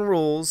set certain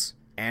rules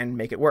and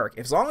make it work.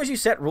 As long as you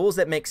set rules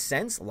that make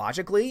sense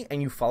logically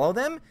and you follow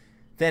them,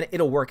 then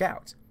it'll work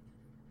out.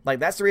 Like,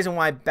 that's the reason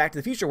why Back to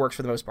the Future works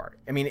for the most part.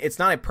 I mean, it's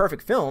not a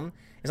perfect film,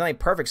 it's not a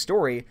perfect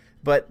story,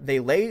 but they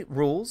lay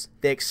rules,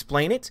 they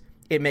explain it,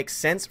 it makes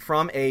sense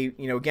from a,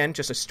 again,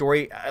 just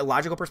a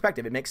logical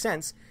perspective. It makes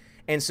sense.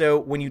 And so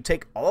when you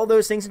take all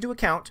those things into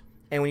account,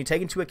 and when you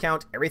take into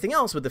account everything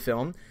else with the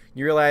film,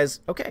 you realize,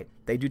 okay,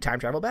 they do time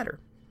travel better.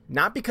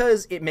 Not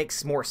because it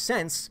makes more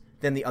sense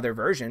than the other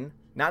version,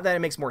 not that it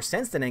makes more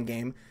sense than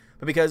Endgame,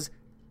 but because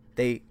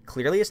they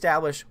clearly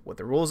establish what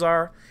the rules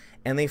are,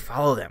 and they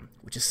follow them,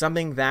 which is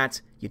something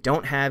that you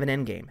don't have in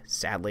Endgame,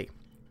 sadly.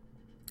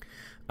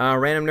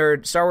 Random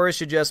Nerd, Star Wars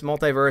should just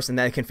multiverse, and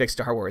that can fix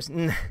Star Wars.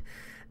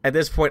 At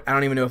this point, I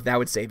don't even know if that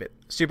would save it.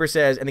 Super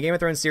says, in the Game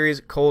of Thrones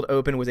series, Cold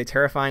Open was a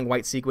terrifying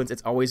white sequence.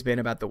 It's always been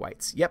about the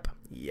whites. Yep.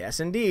 Yes,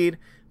 indeed.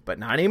 But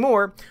not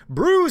anymore.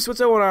 Bruce, what's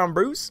going on,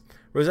 Bruce?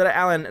 Rosetta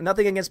Allen,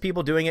 nothing against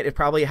people doing it. It's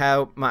probably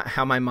how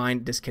my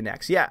mind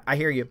disconnects. Yeah, I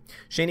hear you.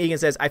 Shane Egan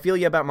says, I feel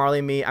you about Marley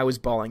and Me. I was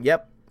bawling.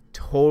 Yep.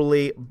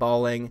 Totally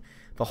bawling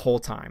the whole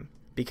time.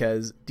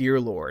 Because, dear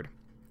Lord,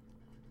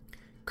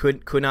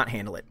 could not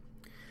handle it.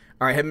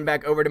 All right, heading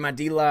back over to my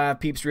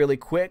D-Live peeps really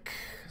quick.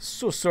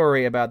 So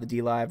sorry about the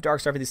D-Live.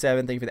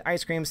 Darkstar57, thank you for the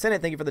ice cream.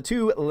 Senate, thank you for the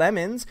 2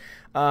 lemons.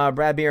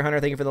 Brad Beer Hunter,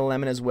 thank you for the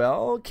lemon as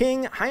well.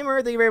 King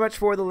Heimer, thank you very much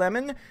for the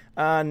lemon.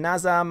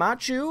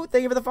 Nazamachu,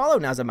 thank you for the follow,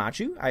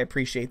 Nazamachu. I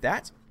appreciate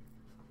that.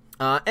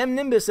 M.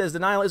 Nimbus says,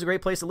 Denial is a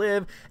great place to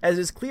live, as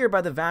is clear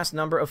by the vast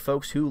number of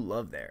folks who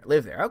live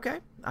there. Okay,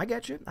 I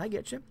get you.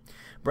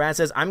 Brad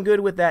says, I'm good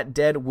with that.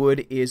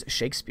 Deadwood is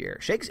Shakespeare.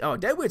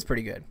 Deadwood's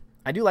pretty good.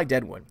 I do like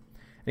Deadwood.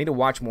 I need to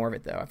watch more of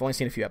it, though. I've only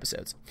seen a few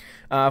episodes.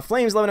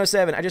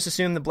 Flames1107, I just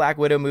assumed the Black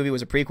Widow movie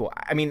was a prequel.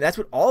 I mean, that's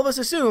what all of us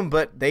assume,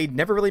 but they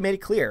never really made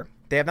it clear.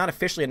 They have not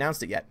officially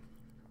announced it yet.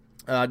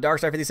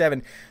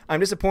 Darkstar57, I'm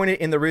disappointed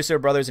in the Russo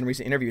brothers in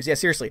recent interviews. Yeah,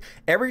 seriously.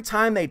 Every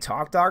time they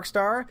talk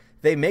Darkstar,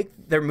 they make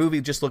their movie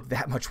just look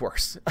that much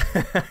worse.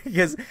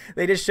 Because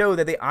they just show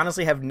that they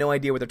honestly have no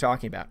idea what they're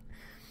talking about.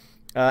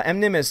 M.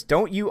 Nimbus,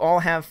 don't you all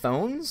have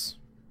phones?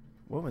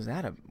 What was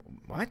that?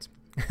 What?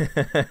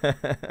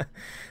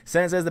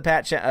 Senate says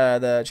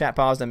the chat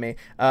paused on me.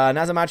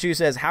 Nazamachu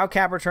says, how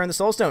Cap returned the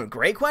Soul Stone?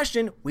 Great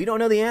question. We don't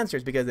know the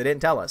answers because they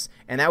didn't tell us.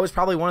 And that was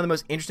probably one of the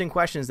most interesting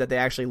questions that they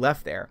actually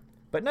left there.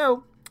 But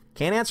no,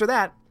 can't answer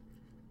that.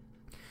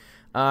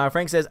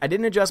 Frank says, I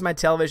didn't adjust my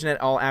television at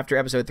all after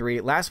episode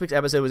 3. Last week's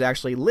episode was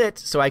actually lit,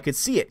 so I could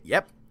see it.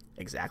 Yep,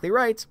 exactly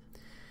right.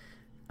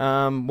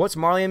 What's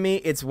Marley and Me?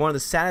 It's one of the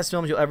saddest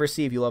films you'll ever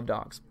see if you love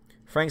dogs.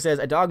 Frank says,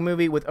 a dog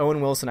movie with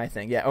Owen Wilson, I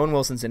think. Yeah, Owen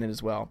Wilson's in it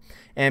as well.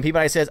 And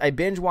Peabody says, I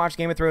binge-watched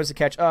Game of Thrones to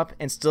catch up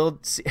and still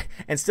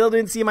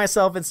didn't see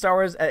myself in Star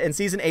Wars in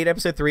Season 8,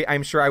 Episode 3.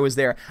 I'm sure I was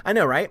there. I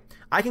know, right?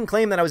 I can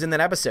claim that I was in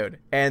that episode,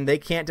 and they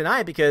can't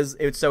deny it because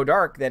it's so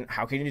dark. Then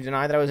how can you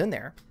deny that I was in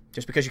there?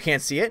 Just because you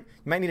can't see it?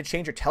 You might need to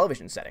change your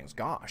television settings.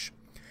 Gosh.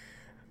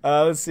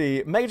 Let's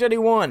see.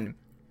 MegaJetty1.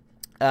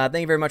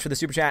 Thank you very much for the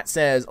super chat.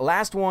 Says,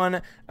 last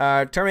one,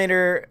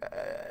 Terminator,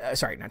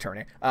 sorry, not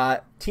Terminator,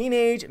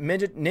 Teenage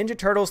Ninja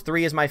Turtles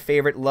 3 is my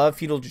favorite. Love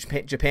feudal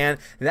Japan.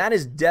 That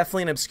is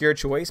definitely an obscure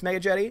choice, Mega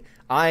Jetty.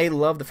 I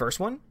love the first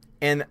one,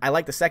 and I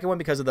like the second one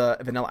because of the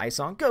Vanilla Ice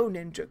song, Go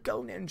Ninja,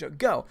 Go Ninja,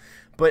 Go.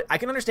 But I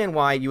can understand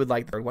why you would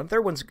like the third one.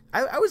 Third one's,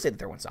 I would say the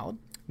third one's solid.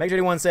 Mega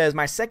Jetty 1 says,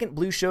 my second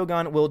Blue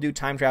Shogun will do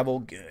time travel.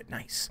 Good,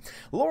 nice.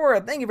 Laura,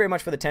 thank you very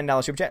much for the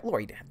 $10 super chat.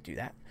 Laura, you didn't have to do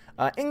that.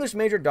 English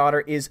major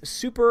daughter is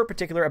super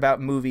particular about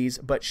movies,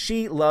 but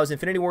she loves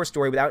Infinity War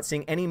story without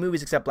seeing any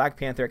movies except Black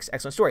Panther.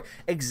 Excellent story.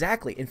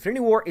 Exactly. Infinity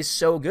War is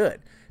so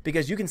good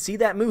because you can see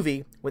that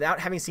movie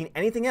without having seen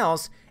anything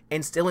else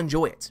and still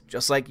enjoy it,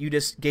 just like you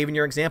just gave in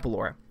your example,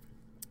 Laura.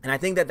 And I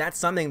think that that's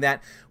something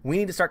that we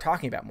need to start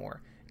talking about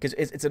more because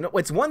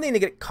it's one thing to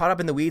get caught up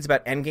in the weeds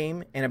about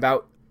Endgame and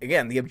about,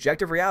 again, the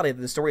objective reality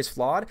that the story is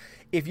flawed.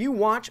 If you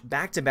watch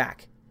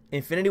back-to-back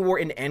Infinity War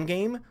and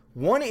Endgame,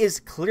 one is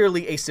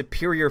clearly a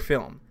superior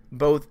film.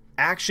 Both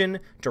action,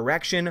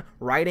 direction,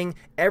 writing,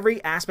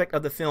 every aspect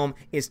of the film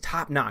is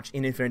top-notch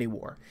in Infinity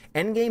War.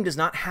 Endgame does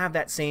not have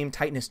that same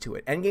tightness to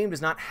it. Endgame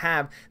does not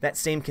have that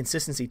same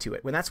consistency to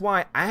it. And that's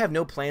why I have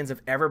no plans of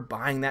ever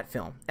buying that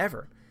film,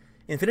 ever.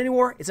 Infinity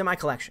War is in my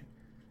collection.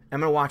 I'm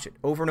going to watch it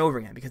over and over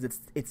again because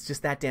it's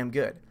just that damn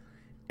good.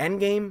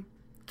 Endgame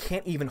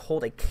can't even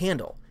hold a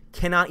candle.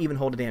 Cannot even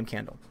hold a damn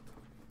candle.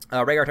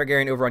 Rhaegar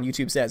Targaryen over on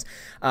YouTube says,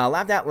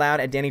 laughed out loud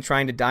at Dany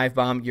trying to dive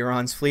bomb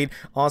Euron's fleet.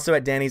 Also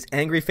at Dany's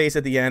angry face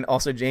at the end.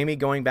 Also, Jaime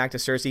going back to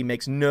Cersei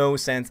makes no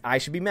sense. I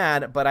should be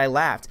mad, but I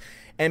laughed.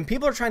 And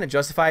people are trying to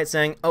justify it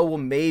saying, oh, well,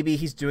 maybe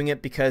he's doing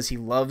it because he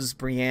loves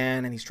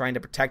Brienne and he's trying to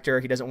protect her.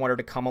 He doesn't want her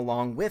to come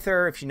along with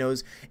her if he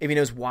knows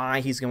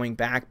why he's going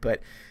back. But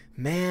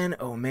man,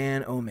 oh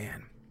man, oh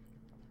man.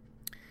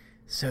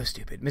 So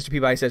stupid. Mr.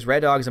 Peabody says,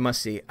 Red Dog is a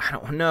must-see. I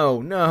don't know.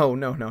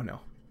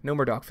 No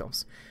more dog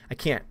films. I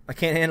can't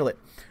handle it.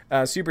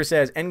 Super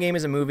says, Endgame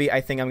is a movie I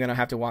think I'm going to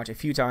have to watch a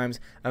few times.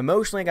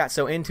 Emotionally, I got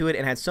so into it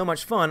and had so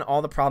much fun,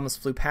 all the problems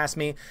flew past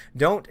me.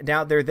 Don't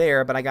doubt they're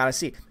there, but I got to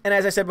see. And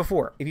as I said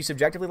before, if you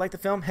subjectively like the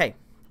film, hey,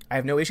 I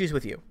have no issues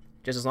with you,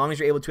 just as long as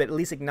you're able to at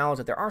least acknowledge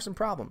that there are some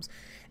problems.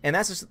 And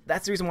that's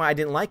the reason why I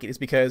didn't like it, is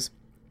because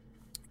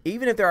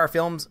even if there are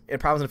problems in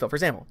the film, for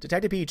example,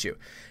 Detective Pikachu.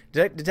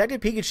 Detective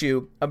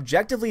Pikachu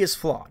objectively is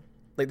flawed.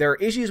 Like, there are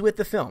issues with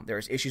the film.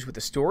 There's issues with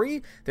the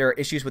story. There are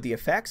issues with the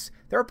effects.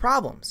 There are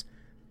problems.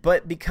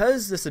 But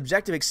because the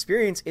subjective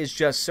experience is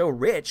just so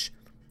rich,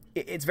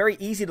 it's very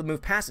easy to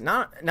move past it.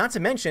 Not to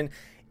mention,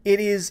 it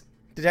is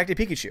Detective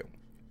Pikachu.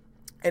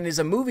 And it is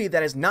a movie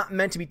that is not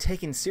meant to be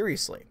taken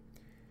seriously.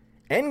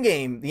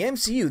 Endgame, the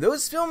MCU,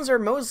 those films are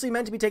mostly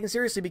meant to be taken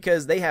seriously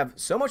because they have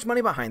so much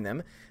money behind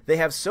them, they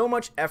have so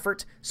much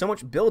effort, so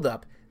much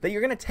build-up, that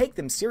you're going to take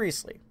them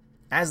seriously,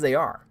 as they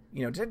are.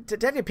 You know,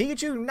 Detective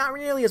Pikachu, not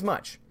nearly as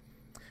much.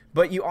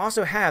 But you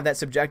also have that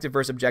subjective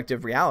versus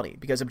objective reality,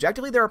 because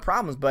objectively there are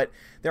problems, but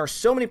there are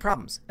so many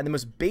problems, and the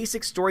most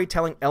basic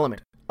storytelling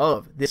element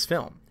of this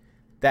film,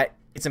 that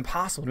it's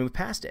impossible to move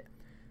past it.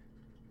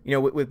 You know,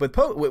 with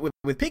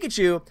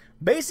Pikachu,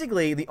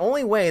 basically the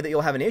only way that you'll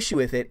have an issue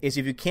with it is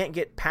if you can't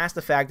get past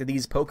the fact that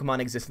these Pokemon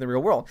exist in the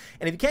real world.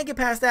 And if you can't get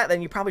past that,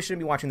 then you probably shouldn't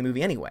be watching the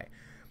movie anyway.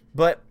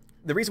 But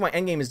the reason why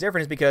Endgame is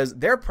different is because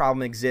their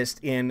problem exists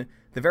in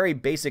the very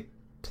basic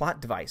plot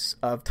device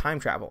of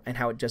time travel and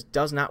how it just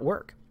does not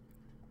work.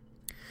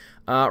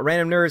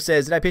 Random Nerd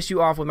says, did I piss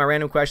you off with my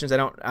random questions? I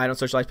don't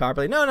socialize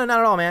properly. No, not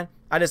at all, man.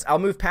 I'll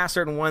move past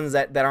certain ones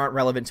that aren't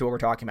relevant to what we're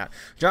talking about.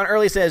 John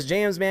Early says,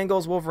 James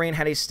Mangold's Wolverine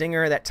had a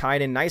stinger that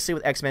tied in nicely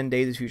with X-Men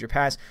Days of Future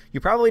Past. You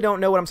probably don't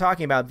know what I'm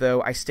talking about,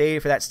 though. I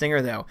stayed for that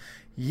stinger, though.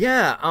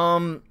 Yeah,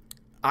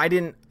 I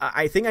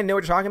think I know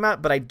what you're talking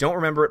about, but I don't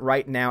remember it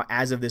right now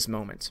as of this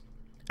moment.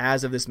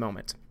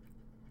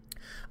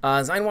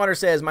 Zinewater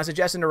says, my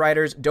suggestion to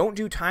writers, don't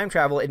do time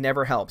travel, it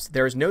never helps.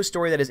 There is no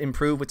story that is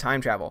improved with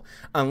time travel,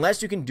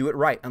 unless you can do it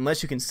right,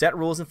 unless you can set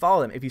rules and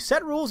follow them. If you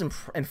set rules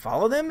and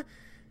follow them,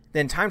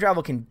 then time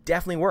travel can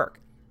definitely work.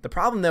 The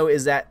problem, though,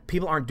 is that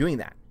people aren't doing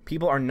that.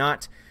 People are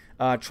not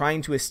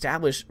trying to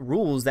establish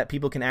rules that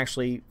people can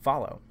actually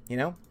follow, you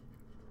know?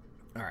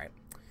 All right.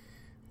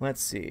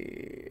 Let's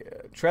see.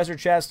 Treasure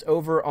Chest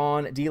over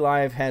on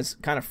DLive has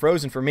kind of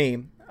frozen for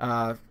me.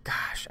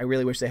 Gosh, I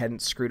really wish they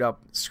hadn't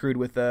screwed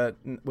with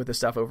the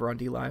stuff over on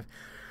DLive.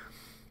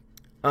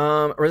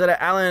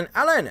 Rosetta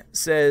Allen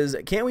says,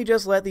 can't we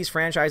just let these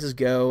franchises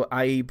go?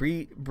 I.e.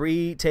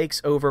 Brie takes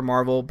over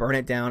Marvel, burn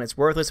it down. It's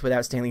worthless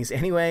without Stan Lee's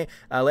anyway.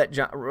 Let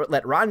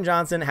Rian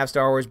Johnson have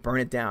Star Wars, burn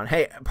it down.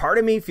 Hey, part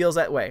of me feels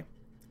that way.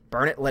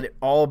 Burn it, let it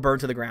all burn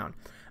to the ground.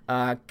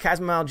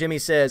 Casmile Jimmy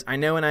says, I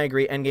know and I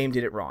agree, Endgame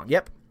did it wrong.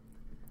 Yep.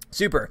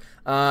 Super.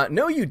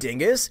 No, you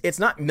dingus. It's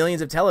not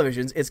millions of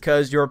televisions. It's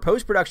because your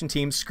post-production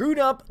team screwed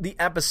up the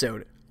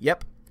episode.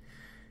 Yep.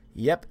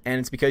 And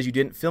it's because you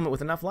didn't film it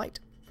with enough light.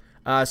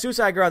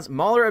 Suicide Grunts,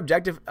 Mahler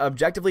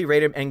objectively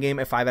rated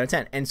Endgame a 5 out of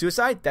 10. And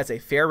Suicide, that's a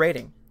fair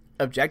rating.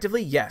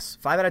 Objectively, yes.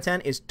 5 out of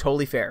 10 is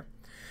totally fair.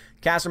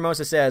 Cass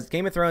Ramosa says,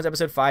 Game of Thrones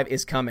episode 5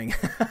 is coming.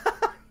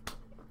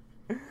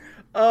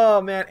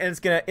 Oh, man. And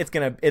it's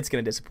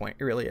gonna disappoint.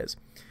 It really is.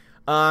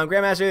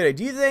 Grandmaster Yoda,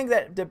 do you think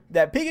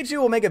that Pikachu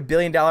will make $1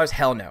 billion?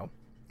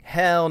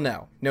 Hell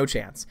no. No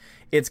chance.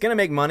 It's going to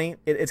make money.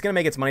 It's going to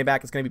make its money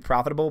back. It's going to be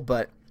profitable,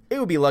 but it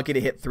would be lucky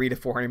to hit 300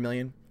 to 400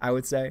 million, I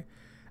would say.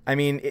 I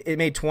mean, it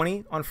made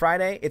 20 on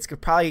Friday. It's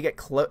could probably get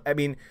close. I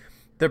mean,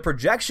 the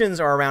projections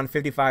are around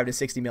 55 to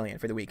 60 million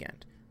for the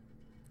weekend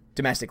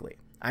domestically.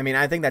 I mean,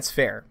 I think that's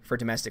fair for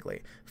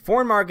domestically.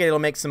 Foreign market, it'll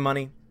make some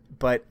money,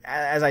 but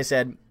as I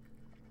said,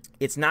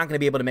 it's not going to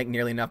be able to make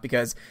nearly enough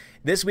because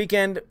this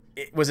weekend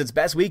it was its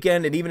best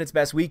weekend, and even its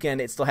best weekend,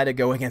 it still had to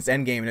go against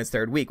Endgame in its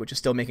third week, which is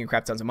still making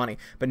crap tons of money.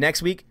 But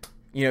next week,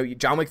 you know,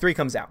 John Wick 3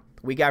 comes out.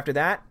 The week after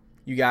that,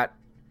 you got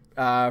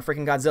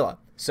freaking Godzilla.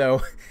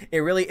 So it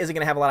really isn't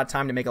going to have a lot of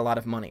time to make a lot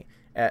of money,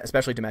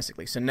 especially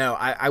domestically. So no,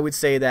 I would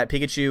say that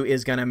Pikachu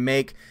is going to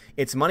make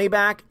its money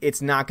back.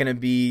 It's not going to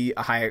be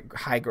a high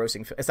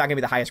grossing. It's not going to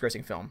be the highest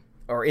grossing film,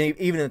 or even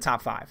in the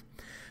top 5.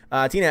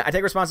 Tina, I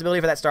take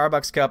responsibility for that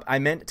Starbucks cup. I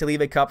meant to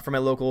leave a cup from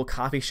a local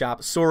coffee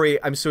shop. Sorry,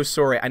 I'm so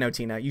sorry. I know,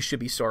 Tina, you should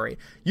be sorry.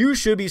 You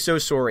should be so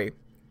sorry.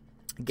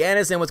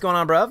 Gannison, what's going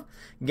on, bruv?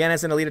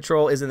 Gannison, Alita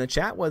Troll is in the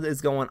chat. What is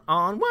going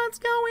on? What's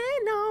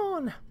going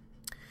on?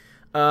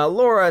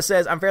 Laura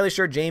says, I'm fairly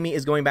sure Jamie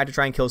is going back to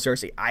try and kill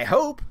Cersei. I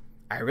hope.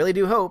 I really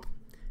do hope.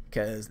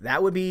 Because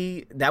that would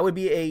be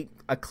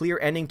a clear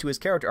ending to his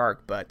character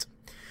arc. But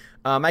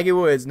Maggie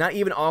Woods, not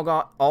even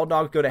all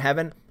dogs go to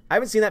heaven. I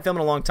haven't seen that film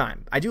in a long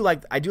time. I do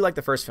like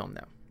the first film,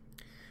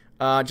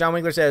 though. John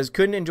Winkler says,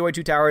 couldn't enjoy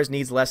Two Towers,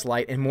 needs less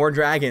light and more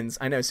dragons.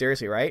 I know,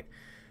 seriously, right?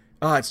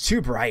 Oh, it's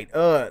too bright.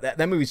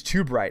 That movie's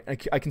too bright.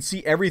 I can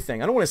see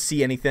everything. I don't want to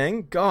see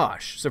anything.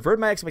 Gosh, subvert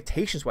my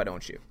expectations, why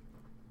don't you?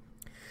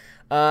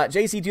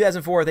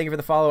 JC2004, thank you for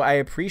the follow. I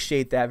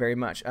appreciate that very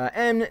much.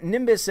 M.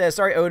 Nimbus says,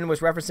 sorry, Odin was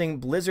referencing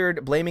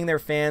Blizzard blaming their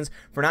fans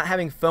for not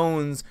having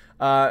phones,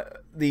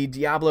 the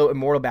Diablo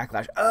Immortal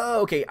backlash.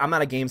 Oh, okay, I'm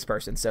not a games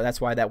person, so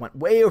that's why that went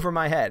way over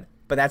my head.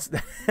 But that's...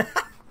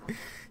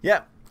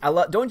 yeah,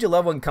 don't you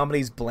love when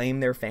companies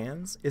blame their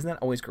fans? Isn't that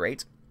always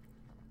great?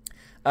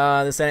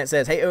 The Senate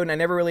says, hey, Odin, I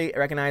never really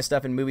recognize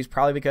stuff in movies,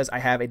 probably because I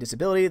have a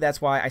disability.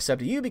 That's why I sub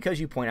to you, because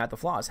you point out the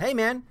flaws. Hey,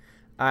 man,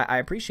 I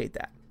appreciate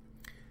that.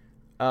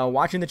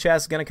 Watching the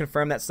chess, going to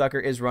confirm that sucker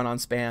is run on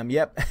spam.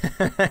 Yep,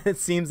 it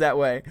seems that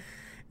way.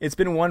 It's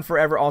been one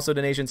forever, also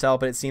donations help,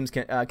 but it seems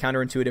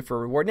counterintuitive for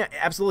reward. Yeah,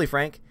 absolutely,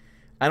 Frank.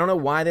 I don't know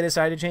why they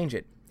decided to change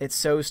it. It's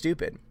so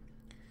stupid.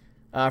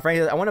 Frank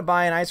says, I want to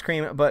buy an ice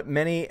cream, but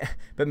may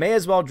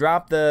as well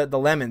drop the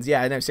lemons.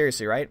 Yeah, no,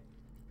 seriously, right?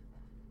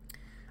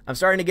 I'm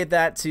starting to get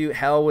that to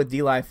hell with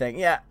D-Live thing.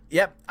 Yeah,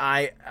 yep.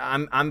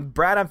 I'm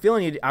Brad. I'm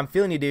feeling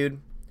you,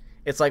 dude.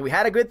 It's like we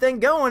had a good thing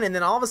going, and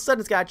then all of a sudden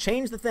it's got to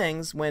change the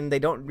things when they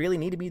don't really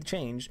need to be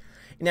changed.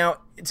 Now,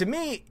 to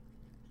me,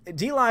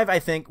 D-Live, I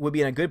think, would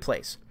be in a good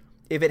place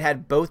if it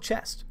had both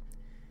chests,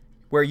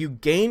 where you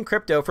gain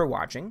crypto for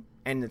watching,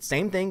 and the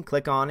same thing,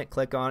 click on it,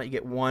 you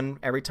get one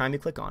every time you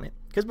click on it.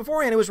 Because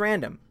beforehand it was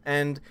random,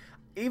 and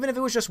even if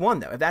it was just one,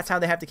 though, if that's how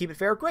they have to keep it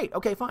fair, great,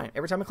 okay, fine.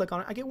 Every time I click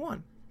on it, I get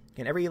one.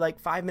 And every,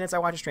 5 minutes I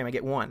watch a stream, I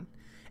get one.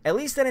 At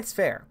least then it's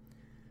fair.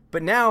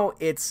 But now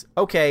it's,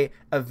 okay,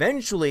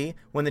 eventually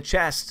when the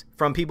chest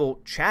from people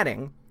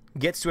chatting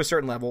gets to a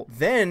certain level,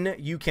 then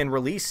you can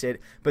release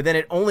it, but then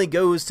it only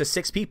goes to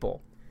 6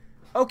 people.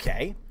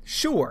 Okay,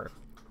 sure.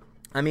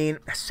 I mean,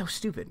 that's so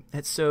stupid.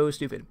 That's so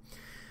stupid.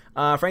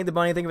 Frank the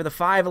Bunny, thank you for the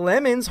 5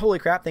 lemons. Holy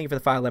crap, thank you for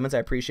the 5 lemons. I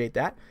appreciate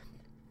that.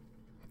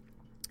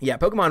 Yeah,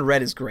 Pokemon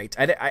Red is great.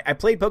 I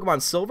played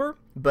Pokemon Silver,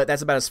 but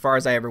that's about as far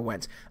as I ever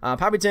went.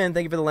 Poppy10,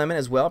 thank you for the lemon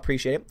as well.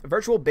 Appreciate it.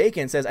 Virtual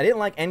Bacon says, I didn't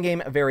like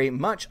Endgame very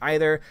much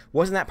either.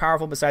 Wasn't that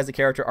powerful besides the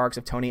character arcs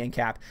of Tony and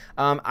Cap.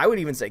 I would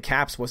even say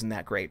Cap's wasn't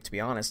that great, to be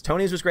honest.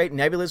 Tony's was great.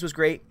 Nebula's was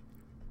great.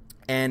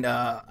 And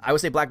I would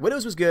say Black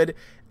Widow's was good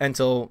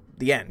until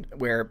the end,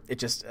 where it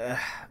just,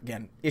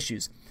 again,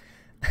 issues.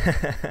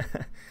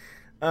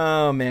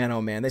 Oh,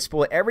 man. They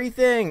spoil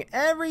everything.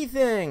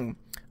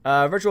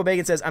 Virtual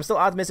Bacon says, I'm still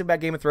optimistic about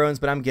Game of Thrones,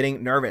 but I'm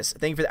getting nervous.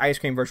 Thank you for the ice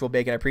cream, Virtual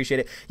Bacon. I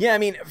appreciate it. Yeah, I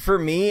mean, for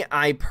me,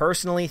 I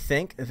personally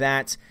think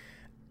that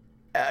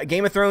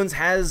Game of Thrones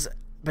has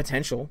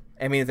potential.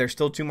 I mean, there's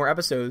still 2 more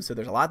episodes, so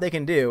there's a lot they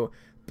can do.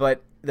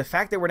 But the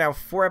fact that we're now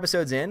 4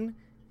 episodes in,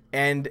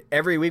 and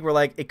every week we're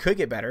like, it could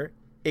get better.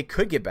 It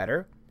could get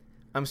better.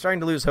 I'm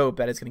starting to lose hope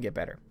that it's going to get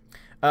better.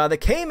 The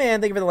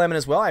K-Man, thank you for the lemon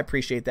as well. I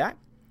appreciate that.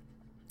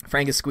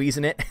 Frank is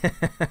squeezing it.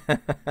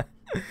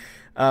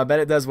 Bet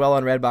it does well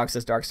on Redbox,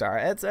 says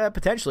Darkstar. It's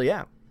potentially,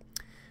 yeah.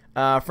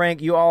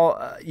 Frank, you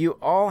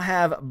all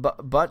have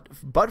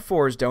butt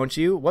fours, don't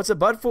you? What's a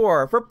butt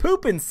for? For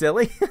pooping,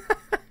 silly.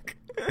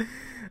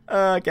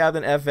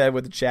 Captain F Ed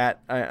with the chat.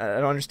 I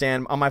don't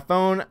understand. On my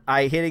phone,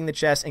 I hitting the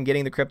chest and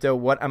getting the crypto.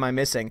 What am I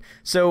missing?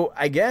 So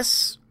I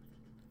guess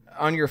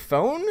on your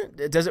phone,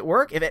 does it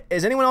work?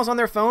 Is anyone else on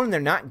their phone and they're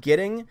not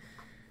getting?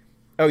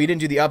 Oh, you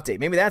didn't do the update.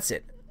 Maybe that's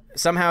it.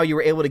 Somehow you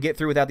were able to get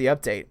through without the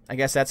update. I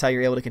guess that's how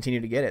you're able to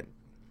continue to get it.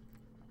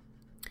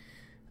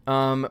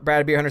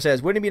 Brad Beer Hunter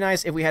says, wouldn't it be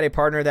nice if we had a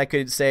partner that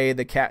could say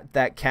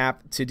that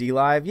cap to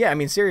D-Live? Yeah, I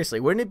mean, seriously,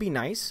 wouldn't it be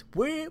nice?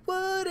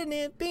 Wouldn't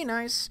it be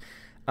nice?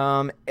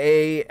 Al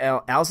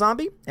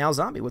Zombie,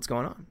 what's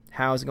going on?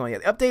 How's it going? Yeah,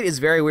 the update is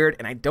very weird,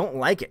 and I don't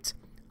like it.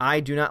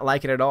 I do not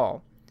like it at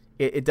all.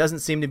 It doesn't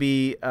seem to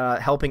be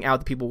helping out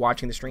the people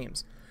watching the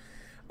streams.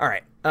 All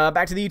right,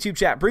 back to the YouTube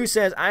chat. Bruce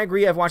says, I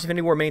agree. I've watched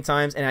Infinity War many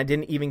times, and I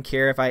didn't even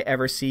care if I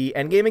ever see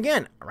Endgame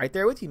again. Right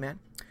there with you, man.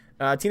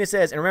 Tina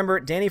says, and remember,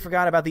 Danny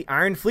forgot about the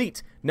Iron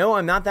Fleet. No,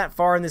 I'm not that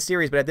far in this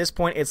series, but at this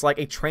point, it's like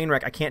a train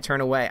wreck I can't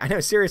turn away. I know,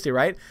 seriously,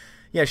 right?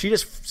 Yeah, she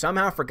just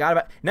somehow forgot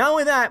about... Not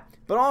only that,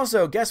 but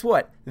also, guess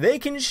what? They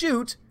can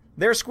shoot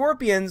their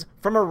scorpions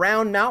from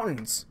around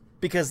mountains,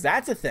 because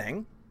that's a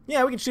thing.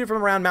 Yeah, we can shoot it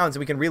from around mountains,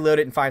 and we can reload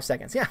it in 5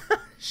 seconds. Yeah,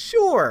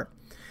 sure.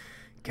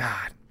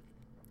 God.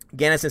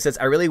 Gannison says,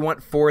 I really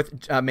want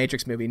 4th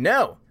Matrix movie.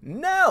 No.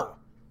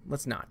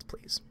 Let's not,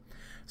 please.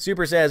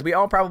 Super says, we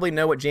all probably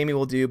know what Jamie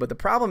will do, but the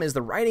problem is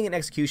the writing and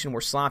execution were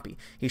sloppy.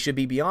 He should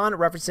be beyond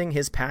referencing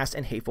his past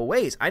and hateful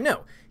ways. I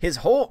know. His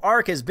whole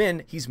arc has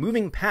been he's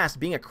moving past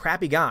being a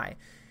crappy guy.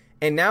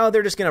 And now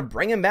they're just going to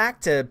bring him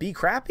back to be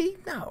crappy?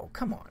 No,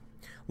 come on.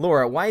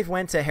 Laura, wife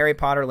went to Harry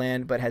Potter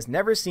Land but has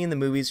never seen the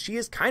movies. She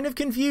is kind of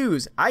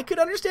confused. I could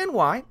understand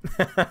why.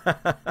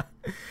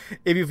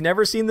 If you've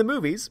never seen the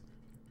movies,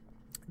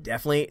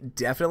 definitely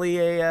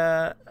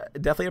a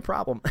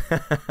problem.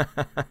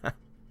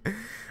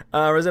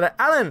 Rosetta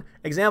Allen,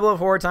 example of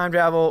horror time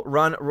travel,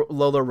 run,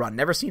 Lola, run.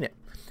 Never seen it.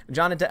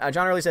 John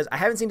Early says, I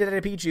haven't seen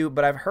Detective Pikachu,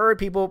 but I've heard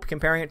people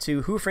comparing it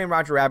to Who Framed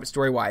Roger Rabbit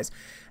story-wise.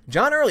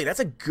 John Early, that's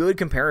a good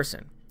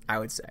comparison, I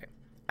would say.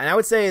 And I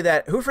would say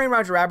that Who Framed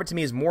Roger Rabbit to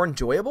me is more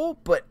enjoyable,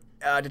 but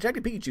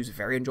Detective Pikachu is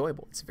very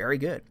enjoyable. It's very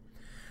good.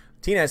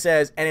 Tina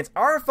says, and it's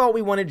our fault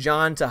we wanted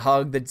John to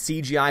hug the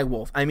CGI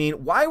wolf. I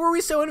mean, why were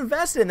we so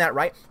invested in that,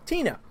 right?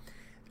 Tina,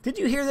 did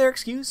you hear their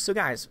excuse? So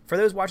guys, for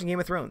those watching Game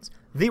of Thrones,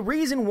 the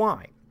reason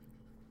why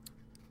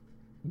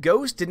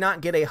Ghost did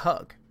not get a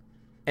hug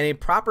and a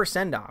proper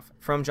send-off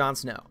from Jon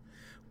Snow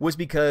was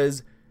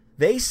because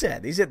they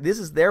said, this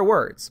is their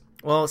words,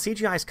 well,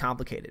 CGI is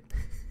complicated,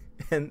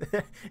 and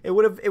it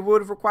would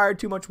have required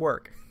too much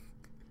work.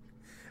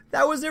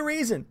 That was their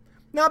reason.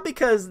 Not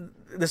because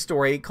the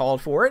story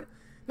called for it.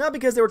 Not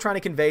because they were trying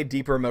to convey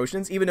deeper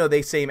emotions, even though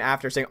they say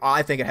after saying, oh,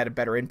 I think it had a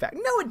better impact.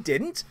 No, it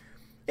didn't.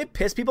 It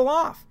pissed people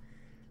off.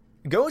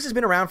 Ghost has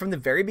been around from the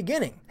very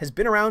beginning. Has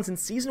been around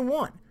since season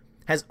 1.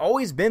 Has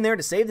always been there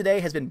to save the day.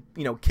 Has been,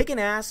 kicking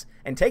ass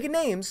and taking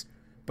names.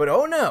 But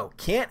oh no,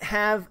 can't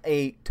have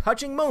a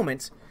touching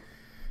moment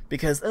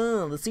because, the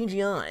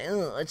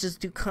CGI, it's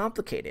just too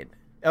complicated.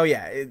 Oh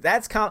yeah,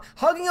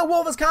 hugging a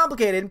wolf is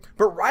complicated,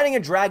 but riding a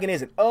dragon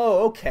isn't.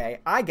 Oh, okay,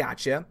 I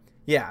gotcha.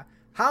 Yeah.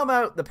 How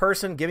about the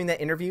person giving that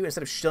interview,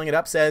 instead of shilling it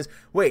up, says,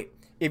 wait,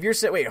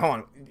 hold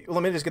on,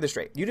 let me just get this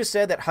straight. You just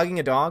said that hugging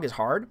a dog is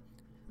hard?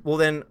 Well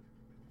then,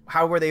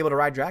 how were they able to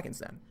ride dragons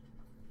then?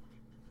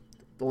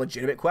 The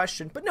legitimate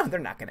question, but no, they're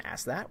not going to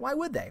ask that. Why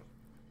would they?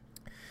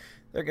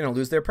 They're going to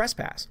lose their press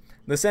pass.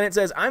 The Senate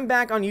says, I'm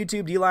back on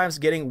YouTube. D-Live's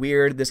getting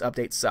weird. This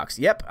update sucks.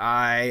 Yep,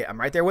 I'm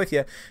right there with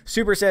you.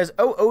 Super says,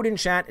 Odin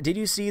chat, did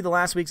you see the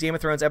last week's Game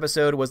of Thrones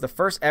episode was the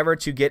first ever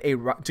to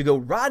go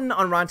rotten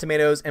on Rotten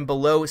Tomatoes and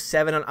below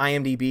 7 on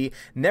IMDb?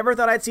 Never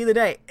thought I'd see the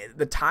day.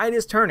 The tide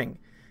is turning.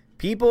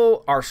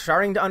 People are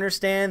starting to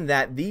understand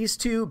that these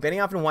two,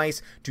 Benioff and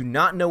Weiss, do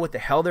not know what the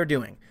hell they're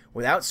doing.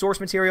 Without source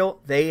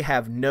material, they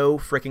have no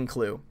freaking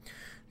clue.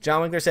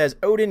 John Winkler says,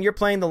 Odin, you're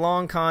playing the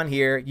long con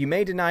here. You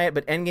may deny it,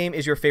 but Endgame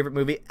is your favorite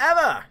movie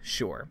ever.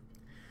 Sure.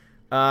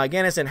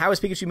 Gannison, how is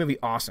Pikachu movie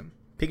awesome?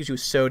 Pikachu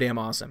is so damn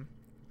awesome.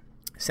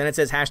 Senate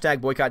says,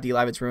 hashtag boycott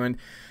D-Live, it's ruined.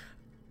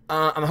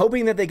 I'm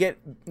hoping that they get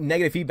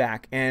negative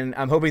feedback, and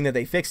I'm hoping that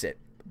they fix it.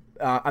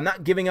 I'm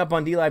not giving up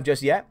on D-Live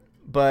just yet,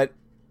 but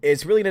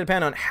it's really going to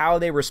depend on how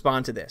they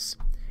respond to this.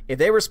 If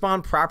they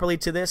respond properly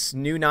to this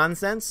new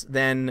nonsense,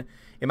 then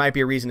it might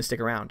be a reason to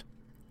stick around.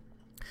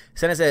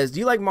 Senna says, do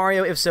you like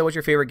Mario? If so, what's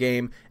your favorite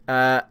game?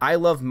 I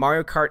love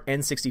Mario Kart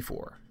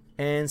N64.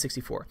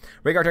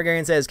 Rhaegar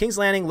Targaryen says, King's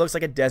Landing looks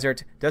like a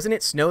desert. Doesn't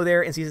it snow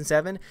there in Season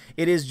 7?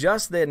 It is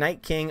just the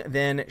Night King,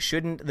 then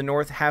shouldn't the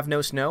North have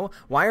no snow?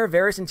 Why are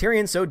Varys and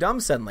Tyrion so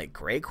dumb suddenly?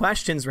 Great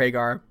questions,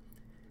 Rhaegar.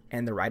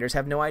 And the writers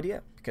have no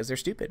idea, because they're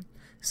stupid.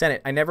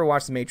 Senate, I never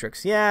watched The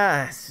Matrix.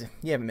 Yeah,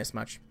 you haven't missed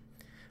much.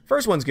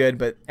 First one's good,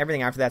 but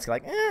everything after that's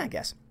like, I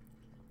guess.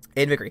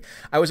 Aiden Vickery,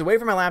 I was away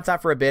from my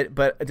laptop for a bit,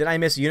 but did I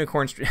miss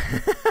Unicorn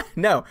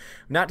No,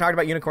 not talking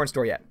about Unicorn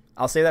Store yet.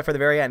 I'll save that for the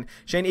very end.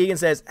 Shane Egan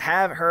says,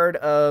 have heard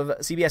of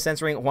CBS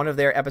censoring one of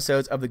their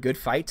episodes of The Good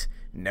Fight?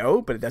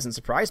 No, but it doesn't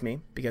surprise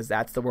me, because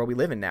that's the world we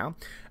live in now.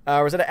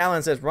 Rosetta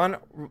Allen says, run,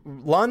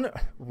 Lola,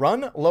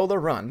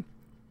 run.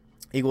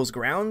 Equals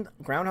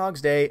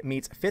Groundhog's Day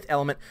meets Fifth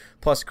Element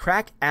plus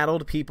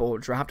crack-addled people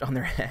dropped on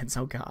their heads.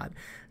 Oh, God.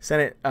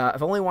 Senate,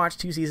 I've only watched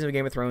 2 seasons of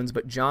Game of Thrones,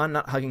 but Jon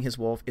not hugging his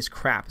wolf is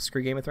crap.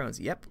 Screw Game of Thrones.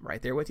 Yep, right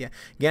there with you.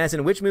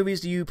 Gannison, which movies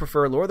do you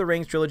prefer, Lord of the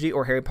Rings trilogy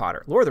or Harry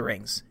Potter? Lord of the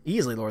Rings.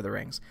 Easily Lord of the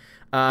Rings.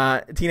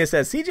 Tina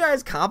says, CGI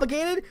is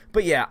complicated,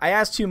 but yeah, I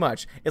asked too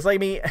much. It's like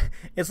me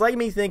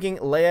thinking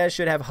Leia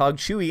should have hugged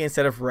Chewie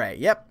instead of Rey.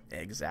 Yep,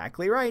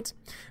 exactly right.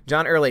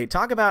 John Early,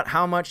 talk about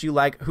how much you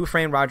like Who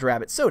Framed Roger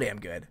Rabbit. So damn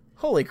good.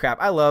 Holy crap,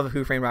 I love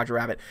Who Framed Roger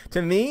Rabbit.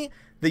 To me,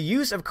 the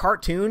use of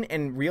cartoon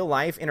and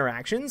real-life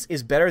interactions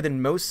is better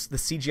than most the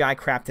CGI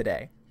crap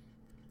today.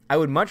 I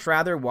would much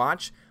rather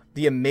watch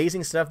the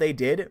amazing stuff they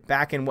did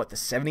back in, the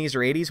 70s or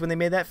 80s when they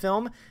made that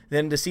film,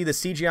 than to see the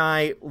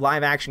CGI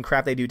live-action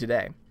crap they do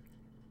today.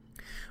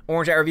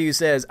 Orange Eye Review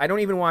says, I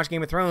don't even watch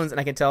Game of Thrones,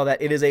 and I can tell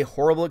that it is a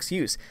horrible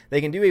excuse.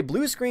 They can do a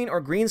blue screen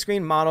or green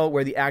screen model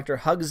where the actor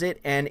hugs it,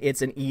 and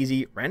it's an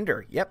easy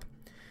render. Yep.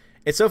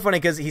 It's so funny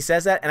because he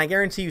says that, and I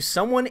guarantee you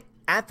someone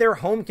at their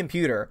home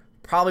computer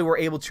probably were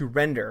able to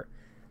render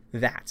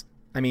that.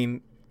 I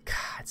mean, God,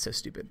 it's so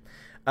stupid.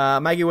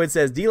 Mikey Wood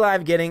says,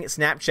 D-Live getting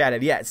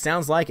Snapchatted. Yeah, it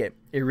sounds like it.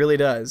 It really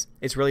does.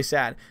 It's really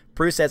sad.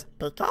 Bruce says,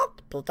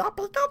 Pikachu.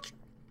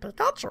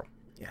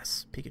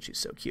 Yes, Pikachu's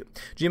so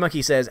cute.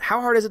 G-Monkey says,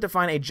 how hard is it to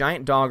find a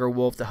giant dog or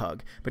wolf to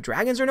hug? But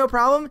dragons are no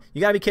problem?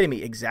 You gotta be kidding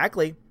me.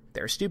 Exactly.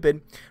 They're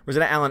stupid.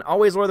 Rosetta Allen,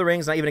 always Lord of the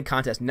Rings, not even a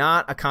contest.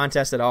 Not a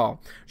contest at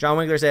all. John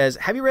Winkler says,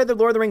 have you read the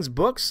Lord of the Rings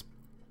books?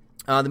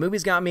 The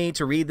movies got me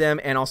to read them,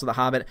 and also The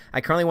Hobbit.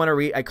 I currently want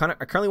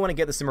to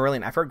get the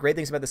Silmarillion. I've heard great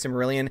things about the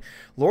Silmarillion.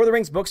 Lord of the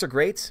Rings books are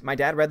great. My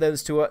dad read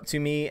those to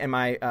me and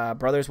my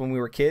brothers when we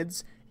were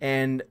kids,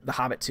 and The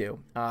Hobbit too.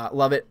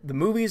 Love it.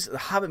 The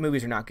Hobbit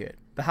movies are not good.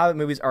 The Hobbit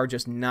movies are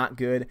just not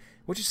good,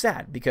 which is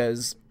sad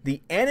because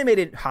the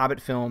animated Hobbit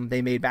film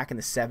they made back in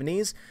the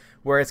 70s,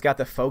 where it's got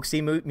the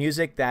folksy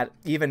music that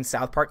even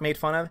South Park made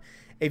fun of.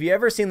 If you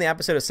ever seen the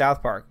episode of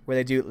South Park where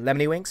they do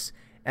Lemony Winks,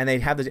 and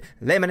they'd have the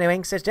Lemony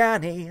Winks'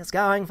 journey is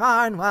going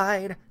far and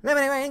wide.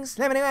 Lemony Winks,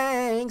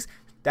 Lemony Winks.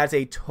 That's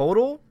a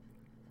total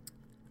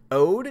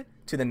ode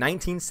to the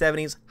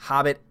 1970s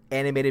Hobbit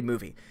animated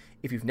movie.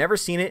 If you've never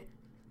seen it,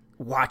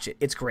 watch it.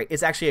 It's great.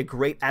 It's actually a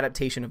great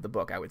adaptation of the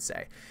book, I would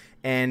say.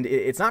 And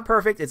it's not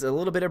perfect. It's a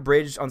little bit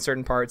abridged on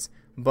certain parts,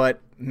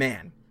 but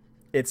man,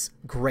 it's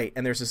great.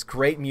 And there's this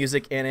great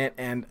music in it,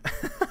 and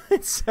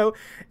it's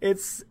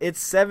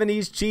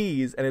 70s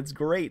cheese, and it's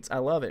great. I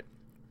love it.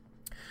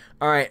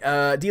 All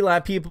right,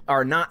 D-Live people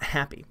are not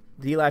happy.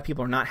 D-Live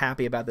people are not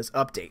happy about this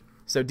update.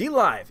 So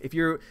DLive, if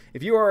you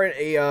are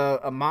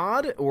a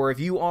mod or if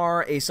you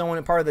are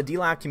someone part of the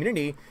DLive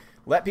community,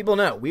 let people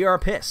know. We are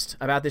pissed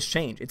about this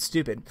change. It's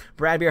stupid.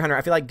 Brad Beer Hunter,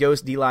 I feel like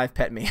Ghost DLive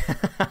pet me.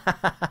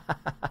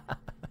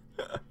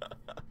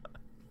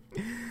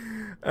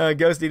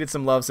 Ghost needed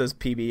some love, says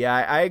PB. Yeah,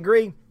 I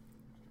agree.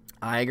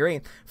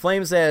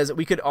 Flame says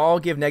we could all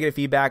give negative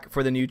feedback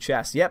for the new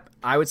chest. Yep,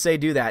 I would say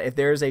do that. If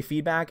there's a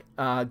feedback,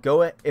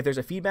 if there's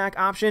a feedback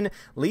option,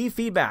 leave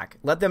feedback.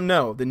 Let them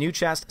know the new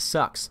chest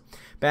sucks.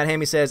 Bad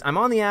Hammy says I'm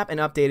on the app and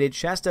updated.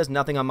 Chest does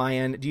nothing on my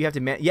end. Do you have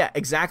to? Yeah,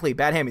 exactly.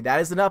 Bad Hammy, that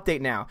is an update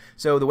now.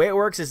 So the way it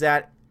works is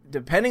that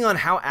depending on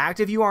how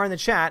active you are in the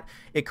chat,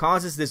 it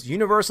causes this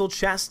universal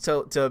chest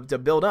to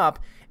build up,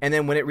 and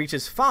then when it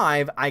reaches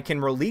 5, I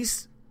can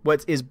release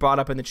what is brought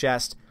up in the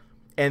chest,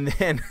 and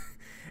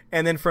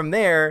then from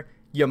there,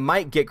 you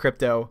might get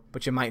crypto,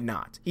 but you might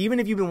not. Even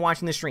if you've been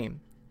watching the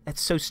stream.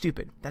 That's so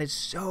stupid. That is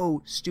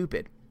so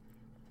stupid.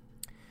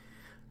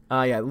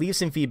 Yeah, leave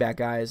some feedback,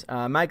 guys.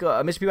 Michael,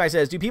 Mr. Peabody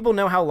says, do people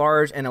know how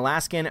large an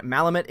Alaskan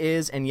Malamute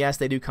is? And yes,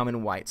 they do come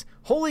in whites.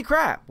 Holy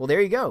crap. Well,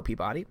 there you go,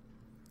 Peabody.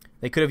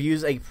 They could have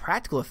used a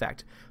practical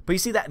effect. But you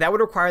see, that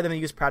would require them to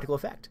use practical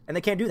effect. And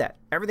they can't do that.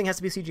 Everything has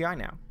to be CGI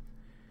now.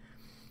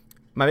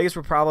 My biggest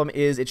problem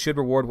is it should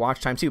reward watch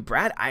time too.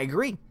 Brad, I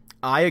agree.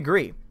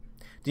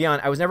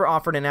 Dion, I was never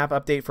offered an app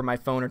update for my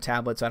phone or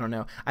tablet, so I don't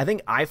know. I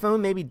think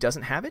iPhone maybe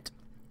doesn't have it.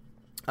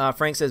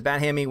 Frank says,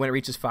 Bad Hammy, when it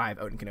reaches 5,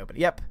 Odin can open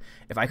it. Yep.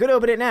 If I could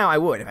open it now, I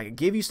would. If I could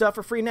give you stuff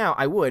for free now,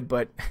 I would,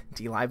 but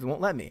DLive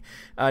won't let me.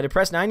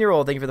 Depressed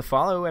 9-year-old, thank you for the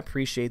follow. I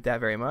appreciate that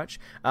very much.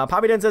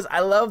 Poppy Den says, I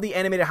love the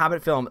animated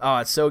Hobbit film. Oh,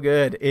 it's so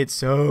good. It's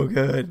so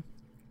good.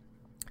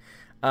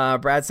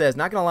 Brad says,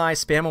 not gonna lie,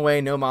 spam away,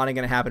 no modding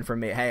gonna happen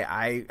from me. Hey,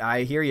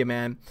 I hear you,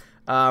 man.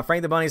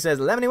 Frank the Bunny says,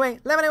 lemony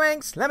winks,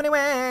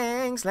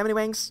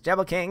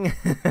 Jebel King.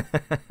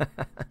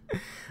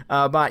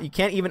 But you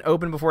can't even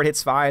open before it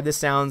hits 5. This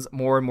sounds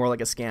more and more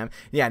like a scam.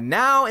 Yeah,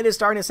 now it is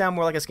starting to sound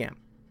more like a scam.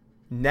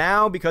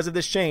 Now, because of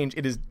this change,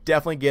 it is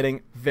definitely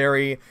getting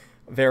very,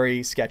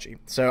 very sketchy.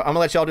 So I'm gonna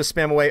let y'all just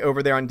spam away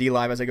over there on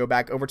DLive as I go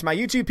back over to my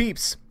YouTube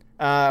peeps.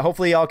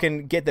 Hopefully y'all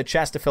can get the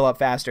chest to fill up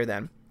faster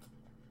then.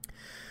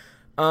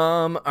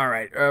 All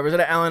right.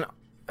 Rosetta Allen.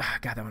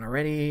 Got that one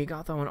already.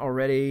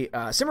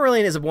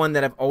 Cimmerillion is one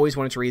that I've always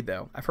wanted to read,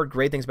 though. I've heard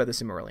great things about the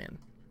Cimmerillion.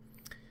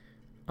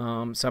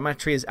 So I might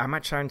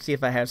try and see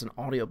if I have an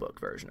audiobook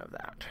version of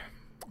that.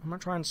 I'm going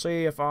to try and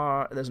see if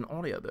there's an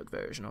audiobook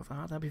version of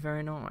that. That'd be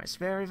very nice.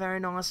 Very, very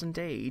nice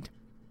indeed.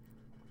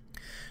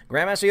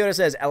 Grandmaster Yoda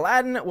says,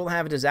 Aladdin will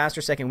have a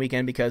disaster second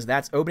weekend because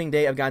that's opening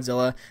day of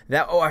Godzilla.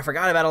 I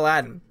forgot about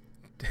Aladdin.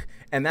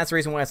 And that's the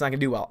reason why it's not going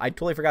to do well. I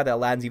totally forgot that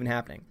Aladdin's even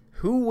happening.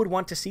 Who would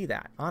want to see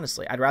that?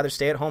 Honestly, I'd rather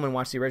stay at home and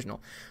watch the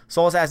original.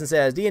 Soul Assassin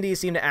says, D&D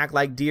seem to act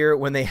like deer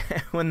when the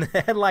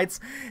headlights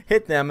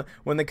hit them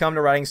when they come to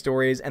writing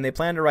stories, and they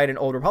plan to write an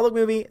Old Republic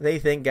movie. They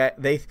think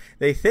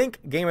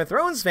Game of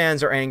Thrones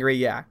fans are angry.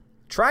 Yeah,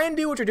 try and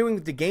do what you're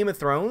doing to Game of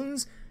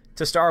Thrones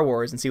to Star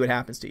Wars and see what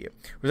happens to you.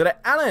 Rosetta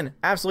Allen,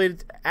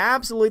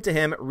 absolutely to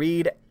him.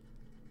 Read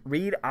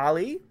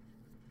Ali.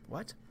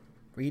 What?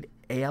 Read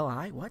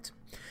ALI. What?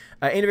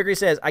 Andy Vickery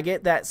says, I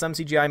get that some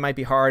CGI might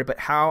be hard, but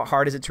how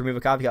hard is it to remove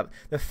a coffee cup?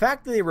 The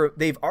fact that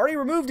they've already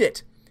removed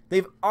it.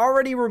 They've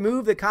already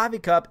removed the coffee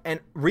cup and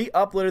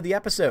re-uploaded the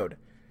episode.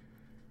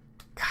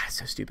 God, it's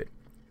so stupid.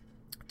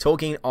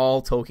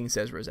 Tolkien,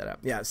 says Rosetta.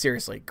 Yeah,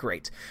 seriously,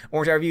 great.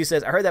 Orange Eye Review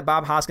says, I heard that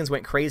Bob Hoskins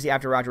went crazy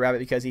after Roger Rabbit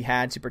because he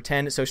had to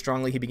pretend so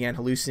strongly he began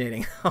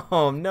hallucinating.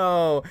 Oh,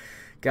 no.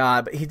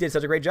 God, but he did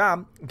such a great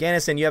job.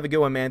 Gannison, you have a good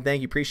one, man.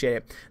 Thank you. Appreciate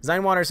it.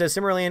 Zinewater says,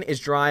 Cimmerillion is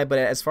dry, but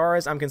as far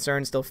as I'm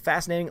concerned, still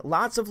fascinating.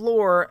 Lots of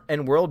lore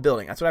and world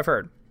building. That's what I've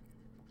heard.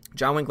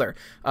 John Winkler,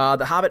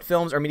 the Hobbit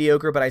films are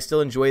mediocre, but I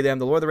still enjoy them.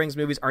 The Lord of the Rings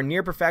movies are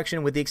near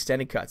perfection with the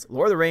extended cuts.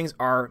 Lord of the Rings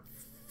are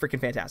freaking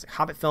fantastic.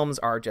 Hobbit films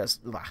are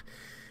just... Ugh.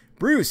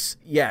 Bruce,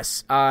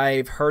 yes,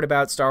 I've heard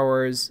about Star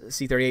Wars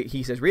C-38.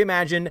 He says,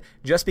 reimagined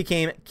just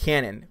became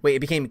canon. Wait, it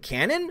became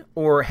canon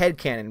or head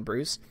canon,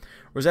 Bruce?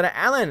 Rosetta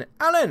Allen,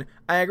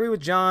 I agree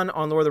with John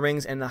on Lord of the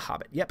Rings and The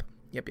Hobbit. Yep.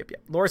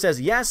 Laura says,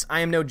 yes,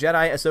 I am no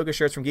Jedi. Ahsoka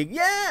shirts from Geek.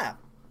 Yeah,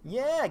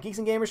 Geeks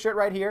and Gamers shirt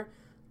right here.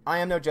 I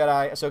am no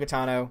Jedi. Ahsoka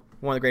Tano,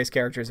 one of the greatest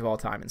characters of all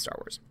time in Star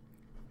Wars.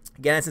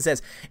 Gannison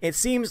says, it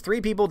seems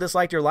 3 people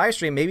disliked your live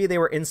stream. Maybe they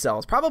were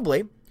incels.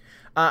 Probably.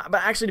 But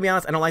actually, to be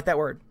honest, I don't like that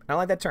word. I don't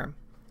like that term.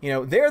 You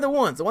know, they're the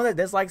ones that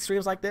dislike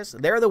streams like this.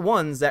 They're the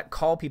ones that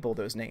call people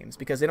those names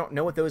because they don't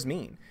know what those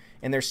mean.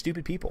 And they're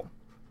stupid people.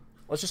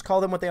 Let's just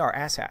call them what they are,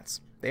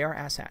 asshats. They are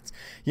asshats.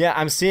 Yeah,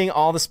 I'm seeing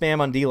all the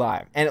spam on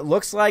DLive, and it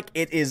looks like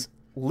it is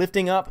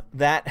lifting up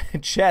that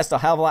chest a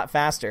hell of a lot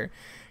faster.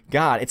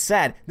 God, it's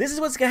sad. This is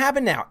what's going to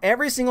happen now.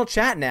 Every single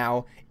chat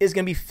now is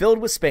going to be filled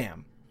with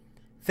spam.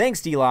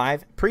 Thanks,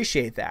 DLive.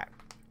 Appreciate that.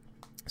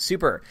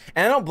 Super.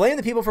 And I don't blame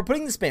the people for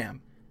putting the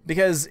spam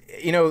because,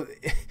 you know,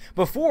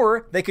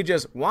 before they could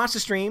just watch the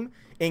stream,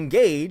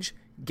 engage,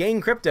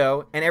 gain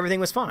crypto, and everything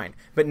was fine.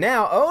 But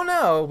now, oh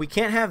no, we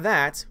can't have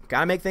that.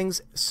 Gotta make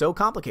things so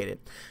complicated.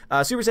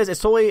 Super says,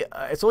 it's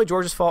totally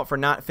George's fault for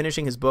not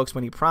finishing his books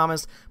when he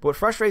promised, but what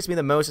frustrates me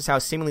the most is how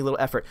seemingly little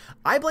effort.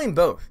 I blame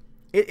both.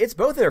 It's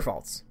both their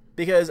faults.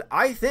 Because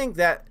I think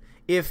that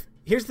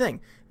here's the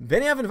thing,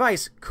 Benioff and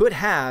Weiss could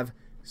have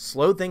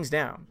slowed things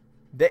down.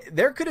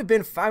 There could have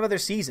been 5 other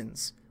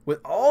seasons. With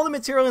all the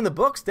material in the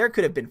books, there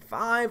could have been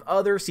 5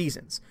 other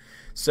seasons.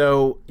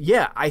 So,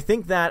 yeah, I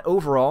think that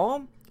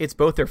overall, it's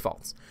both their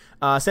faults.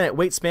 Senate,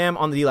 wait, spam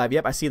on the D-Live.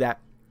 Yep, I see that.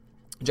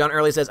 John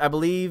Early says, I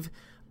believe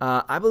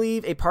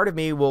a part of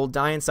me will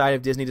die inside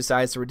if Disney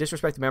decides to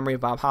disrespect the memory of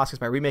Bob Hoskins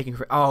by remaking...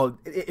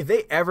 if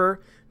they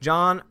ever,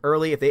 John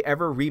Early, if they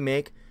ever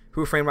remake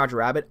Who Framed Roger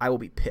Rabbit, I will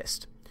be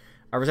pissed.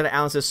 Rosetta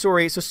Allen says,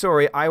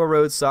 sorry, Iowa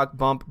roads suck,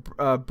 bump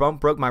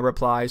broke my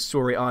reply,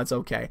 sorry, it's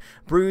okay.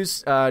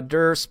 Bruce,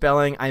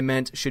 spelling, I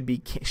meant should be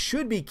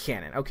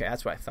canon. Okay,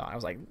 that's what I thought. I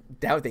was like,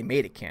 doubt they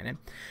made it canon.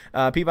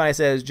 Peabody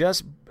says,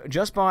 just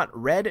bought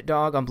Red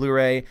Dog on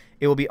Blu-ray.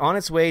 It will be on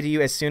its way to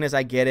you as soon as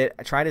I get it.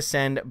 I tried to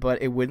send,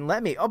 but it wouldn't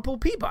let me. Oh,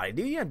 Peabody,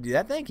 dude, you have to do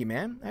that. Thank you,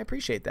 man. I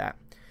appreciate that.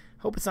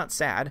 Hope it's not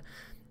sad.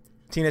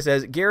 Tina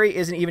says, Gary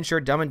isn't even sure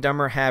Dumb and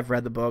Dumber have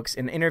read the books.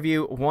 In an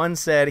interview, one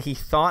said he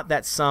thought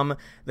that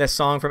the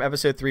song from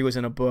episode 3 was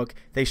in a book.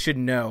 They should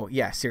know.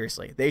 Yeah,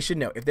 seriously. They should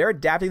know. If they're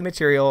adapting the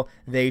material,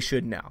 they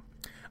should know.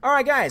 All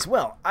right, guys.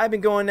 Well, I've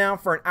been going now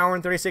for an hour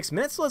and 36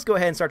 minutes, so let's go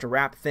ahead and start to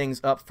wrap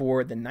things up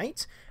for the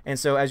night. And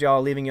so as y'all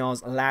are leaving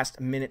y'all's last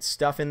minute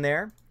stuff in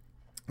there,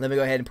 let me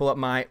go ahead and pull up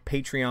my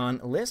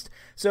Patreon list.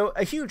 So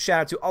a huge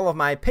shout out to all of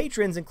my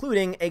patrons,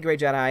 including A Great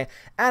Jedi,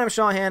 Adam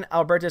Shawhan,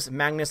 Albertus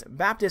Magnus,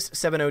 Baptist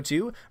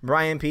 702,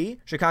 Brian P,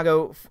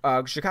 Chicago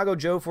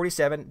Joe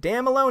 47,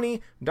 Dan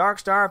Maloney,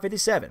 Darkstar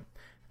 57,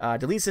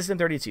 Delete System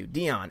 32,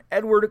 Dion,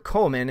 Edward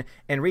Coleman,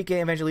 Enrique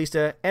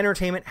Evangelista,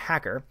 Entertainment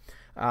Hacker,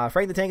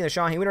 Frank the Tank and the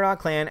Shawnee Winterdog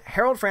Clan,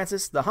 Harold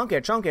Francis, The Hunky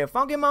Chunky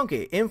Funky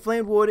Monkey,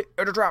 Inflamed Wood,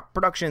 Drop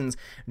Productions,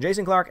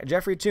 Jason Clark,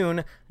 Jeffrey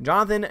Toon,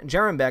 Jonathan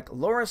Jerembeck,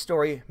 Laura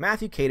Story,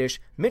 Matthew Kadish,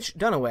 Mitch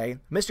Dunaway,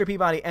 Mr.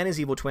 Peabody and his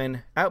evil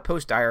twin,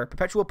 Outpost Dyer,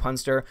 Perpetual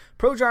Punster,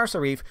 Projar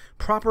Sarif,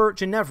 Proper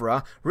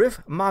Ginevra, Riff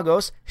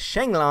Magos,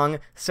 Shenglong,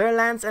 Sir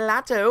Lance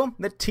Elato,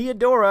 the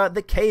Teodora,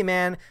 the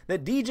K-Man, the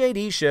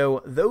DJD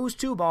Show, Those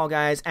Two Ball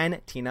Guys,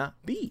 and Tina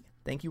B.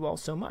 Thank you all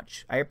so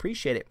much. I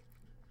appreciate it.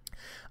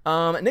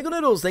 Nickel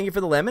Noodles, thank you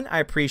for the lemon. I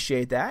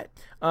appreciate that.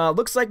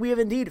 Looks like we have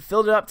indeed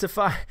filled it up to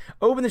 5.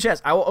 Open the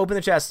chest. I will open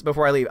the chest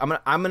before I leave.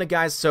 I'm gonna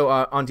guys. So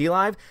on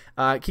D-Live,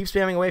 keep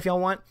spamming away if y'all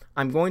want.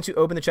 I'm going to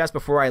open the chest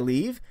before I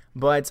leave,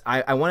 but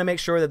I want to make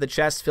sure that the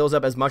chest fills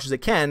up as much as it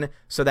can,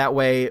 so that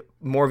way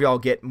more of y'all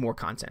get more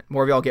content.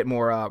 More of y'all get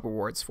more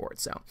rewards for it.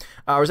 So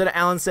Rosetta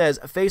Allen says,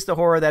 "Face the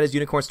horror that is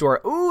Unicorn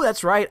Store." Ooh,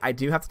 that's right. I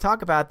do have to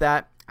talk about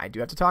that. I do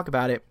have to talk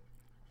about it.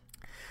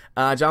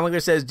 John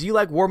Wiggler says, do you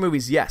like war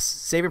movies? Yes.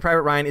 Saving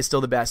Private Ryan is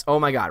still the best. Oh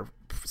my god.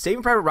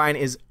 Saving Private Ryan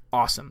is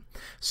awesome.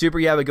 Super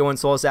Yabba Going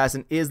Soul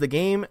Assassin. Is the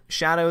game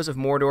Shadows of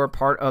Mordor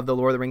part of the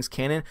Lord of the Rings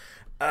canon?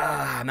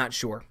 I'm not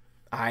sure.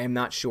 I am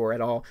not sure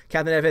at all.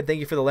 Captain Evan, thank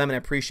you for the lemon. I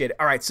appreciate it.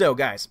 All right, so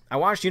guys, I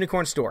watched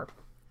Unicorn Store.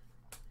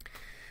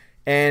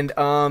 And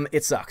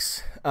it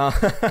sucks.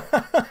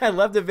 I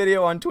left a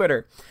video on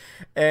Twitter.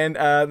 And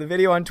the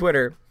video on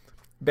Twitter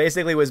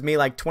basically was me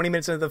like 20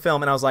 minutes into the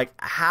film, and I was like,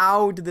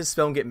 how did this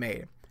film get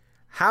made?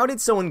 How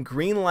did someone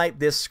greenlight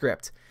this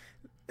script?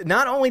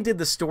 Not only did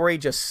the story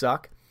just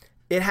suck,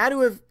 it had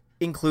to have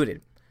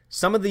included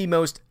some of the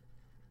most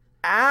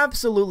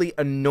absolutely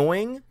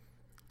annoying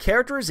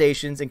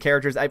characterizations and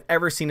characters I've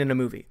ever seen in a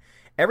movie.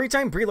 Every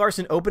time Brie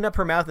Larson opened up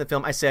her mouth in the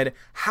film, I said,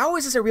 how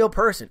is this a real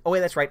person? Oh,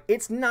 wait, that's right.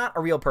 It's not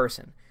a real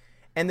person.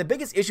 And the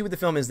biggest issue with the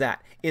film is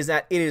that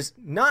it is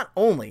not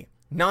only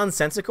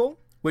nonsensical,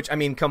 which, I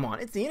mean, come on,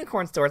 it's the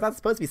Unicorn Store. It's not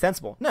supposed to be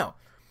sensible. No.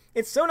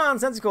 It's so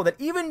nonsensical that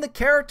even the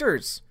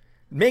characters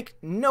make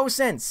no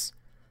sense.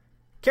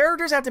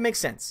 Characters have to make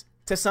sense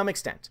to some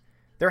extent.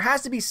 There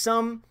has to be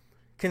some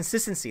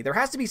consistency. There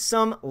has to be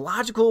some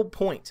logical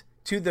point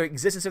to the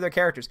existence of their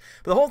characters.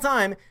 But the whole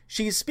time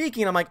she's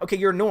speaking, I'm like, okay,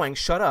 you're annoying.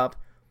 Shut up.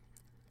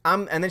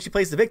 And then she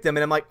plays the victim,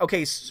 and I'm like,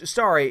 okay,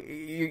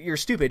 sorry, you're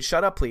stupid.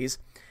 Shut up, please.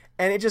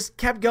 And it just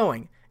kept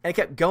going. And it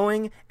kept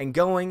going and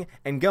going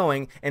and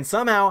going. And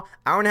somehow,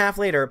 hour and a half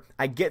later,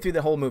 I get through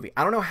the whole movie.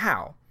 I don't know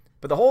how.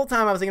 But the whole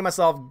time I was thinking to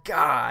myself,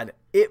 God,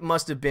 it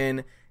must have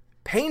been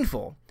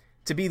painful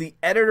to be the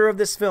editor of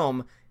this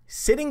film,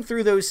 sitting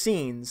through those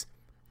scenes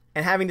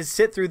and having to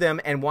sit through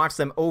them and watch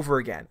them over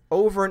again,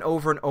 over and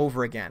over and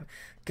over again.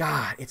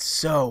 God, it's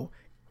so,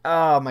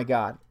 oh my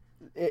God.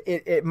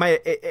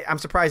 I'm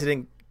surprised it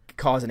didn't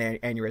cause an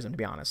aneurysm, to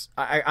be honest.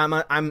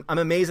 I'm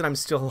amazed that I'm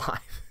still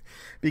alive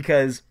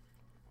because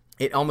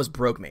it almost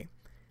broke me.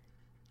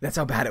 That's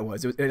how bad it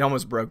was. It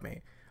almost broke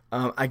me.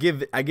 I give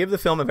the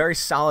film a very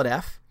solid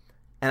F,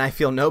 and I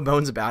feel no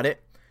bones about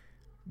it.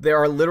 There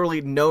are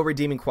literally no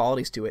redeeming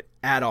qualities to it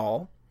at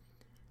all.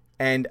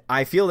 And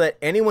I feel that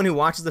anyone who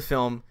watches the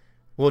film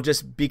will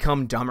just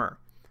become dumber.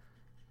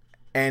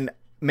 And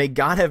may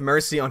God have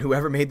mercy on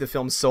whoever made the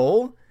film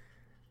Soul,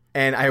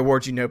 and I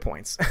award you no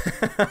points.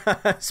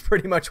 That's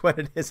pretty much what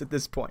it is at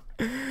this point.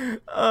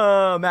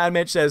 Mad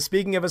Mitch says,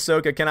 speaking of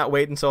Ahsoka, cannot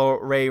wait until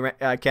Ray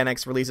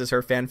Kennex releases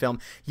her fan film.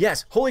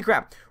 Yes, holy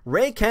crap.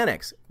 Ray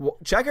Kennex.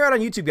 Check her out on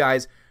YouTube,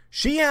 guys.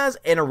 She has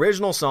an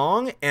original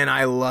song, and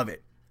I love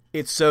it.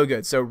 It's so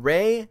good. So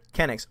Ray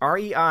Kennex,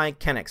 R-E-I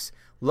Kennex.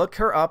 Look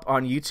her up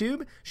on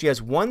YouTube. She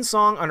has one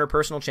song on her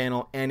personal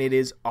channel, and it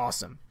is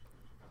awesome.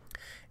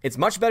 It's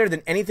much better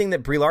than anything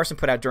that Brie Larson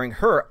put out during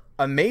her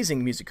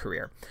amazing music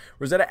career.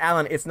 Rosetta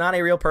Allen, it's not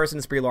a real person,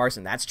 it's Brie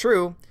Larson. That's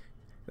true.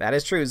 That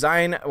is true.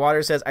 Zion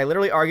Waters says, I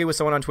literally argued with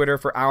someone on Twitter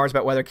for hours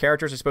about whether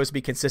characters are supposed to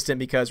be consistent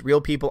because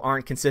real people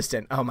aren't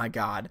consistent. Oh my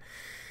God.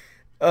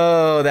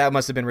 Oh, that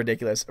must have been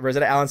ridiculous.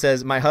 Rosetta Allen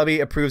says, my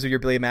hubby approves of your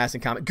Billy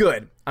Madison comment.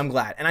 Good. I'm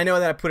glad. And I know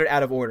that I put it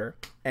out of order,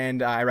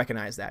 and I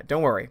recognize that.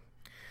 Don't worry.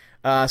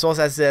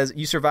 Soulsat says,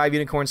 you survive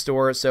Unicorn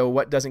Store, so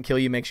what doesn't kill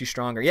you makes you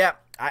stronger. Yeah,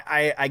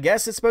 I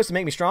guess it's supposed to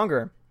make me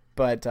stronger,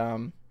 but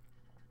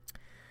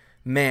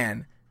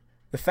man,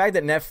 the fact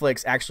that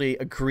Netflix actually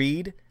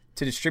agreed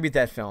to distribute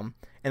that film,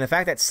 and the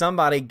fact that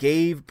somebody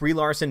gave Brie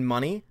Larson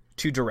money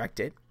to direct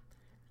it,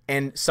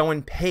 and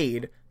someone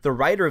paid the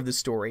writer of the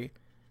story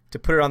to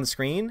put it on the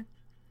screen,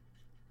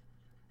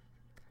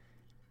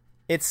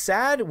 it's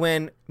sad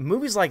when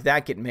movies like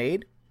that get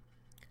made,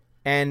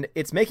 and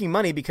it's making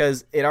money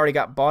because it already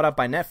got bought up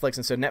by Netflix,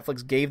 and so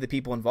Netflix gave the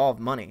people involved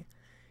money.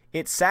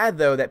 It's sad,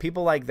 though, that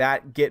people like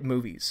that get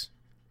movies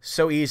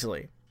so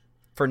easily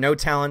for no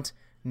talent,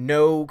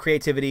 no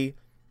creativity,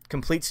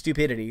 complete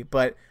stupidity,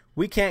 but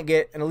we can't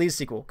get an Alita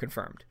sequel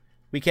confirmed.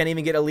 We can't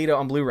even get Alita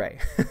on Blu-ray.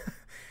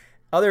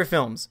 Other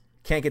films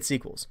can't get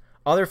sequels.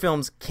 Other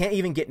films can't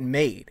even get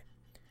made.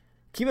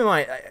 Keep in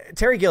mind,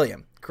 Terry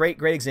Gilliam, great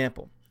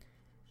example.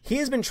 He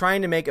has been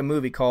trying to make a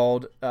movie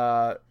called,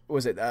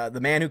 The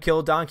Man Who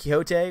Killed Don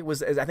Quixote? I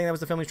think that was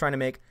the film he was trying to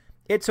make.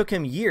 It took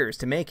him years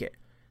to make it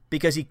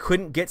because he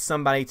couldn't get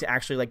somebody to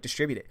actually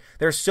distribute it.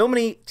 There are so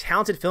many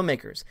talented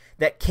filmmakers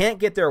that can't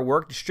get their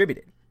work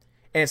distributed.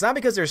 And it's not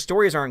because their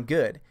stories aren't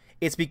good.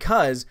 It's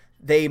because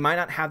they might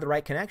not have the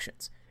right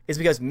connections. It's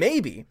because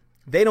maybe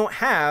they don't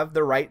have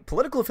the right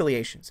political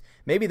affiliations.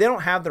 Maybe they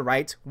don't have the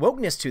right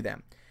wokeness to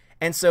them.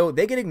 And so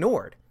they get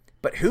ignored.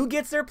 But who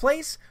gets their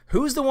place?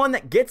 Who's the one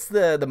that gets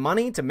the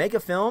money to make a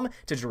film,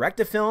 to direct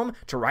a film,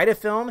 to write a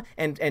film,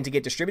 and to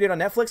get distributed on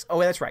Netflix? Oh,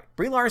 that's right.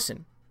 Brie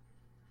Larson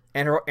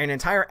and an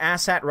entire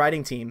asshat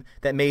writing team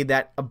that made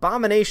that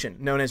abomination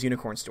known as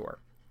Unicorn Store.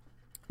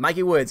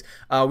 Mikey Woods,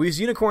 we use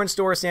Unicorn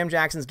Store, Sam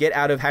Jackson's Get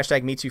Out of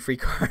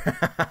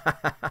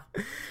 #MeTooFreeCard.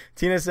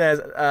 Tina says,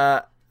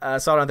 saw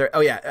it on there. Oh,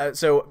 yeah.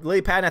 So,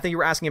 Lily Patton, I think you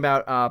were asking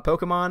about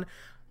Pokemon.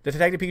 The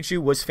Detective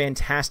Pikachu was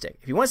fantastic.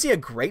 If you want to see a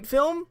great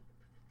film,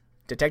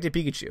 Detective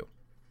Pikachu.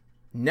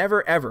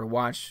 Never, ever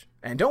watch.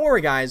 And don't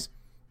worry, guys.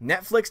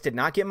 Netflix did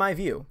not get my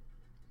view.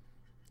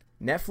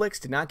 Netflix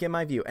did not get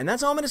my view. And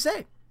that's all I'm going to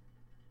say.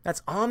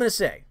 That's all I'm going to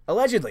say.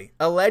 Allegedly,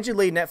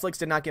 Netflix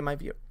did not get my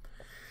view.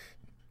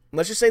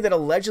 Let's just say that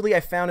allegedly I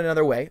found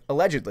another way,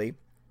 allegedly,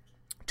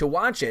 to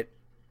watch it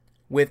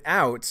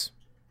without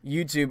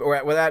YouTube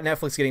or without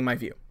Netflix getting my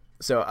view.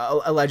 So,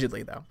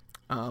 allegedly, though.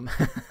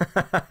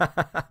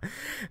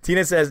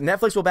 Tina says,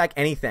 Netflix will back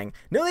anything.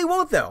 No, they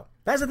won't, though.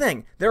 That's the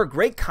thing. There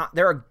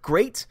are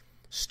great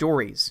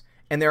stories,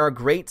 and there are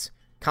great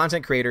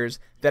content creators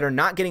that are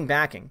not getting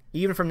backing,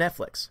 even from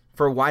Netflix,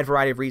 for a wide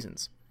variety of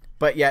reasons.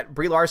 But yet,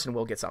 Brie Larson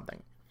will get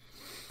something.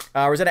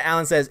 Rosetta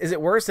Allen says, is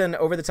it worse than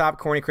over-the-top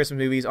corny Christmas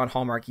movies on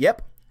Hallmark?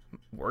 Yep,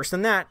 worse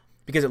than that.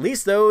 Because at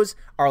least those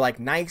are,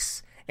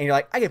 nice, and you're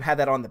like, I could have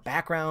that on in the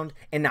background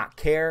and not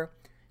care.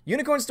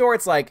 Unicorn Store,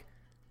 it's like,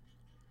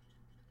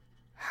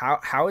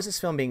 how is this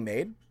film being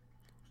made?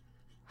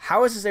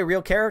 How is this a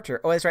real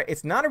character? Oh, that's right.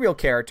 It's not a real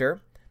character.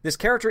 This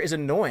character is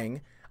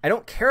annoying. I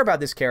don't care about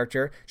this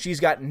character. She's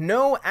got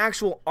no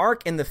actual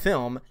arc in the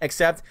film,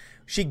 except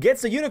she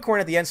gets the unicorn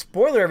at the end.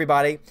 Spoiler,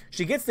 everybody.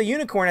 She gets the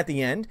unicorn at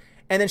the end,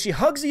 and then she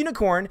hugs the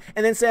unicorn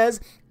and then says,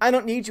 I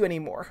don't need you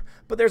anymore.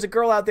 But there's a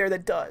girl out there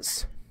that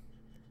does.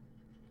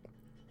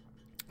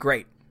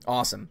 Great.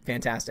 Awesome.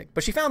 Fantastic.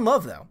 But she found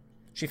love, though.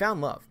 She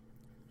found love.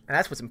 And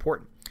that's what's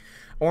important.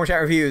 Orange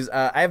Hat Reviews,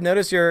 I have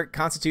noticed your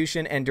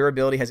constitution and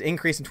durability has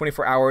increased in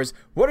 24 hours.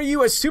 What are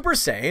you, a Super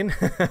Saiyan?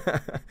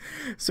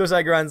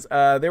 Suicide Grunts,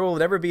 there will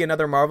never be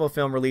another Marvel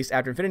film released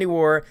after Infinity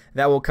War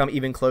that will come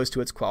even close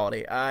to its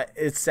quality.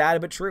 It's sad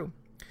but true.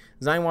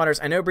 Zion Waters,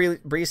 I know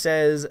Bree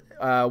says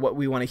what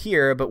we want to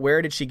hear, but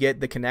where did she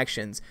get the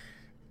connections?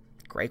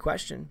 Great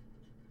question.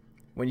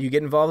 When you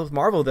get involved with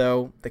Marvel,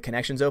 though, the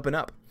connections open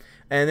up.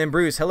 And then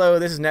Bruce, hello,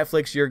 this is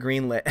Netflix, you're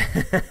greenlit.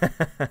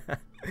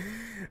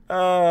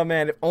 Oh,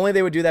 man, if only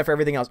they would do that for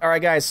everything else. All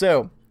right, guys,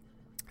 so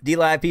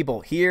D-Live people,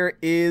 here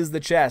is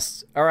the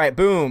chest. All right,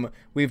 boom.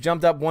 We've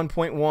jumped up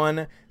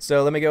 1.1,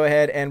 so let me go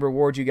ahead and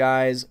reward you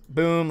guys.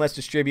 Boom, let's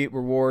distribute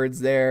rewards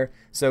there.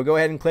 So go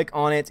ahead and click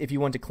on it if you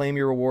want to claim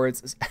your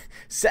rewards.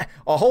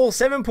 A whole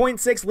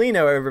 7.6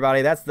 Lino,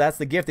 everybody. That's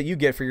the gift that you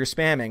get for your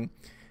spamming.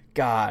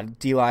 God,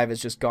 D-Live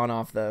has just gone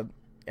off the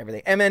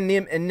everything. MN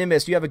and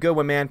Nimbus, you have a good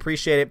one, man.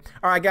 Appreciate it.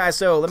 All right, guys,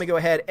 so let me go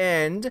ahead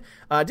and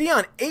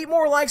Dion, 8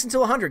 more likes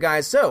until 100,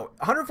 guys. So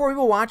 104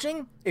 people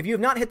watching. If you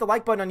have not hit the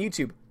like button on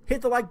YouTube,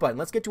 hit the like button.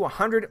 Let's get to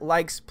 100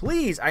 likes,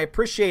 please. I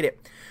appreciate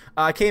it.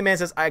 K-Man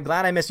says, I'm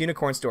glad I missed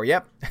Unicorn Store.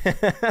 Yep.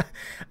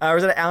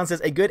 Rosetta Allen says,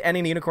 a good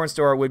ending to Unicorn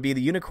Store would be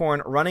the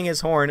unicorn running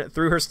his horn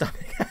through her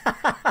stomach.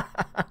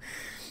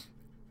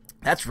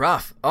 That's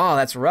rough. Oh,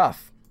 that's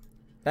rough.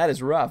 That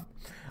is rough.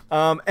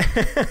 All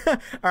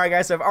right,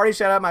 guys, so I've already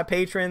shouted out my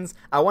patrons.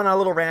 I went on a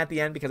little rant at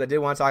the end because I did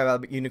want to talk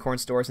about Unicorn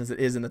Store since it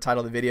is in the title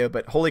of the video,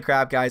 but holy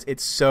crap, guys,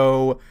 it's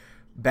so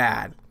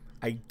bad.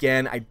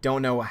 Again, I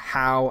don't know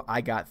how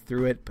I got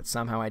through it, but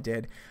somehow I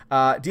did.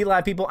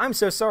 D-Live people, I'm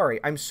so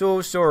sorry. I'm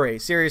so sorry.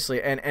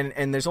 Seriously.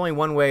 And there's only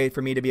one way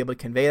for me to be able to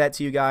convey that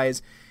to you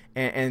guys.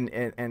 And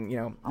you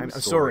know, I'm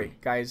sorry,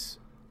 guys.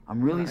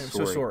 I'm really sorry. I'm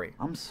so sorry.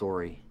 I'm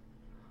sorry.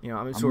 You know,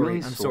 I'm sorry. Really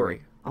I'm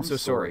sorry. I'm so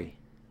sorry.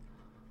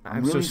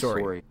 I'm really so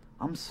sorry.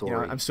 I'm sorry. You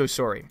know, I'm so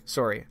sorry.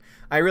 Sorry.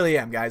 I really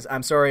am, guys.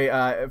 I'm sorry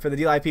for the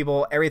D-Live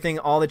people. Everything,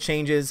 all the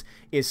changes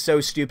is so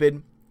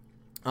stupid.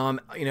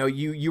 You know,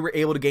 you were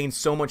able to gain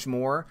so much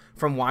more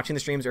from watching the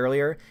streams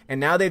earlier,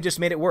 and now they've just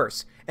made it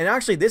worse. And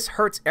actually, this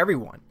hurts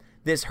everyone.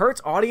 This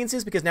hurts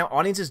audiences because now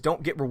audiences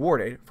don't get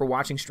rewarded for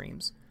watching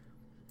streams.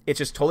 It's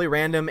just totally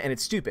random and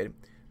it's stupid.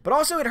 But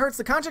also it hurts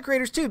the content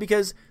creators too,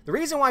 because the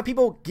reason why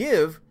people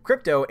give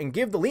crypto and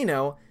give the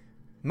Lino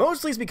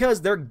mostly is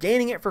because they're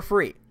gaining it for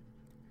free.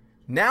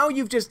 Now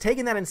you've just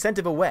taken that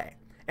incentive away.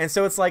 And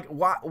so it's like,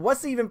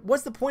 what's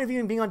the point of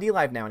even being on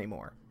D-Live now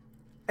anymore?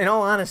 In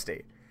all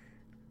honesty.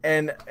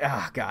 And,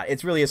 oh God,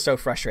 it really is so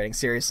frustrating,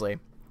 seriously.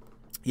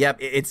 Yep,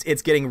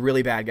 it's getting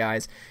really bad,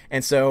 guys.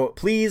 And so,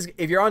 please,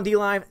 if you're on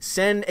D-Live,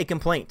 send a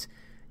complaint.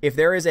 If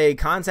there is a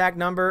contact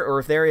number, or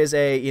if there is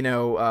a, you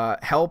know,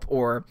 help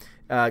or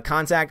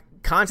contact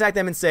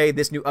them and say,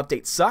 this new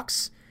update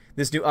sucks.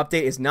 This new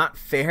update is not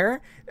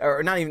fair.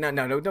 Or not even,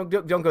 no, don't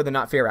go the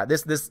not fair route.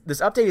 This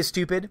update is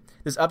stupid.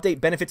 This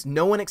update benefits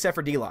no one except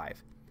for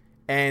D-Live.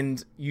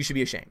 And you should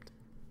be ashamed.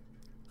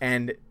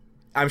 And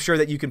I'm sure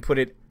that you can put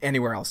it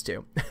anywhere else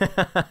too.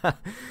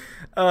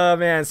 Oh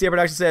man, Cia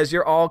Production says,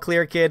 you're all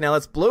clear, kid. Now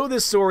let's blow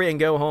this story and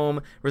go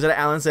home. Rosetta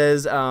Allen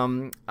says,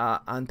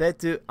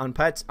 Anpetu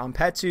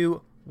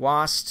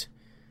Waste,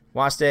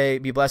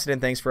 be blessed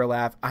and thanks for a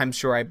laugh. I'm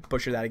sure I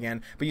butchered that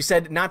again. But you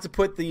said not to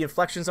put the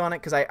inflections on it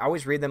because I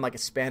always read them like a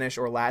Spanish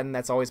or Latin.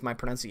 That's always my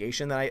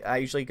pronunciation that I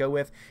usually go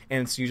with,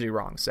 and it's usually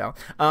wrong. So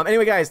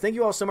anyway, guys, thank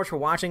you all so much for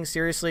watching.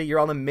 Seriously, you're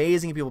all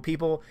amazing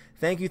people.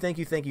 Thank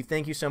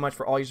you so much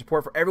for all your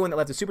support. For everyone that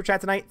left a super chat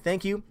tonight,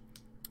 thank you.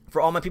 For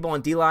all my people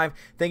on D-Live,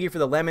 thank you for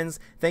the lemons.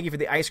 Thank you for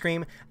the ice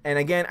cream. And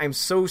again, I'm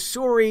so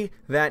sorry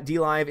that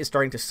D-Live is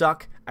starting to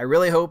suck. I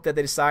really hope that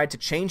they decide to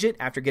change it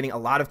after getting a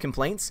lot of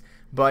complaints.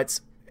 But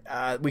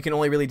we can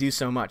only really do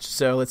so much.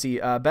 So let's see.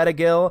 Betta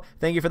Gill,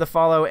 thank you for the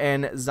follow.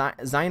 And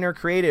Ziner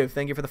Creative,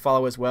 thank you for the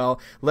follow as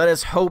well. Let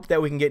us hope that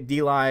we can get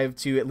D-Live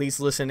to at least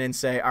listen and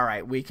say, all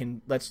right,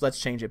 let's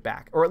change it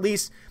back. Or at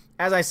least,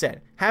 as I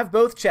said, have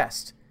both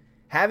chests.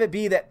 Have it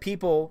be that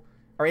people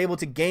are able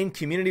to gain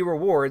community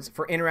rewards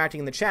for interacting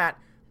in the chat,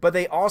 but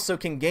they also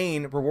can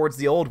gain rewards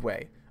the old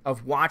way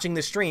of watching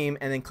the stream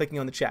and then clicking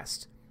on the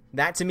chest.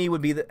 That to me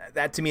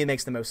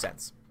makes the most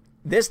sense.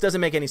 This doesn't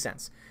make any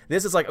sense.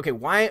 This is like, okay,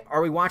 why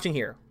are we watching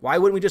here? Why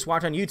wouldn't we just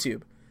watch on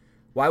YouTube?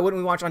 Why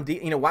wouldn't we watch on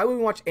why would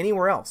we watch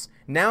anywhere else?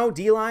 Now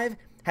D-Live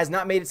has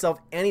not made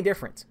itself any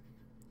different.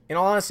 In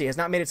all honesty, has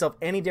not made itself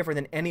any different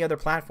than any other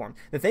platform.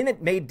 The thing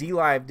that made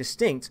D-Live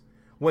distinct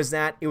was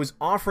that it was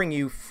offering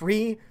you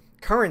free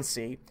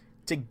currency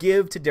to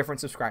give to different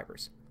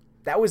subscribers.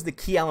 That was the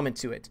key element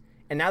to it.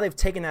 And now they've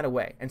taken that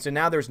away. And so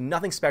now there's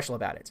nothing special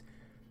about it.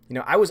 You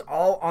know, I was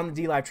all on the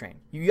D-Live train.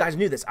 You guys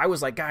knew this. I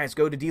was like, guys,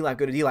 go to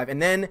D-Live.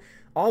 And then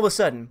all of a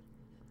sudden,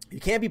 you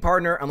can't be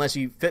partner unless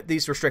you fit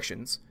these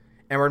restrictions.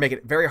 And we're going to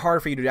make it very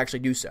hard for you to actually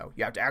do so.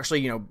 You have to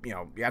actually,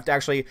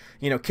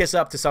 kiss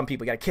up to some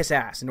people. You got to kiss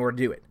ass in order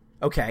to do it.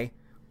 Okay.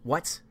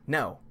 What?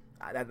 No.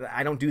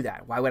 I don't do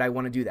that. Why would I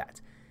want to do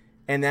that?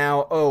 And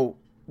now,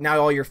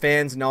 now all your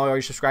fans and all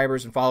your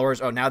subscribers and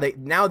followers, now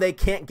they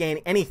can't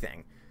gain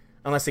anything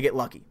unless they get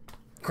lucky.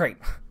 Great.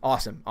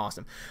 Awesome.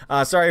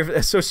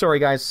 So sorry,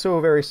 guys. So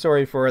very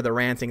sorry for the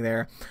ranting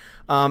there.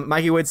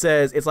 Mikey Wood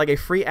says, it's like a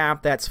free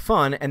app that's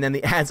fun, and then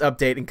the ads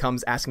update and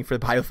comes asking for the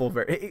Bible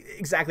version.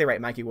 Exactly right,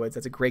 Mikey Woods.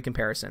 That's a great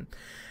comparison.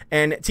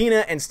 And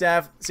Tina and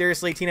Steph,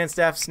 seriously, Tina and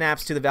Steph,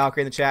 snaps to the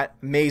Valkyrie in the chat.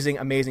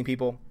 Amazing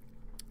people.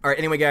 All right,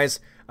 anyway, guys,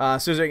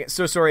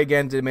 so sorry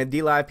again to my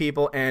D-Live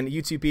people and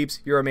YouTube peeps.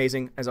 You're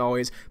amazing, as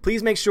always.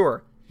 Please make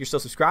sure you're still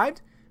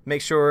subscribed.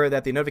 Make sure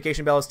that the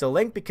notification bell is still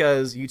linked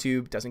because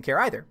YouTube doesn't care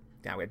either.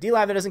 Now, we have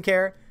D-Live that doesn't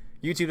care.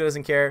 YouTube that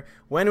doesn't care.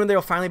 When there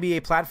will finally be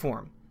a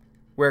platform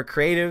where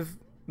creative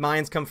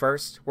minds come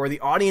first, where the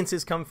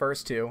audiences come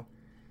first, too?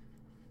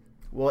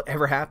 Will it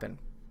ever happen?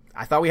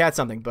 I thought we had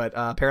something, but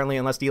apparently,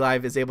 unless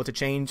D-Live is able to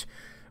change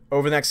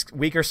over the next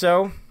week or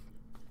so,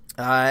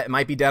 it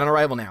might be dead on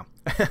arrival now.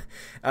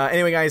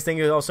 Anyway, guys, thank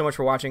you all so much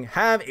for watching.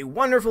 Have a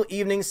wonderful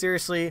evening.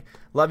 Seriously,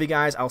 love you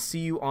guys. I'll see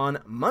you on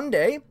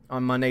Monday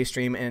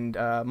stream, and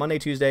Monday,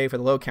 Tuesday for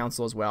the Low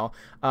Council as well.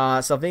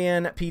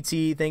 Sylvain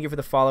PT, thank you for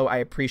the follow. I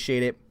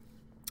appreciate it.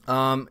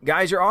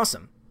 Guys, you're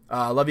awesome.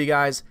 Love you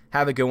guys.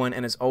 Have a good one.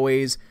 And as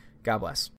always, God bless.